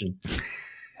confession.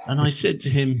 And I said to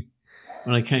him,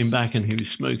 when I came back and he was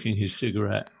smoking his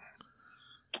cigarette,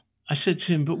 I said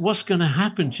to him, "But what's going to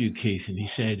happen to you, Keith?" And he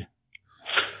said,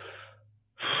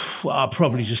 "Well, I'll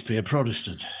probably just be a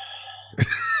Protestant."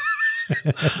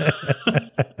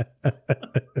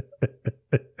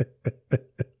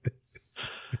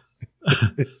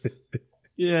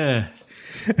 Yeah,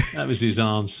 that was his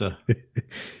answer.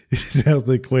 He sounds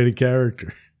like quite a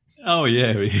character. Oh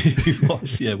yeah, he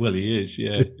was. Yeah, well, he is.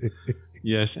 Yeah,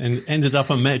 yes, and ended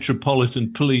up a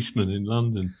metropolitan policeman in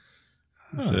London.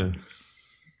 Oh. So,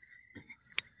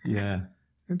 yeah,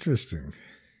 interesting.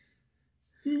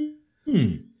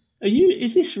 Are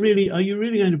you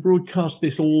really going to broadcast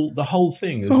this the whole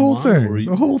thing? The whole thing.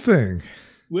 The whole thing.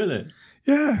 Will it?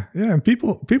 Yeah, and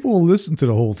people will listen to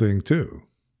the whole thing too.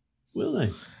 Will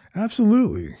they?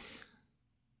 Absolutely.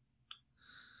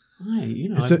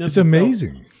 It's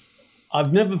amazing.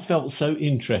 I've never felt so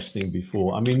interesting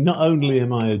before. I mean, not only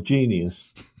am I a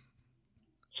genius,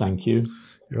 thank you,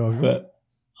 but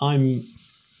I'm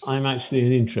actually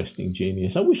an interesting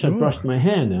genius. I wish I brushed my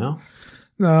hair now.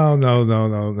 No.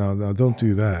 Don't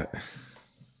do that.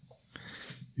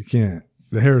 You can't.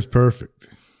 The hair is perfect.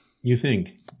 You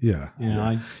think? Yeah.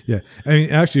 Yeah. I mean,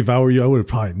 actually, if I were you, I would have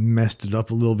probably messed it up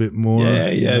a little bit more.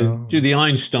 Yeah. Do the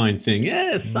Einstein thing.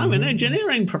 Yes, I'm an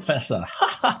engineering professor.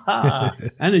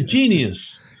 And a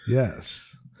genius.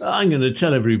 Yes. I'm going to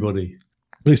tell everybody.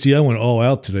 You see, I went all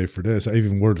out today for this. I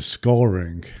even wore the skull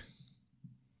ring.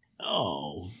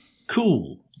 Oh,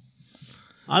 cool.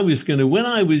 When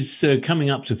I was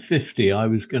coming up to 50, I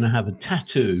was going to have a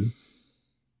tattoo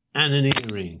and an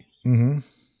earring. Mm-hmm.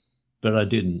 But I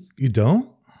didn't. You don't?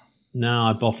 No,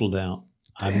 I bottled out.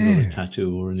 I haven't got a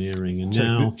tattoo or an earring. And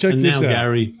now, check this out.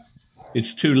 Gary,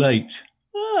 it's too late.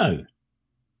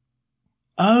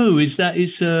 Oh, is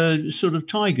a sort of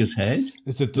tiger's head?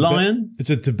 It's a lion? It's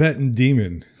a Tibetan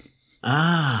demon.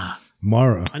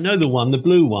 Mara. I know the one, the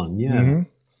blue one, yeah. Mm-hmm.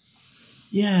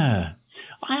 Yeah.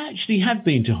 I actually have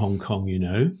been to Hong Kong,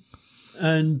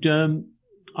 and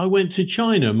I went to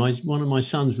China. One of my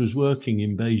sons was working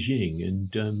in Beijing,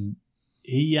 and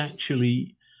he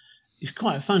actually, it's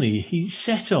quite funny. He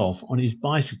set off on his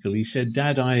bicycle. He said,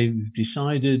 "Dad, I've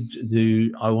decided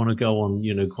I want to go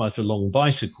on, quite a long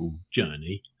bicycle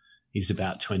journey." He's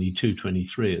about 22,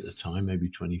 23 at the time, maybe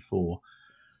 24.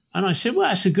 And I said, "Well,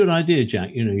 that's a good idea,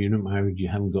 Jack. You're not married, you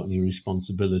haven't got any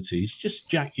responsibilities. Just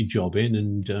jack your job in,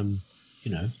 and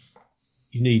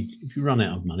if you run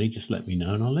out of money, just let me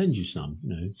know and I'll lend you some."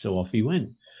 So off he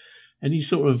went. And he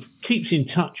sort of keeps in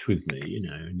touch with me,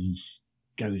 and he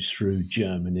goes through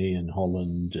Germany and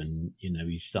Holland, and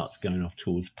he starts going off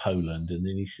towards Poland, and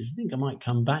then he says, "I think I might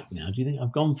come back now. Do you think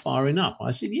I've gone far enough?"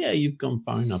 I said, "Yeah, you've gone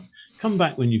far enough. Come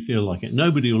back when you feel like it.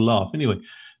 Nobody will laugh." Anyway,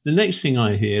 the next thing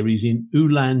I hear, he's in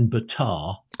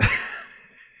Ulaanbaatar.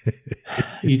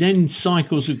 He then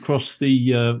cycles across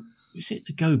the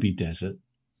Gobi Desert?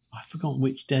 I've forgotten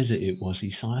which desert it was.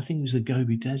 I think it was the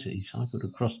Gobi Desert. He cycled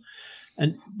across,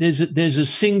 and there's a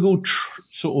single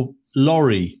sort of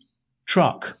lorry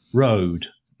truck road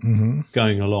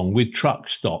going along with truck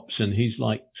stops, and he's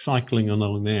like cycling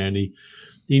along there, and he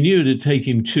knew it'd take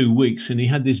him 2 weeks, and he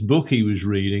had this book he was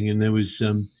reading, and there was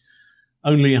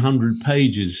only 100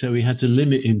 pages, so he had to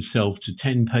limit himself to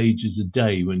 10 pages a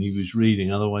day when he was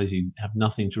reading, otherwise he'd have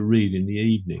nothing to read in the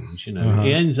evenings.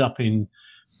 He ends up in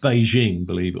Beijing,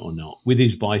 believe it or not, with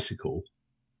his bicycle,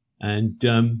 and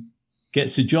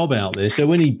gets a job out there. So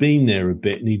when he'd been there a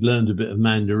bit and he'd learned a bit of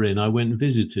Mandarin, I went and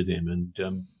visited him,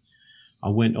 and I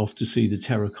went off to see the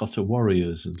Terracotta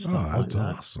Warriors and stuff like that. That's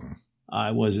awesome.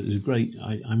 It was great.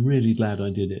 I'm really glad I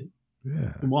did it.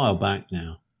 Yeah. A while back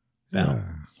now, about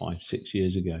 5-6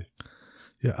 years ago.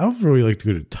 Yeah, I'd really like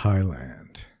to go to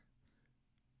Thailand.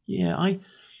 Yeah,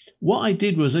 what I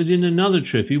did was I did another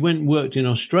trip. He went and worked in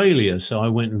Australia, so I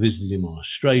went and visited him in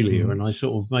Australia, and I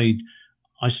sort of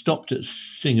I stopped at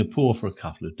Singapore for a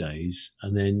couple of days,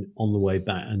 and then on the way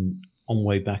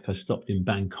back, I stopped in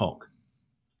Bangkok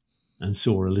and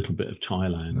saw a little bit of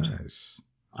Thailand. Nice.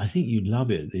 I think you'd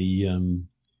love it.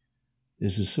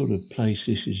 There's a sort of place.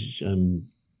 This is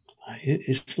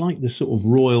it's like the sort of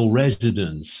royal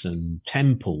residence and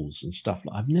temples and stuff.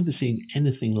 I've never seen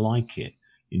anything like it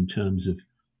in terms of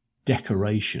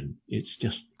decoration. It's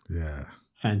just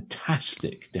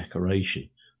fantastic decoration.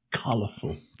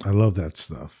 Colorful. I love that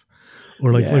stuff.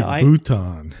 Or like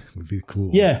Bhutan would be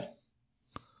cool. Yeah.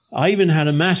 I even had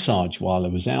a massage while I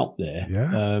was out there.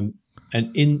 Yeah.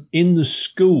 And in the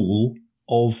school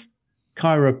of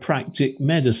chiropractic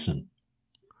medicine,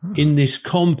 in this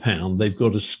compound, they've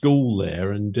got a school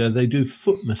there, and they do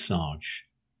foot massage.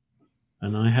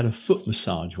 And I had a foot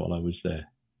massage while I was there.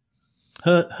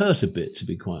 Hurt a bit, to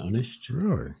be quite honest.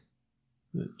 Really?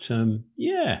 But it's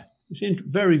a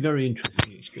very, very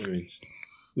interesting experience.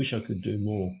 Wish I could do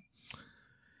more.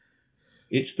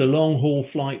 It's the long haul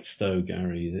flights, though,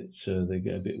 Gary, that they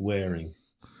get a bit wearing.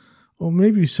 Well,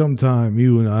 maybe sometime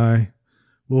you and I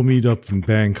will meet up in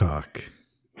Bangkok.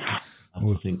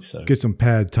 I think so. Get some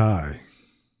pad thai.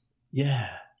 Yeah.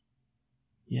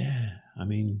 Yeah. I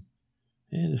mean,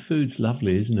 the food's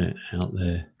lovely, isn't it, out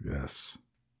there? Yes.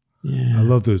 Yeah. I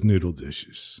love those noodle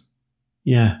dishes.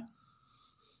 Yeah.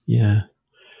 Yeah.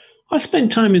 I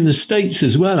spent time in the States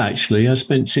as well, actually. I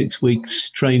spent 6 weeks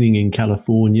training in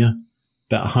California,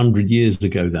 about 100 years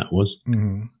ago that was.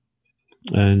 Mm-hmm.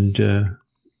 And,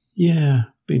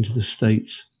 been to the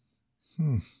States.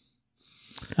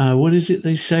 What is it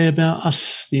they say about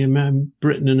us,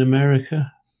 Britain and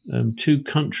America? 2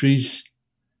 countries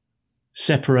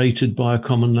separated by a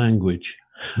common language.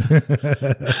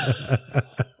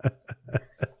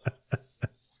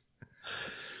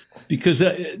 Because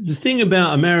the thing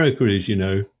about America is,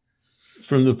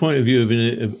 from the point of view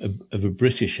of a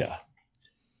Britisher,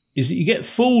 is that you get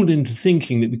fooled into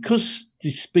thinking that because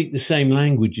they speak the same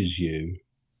language as you,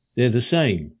 they're the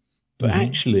same. But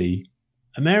actually,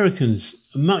 Americans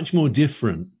are much more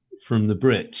different from the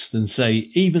Brits than, say,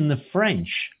 even the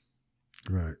French.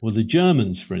 Right. Or the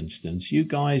Germans, for instance. You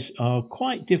guys are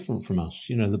quite different from us.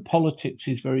 The politics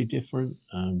is very different.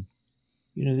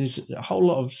 There's a whole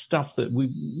lot of stuff that we're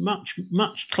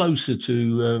much closer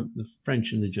to the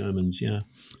French and the Germans. Yeah.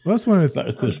 Well, that's one of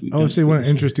the. I would say one of the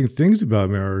interesting things about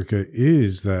America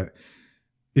is that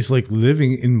it's like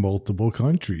living in multiple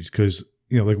countries, because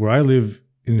like where I live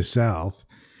in the South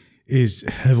is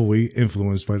heavily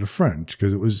influenced by the French,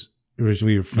 because it was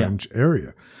originally a French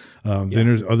area. Then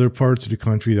there's other parts of the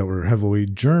country that were heavily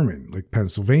German, like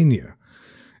Pennsylvania.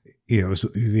 So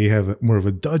they have more of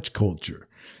a Dutch culture.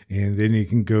 And then you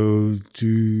can go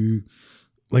to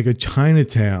like a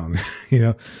Chinatown,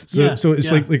 So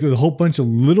it's like a whole bunch of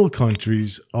little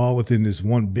countries all within this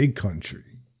one big country.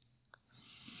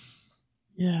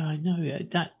 Yeah, I know.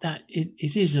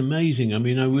 It is amazing. I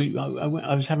mean, I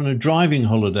was having a driving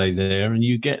holiday there, and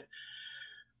you get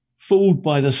fooled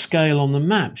by the scale on the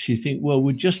maps. You think, well,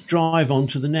 we'll just drive on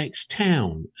to the next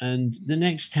town, and the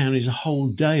next town is a whole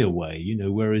day away.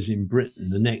 Whereas in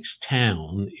Britain, the next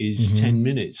town is 10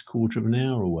 minutes, quarter of an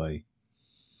hour away.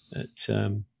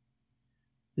 The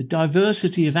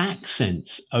diversity of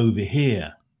accents over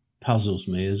here puzzles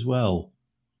me as well,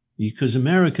 because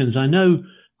Americans, I know.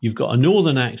 You've got a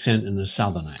northern accent and a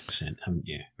southern accent, haven't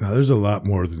you? Now, there's a lot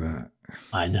more than that.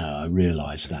 I know. I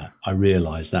realise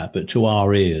that. But to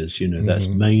our ears, that's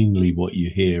mainly what you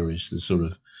hear is the sort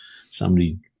of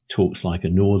somebody talks like a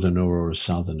northerner or a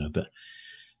southerner. But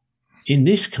in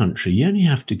this country, you only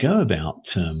have to go about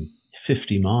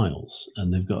 50 miles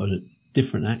and they've got a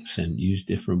different accent, use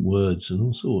different words and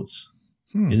all sorts.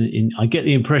 I get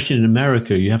the impression in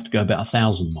America, you have to go about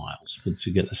 1,000 miles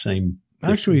to get the same.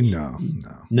 Actually, no.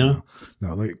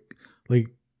 Like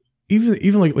even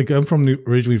like I'm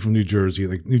originally from New Jersey.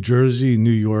 Like New Jersey,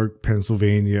 New York,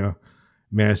 Pennsylvania,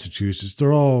 Massachusetts.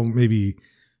 They're all maybe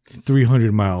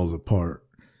 300 miles apart,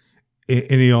 and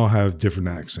they all have different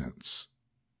accents.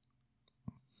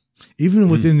 Even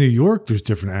within New York, there's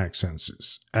different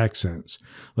accents.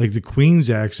 Like the Queens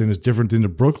accent is different than the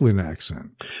Brooklyn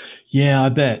accent. Yeah, I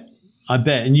bet,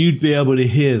 and you'd be able to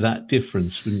hear that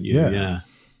difference, wouldn't you?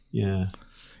 Yeah.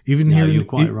 Even here, you're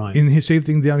quite right. In the same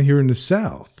thing down here in the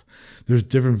South, there's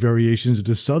different variations of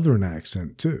the Southern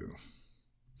accent too.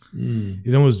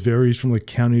 It almost varies from like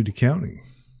county to county.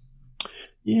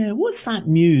 Yeah, what's that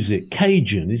music?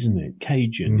 Cajun, isn't it?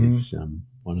 Cajun is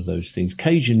one of those things.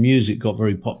 Cajun music got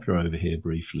very popular over here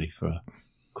briefly for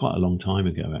quite a long time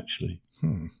ago, actually.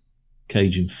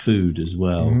 Cajun food as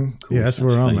well. Yeah, that's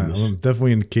where I'm at. I'm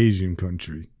definitely in Cajun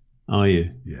country. Are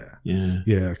you? Yeah.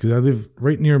 Yeah. Because I live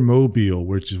right near Mobile,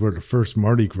 which is where the first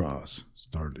Mardi Gras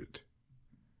started.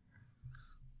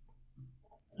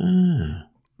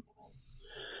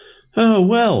 Oh,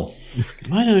 well,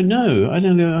 I don't know. I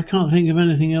can't think of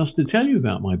anything else to tell you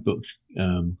about my books,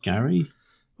 Gary.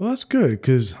 Well, that's good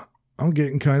because I'm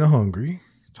getting kind of hungry.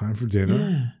 Time for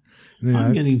dinner. Yeah.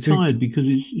 I'm getting tired because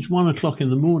it's 1 o'clock in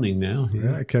the morning now.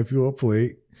 Yeah, I kept you up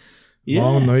late. Yeah,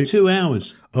 long night. 2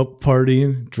 hours. Up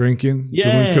partying, drinking,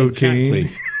 doing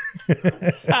cocaine. Exactly.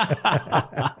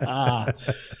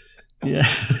 Yeah.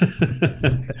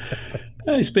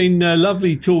 It's been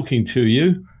lovely talking to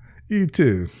you. You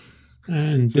too.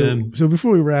 And so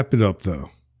before we wrap it up,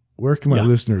 though, where can my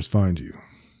listeners find you?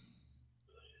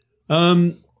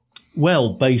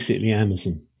 Well, basically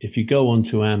Amazon. If you go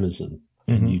onto Amazon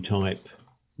and you type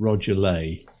Roger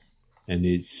Lay, and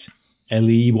it's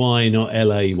Ley, not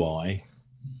Lay.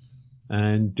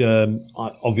 And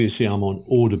obviously I'm on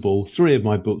Audible. 3 of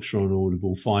my books are on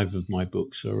Audible. 5 of my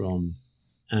books are on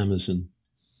Amazon.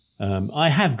 I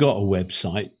have got a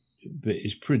website, but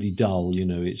it's pretty dull.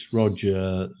 It's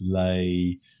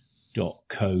rogerlay.co.uk.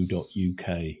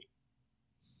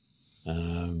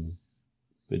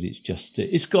 But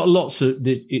it's got lots of,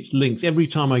 it's links. Every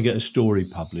time I get a story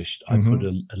published, I put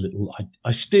a little,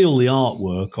 I steal the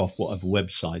artwork off whatever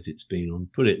website it's been on,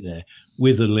 put it there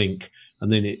with a link,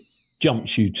 and then it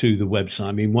jumps you to the website.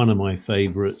 I mean, one of my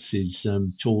favorites is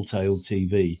Tall Tale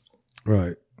TV.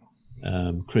 Right.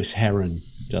 Chris Heron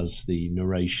does the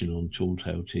narration on Tall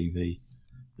Tale TV.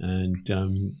 And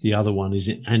the other one is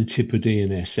Antipodean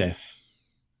SF.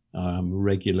 I'm a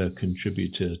regular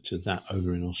contributor to that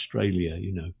over in Australia,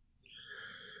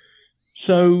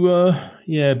 So,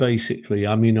 basically,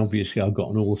 I mean, obviously, I've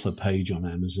got an author page on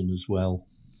Amazon as well.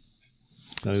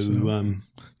 So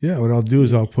what I'll do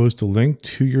is I'll post a link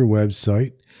to your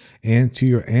website and to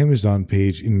your Amazon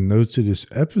page in the notes of this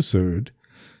episode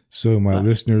so my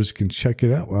listeners can check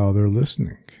it out while they're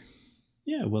listening.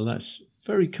 Yeah, well, that's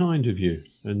very kind of you.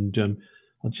 And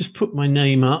I'll just put my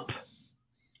name up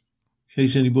in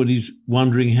case anybody's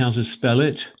wondering how to spell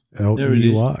it.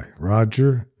 Ley,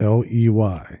 Roger,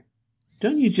 Ley.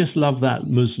 Don't you just love that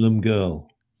Muslim girl?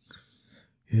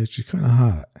 Yeah, she's kind of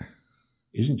hot.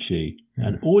 Isn't she? Yeah.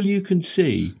 And all you can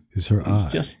see is her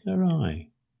eye. Just her eye.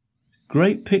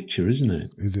 Great picture, isn't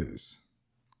it? It is.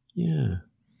 Yeah.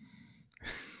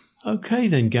 Okay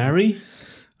then, Gary.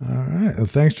 All right. Well,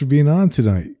 thanks for being on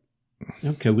tonight.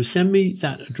 Okay, well, send me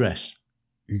that address.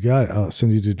 You got it. I'll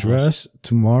send you the address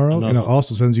tomorrow, and I'll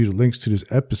also send you the links to this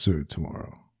episode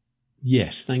tomorrow.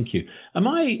 Yes, thank you. Can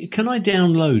I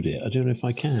download it? I don't know if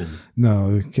I can. No,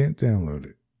 you can't download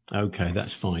it. Okay,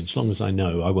 that's fine. As long as I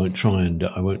know, I won't try and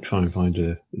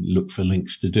look for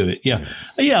links to do it. Yeah.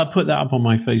 I'll put that up on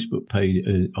my Facebook page,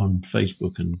 on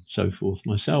Facebook and so forth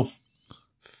myself.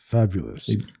 Fabulous.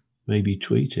 Maybe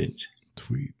tweet it.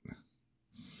 Tweet.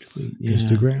 Yeah.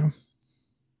 Instagram?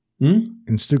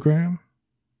 Instagram?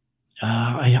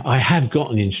 I have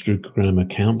got an Instagram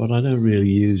account, but I don't really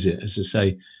use it. As I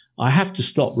say, I have to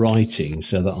stop writing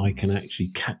so that I can actually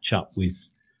catch up with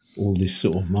all this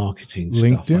sort of marketing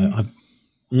LinkedIn? stuff.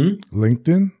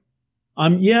 LinkedIn?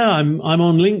 I'm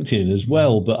on LinkedIn as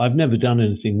well, but I've never done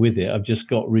anything with it. I've just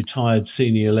got retired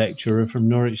senior lecturer from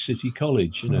Norwich City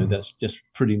College. That's just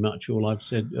pretty much all I've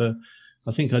said.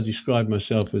 I think I describe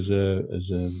myself as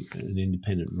an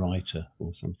independent writer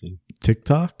or something.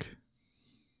 TikTok?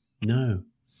 No.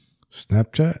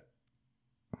 Snapchat?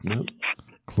 Nope.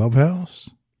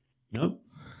 Clubhouse? Nope.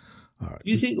 All right.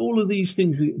 Do you think all of these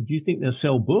things? Do you think they'll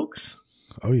sell books?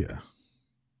 Oh yeah.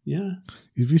 Yeah.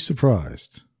 You'd be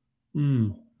surprised.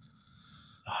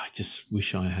 I just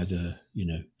wish I had a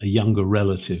younger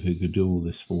relative who could do all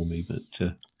this for me, but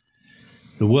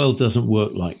the world doesn't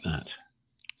work like that.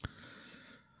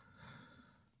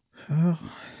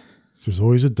 There's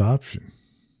always adoption.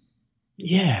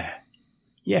 Yeah.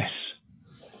 Yes.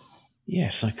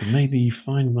 I could maybe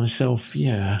find myself,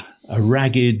 a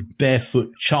ragged,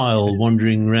 barefoot child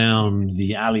wandering round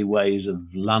the alleyways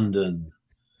of London,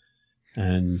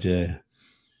 and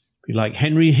be like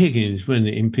Henry Higgins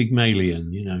in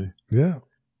Pygmalion, Yeah.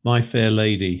 My Fair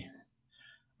Lady.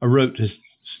 I wrote a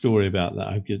story about that.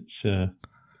 I've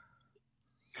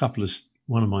got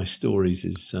one of my stories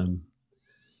is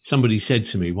somebody said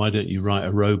to me, why don't you write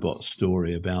a robot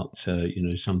story about,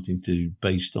 something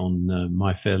based on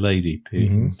My Fair Lady?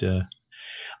 Mm-hmm. And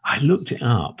I looked it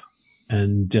up,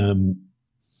 and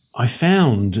I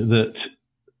found that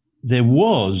there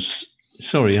was,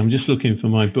 sorry, I'm just looking for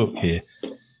my book here.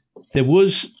 There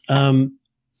was a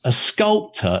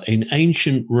sculptor in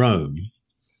ancient Rome,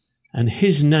 and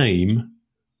his name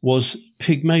was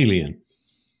Pygmalion.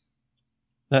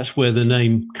 That's where the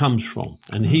name comes from.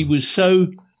 And he was so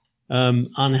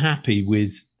unhappy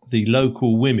with the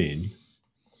local women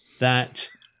that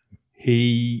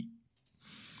he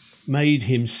made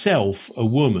himself a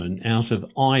woman out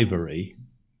of ivory,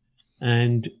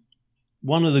 and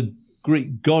one of the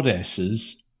Greek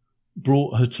goddesses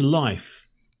brought her to life.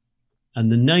 And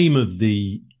the name of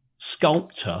the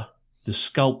sculpture, the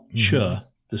statue,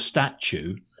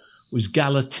 was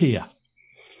Galatea.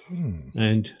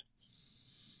 And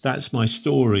that's my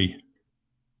story,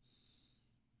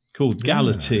 called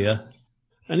Galatea.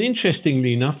 And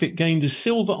interestingly enough, it gained a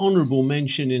silver honourable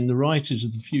mention in the Writers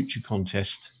of the Future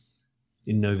contest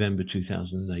in November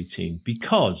 2018,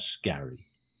 because, Gary,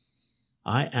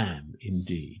 I am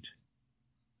indeed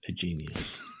a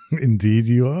genius. Indeed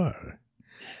you are.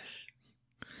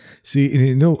 See, and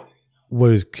you know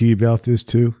what is key about this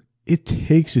too? It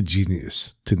takes a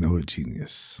genius to know a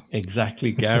genius.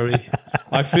 Exactly, Gary.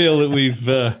 I feel that we've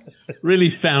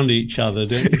really found each other,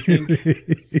 don't you think?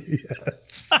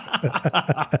 Yes.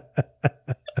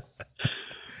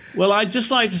 Well, I'd just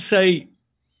like to say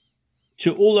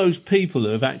to all those people who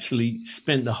have actually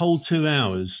spent the whole 2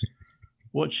 hours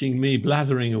watching me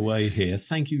blathering away here,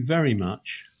 thank you very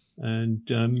much. And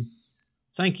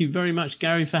thank you very much,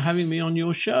 Gary, for having me on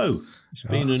your show. It's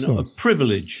been a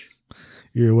privilege.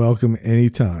 You're welcome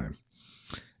anytime.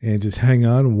 And just hang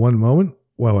on one moment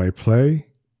while I play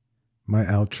my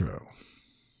outro.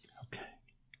 Okay.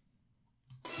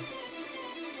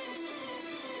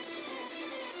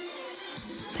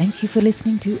 Thank you for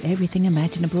listening to Everything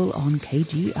Imaginable on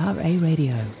KGRA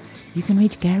Radio. You can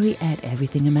reach Gary at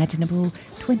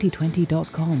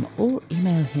everythingimaginable2020.com or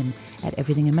email him at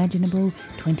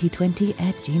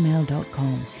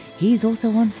everythingimaginable2020@gmail.com. He's also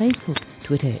on Facebook,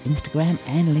 Twitter, Instagram,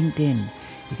 and LinkedIn.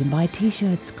 You can buy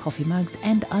t-shirts, coffee mugs,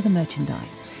 and other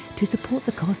merchandise to support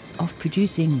the costs of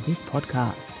producing this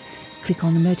podcast. Click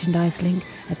on the merchandise link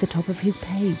at the top of his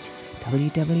page,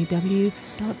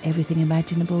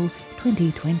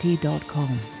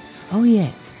 www.everythingimaginable2020.com. Oh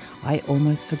yes, I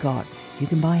almost forgot. You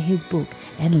can buy his book,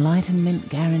 Enlightenment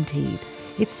Guaranteed.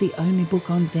 It's the only book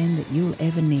on Zen that you'll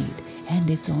ever need, and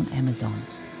it's on Amazon.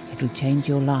 It'll change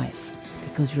your life,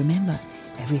 because remember,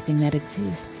 everything that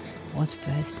exists was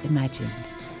first imagined.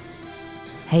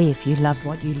 Hey, if you love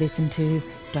what you listen to,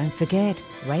 don't forget,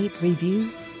 rate, review,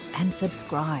 and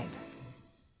subscribe.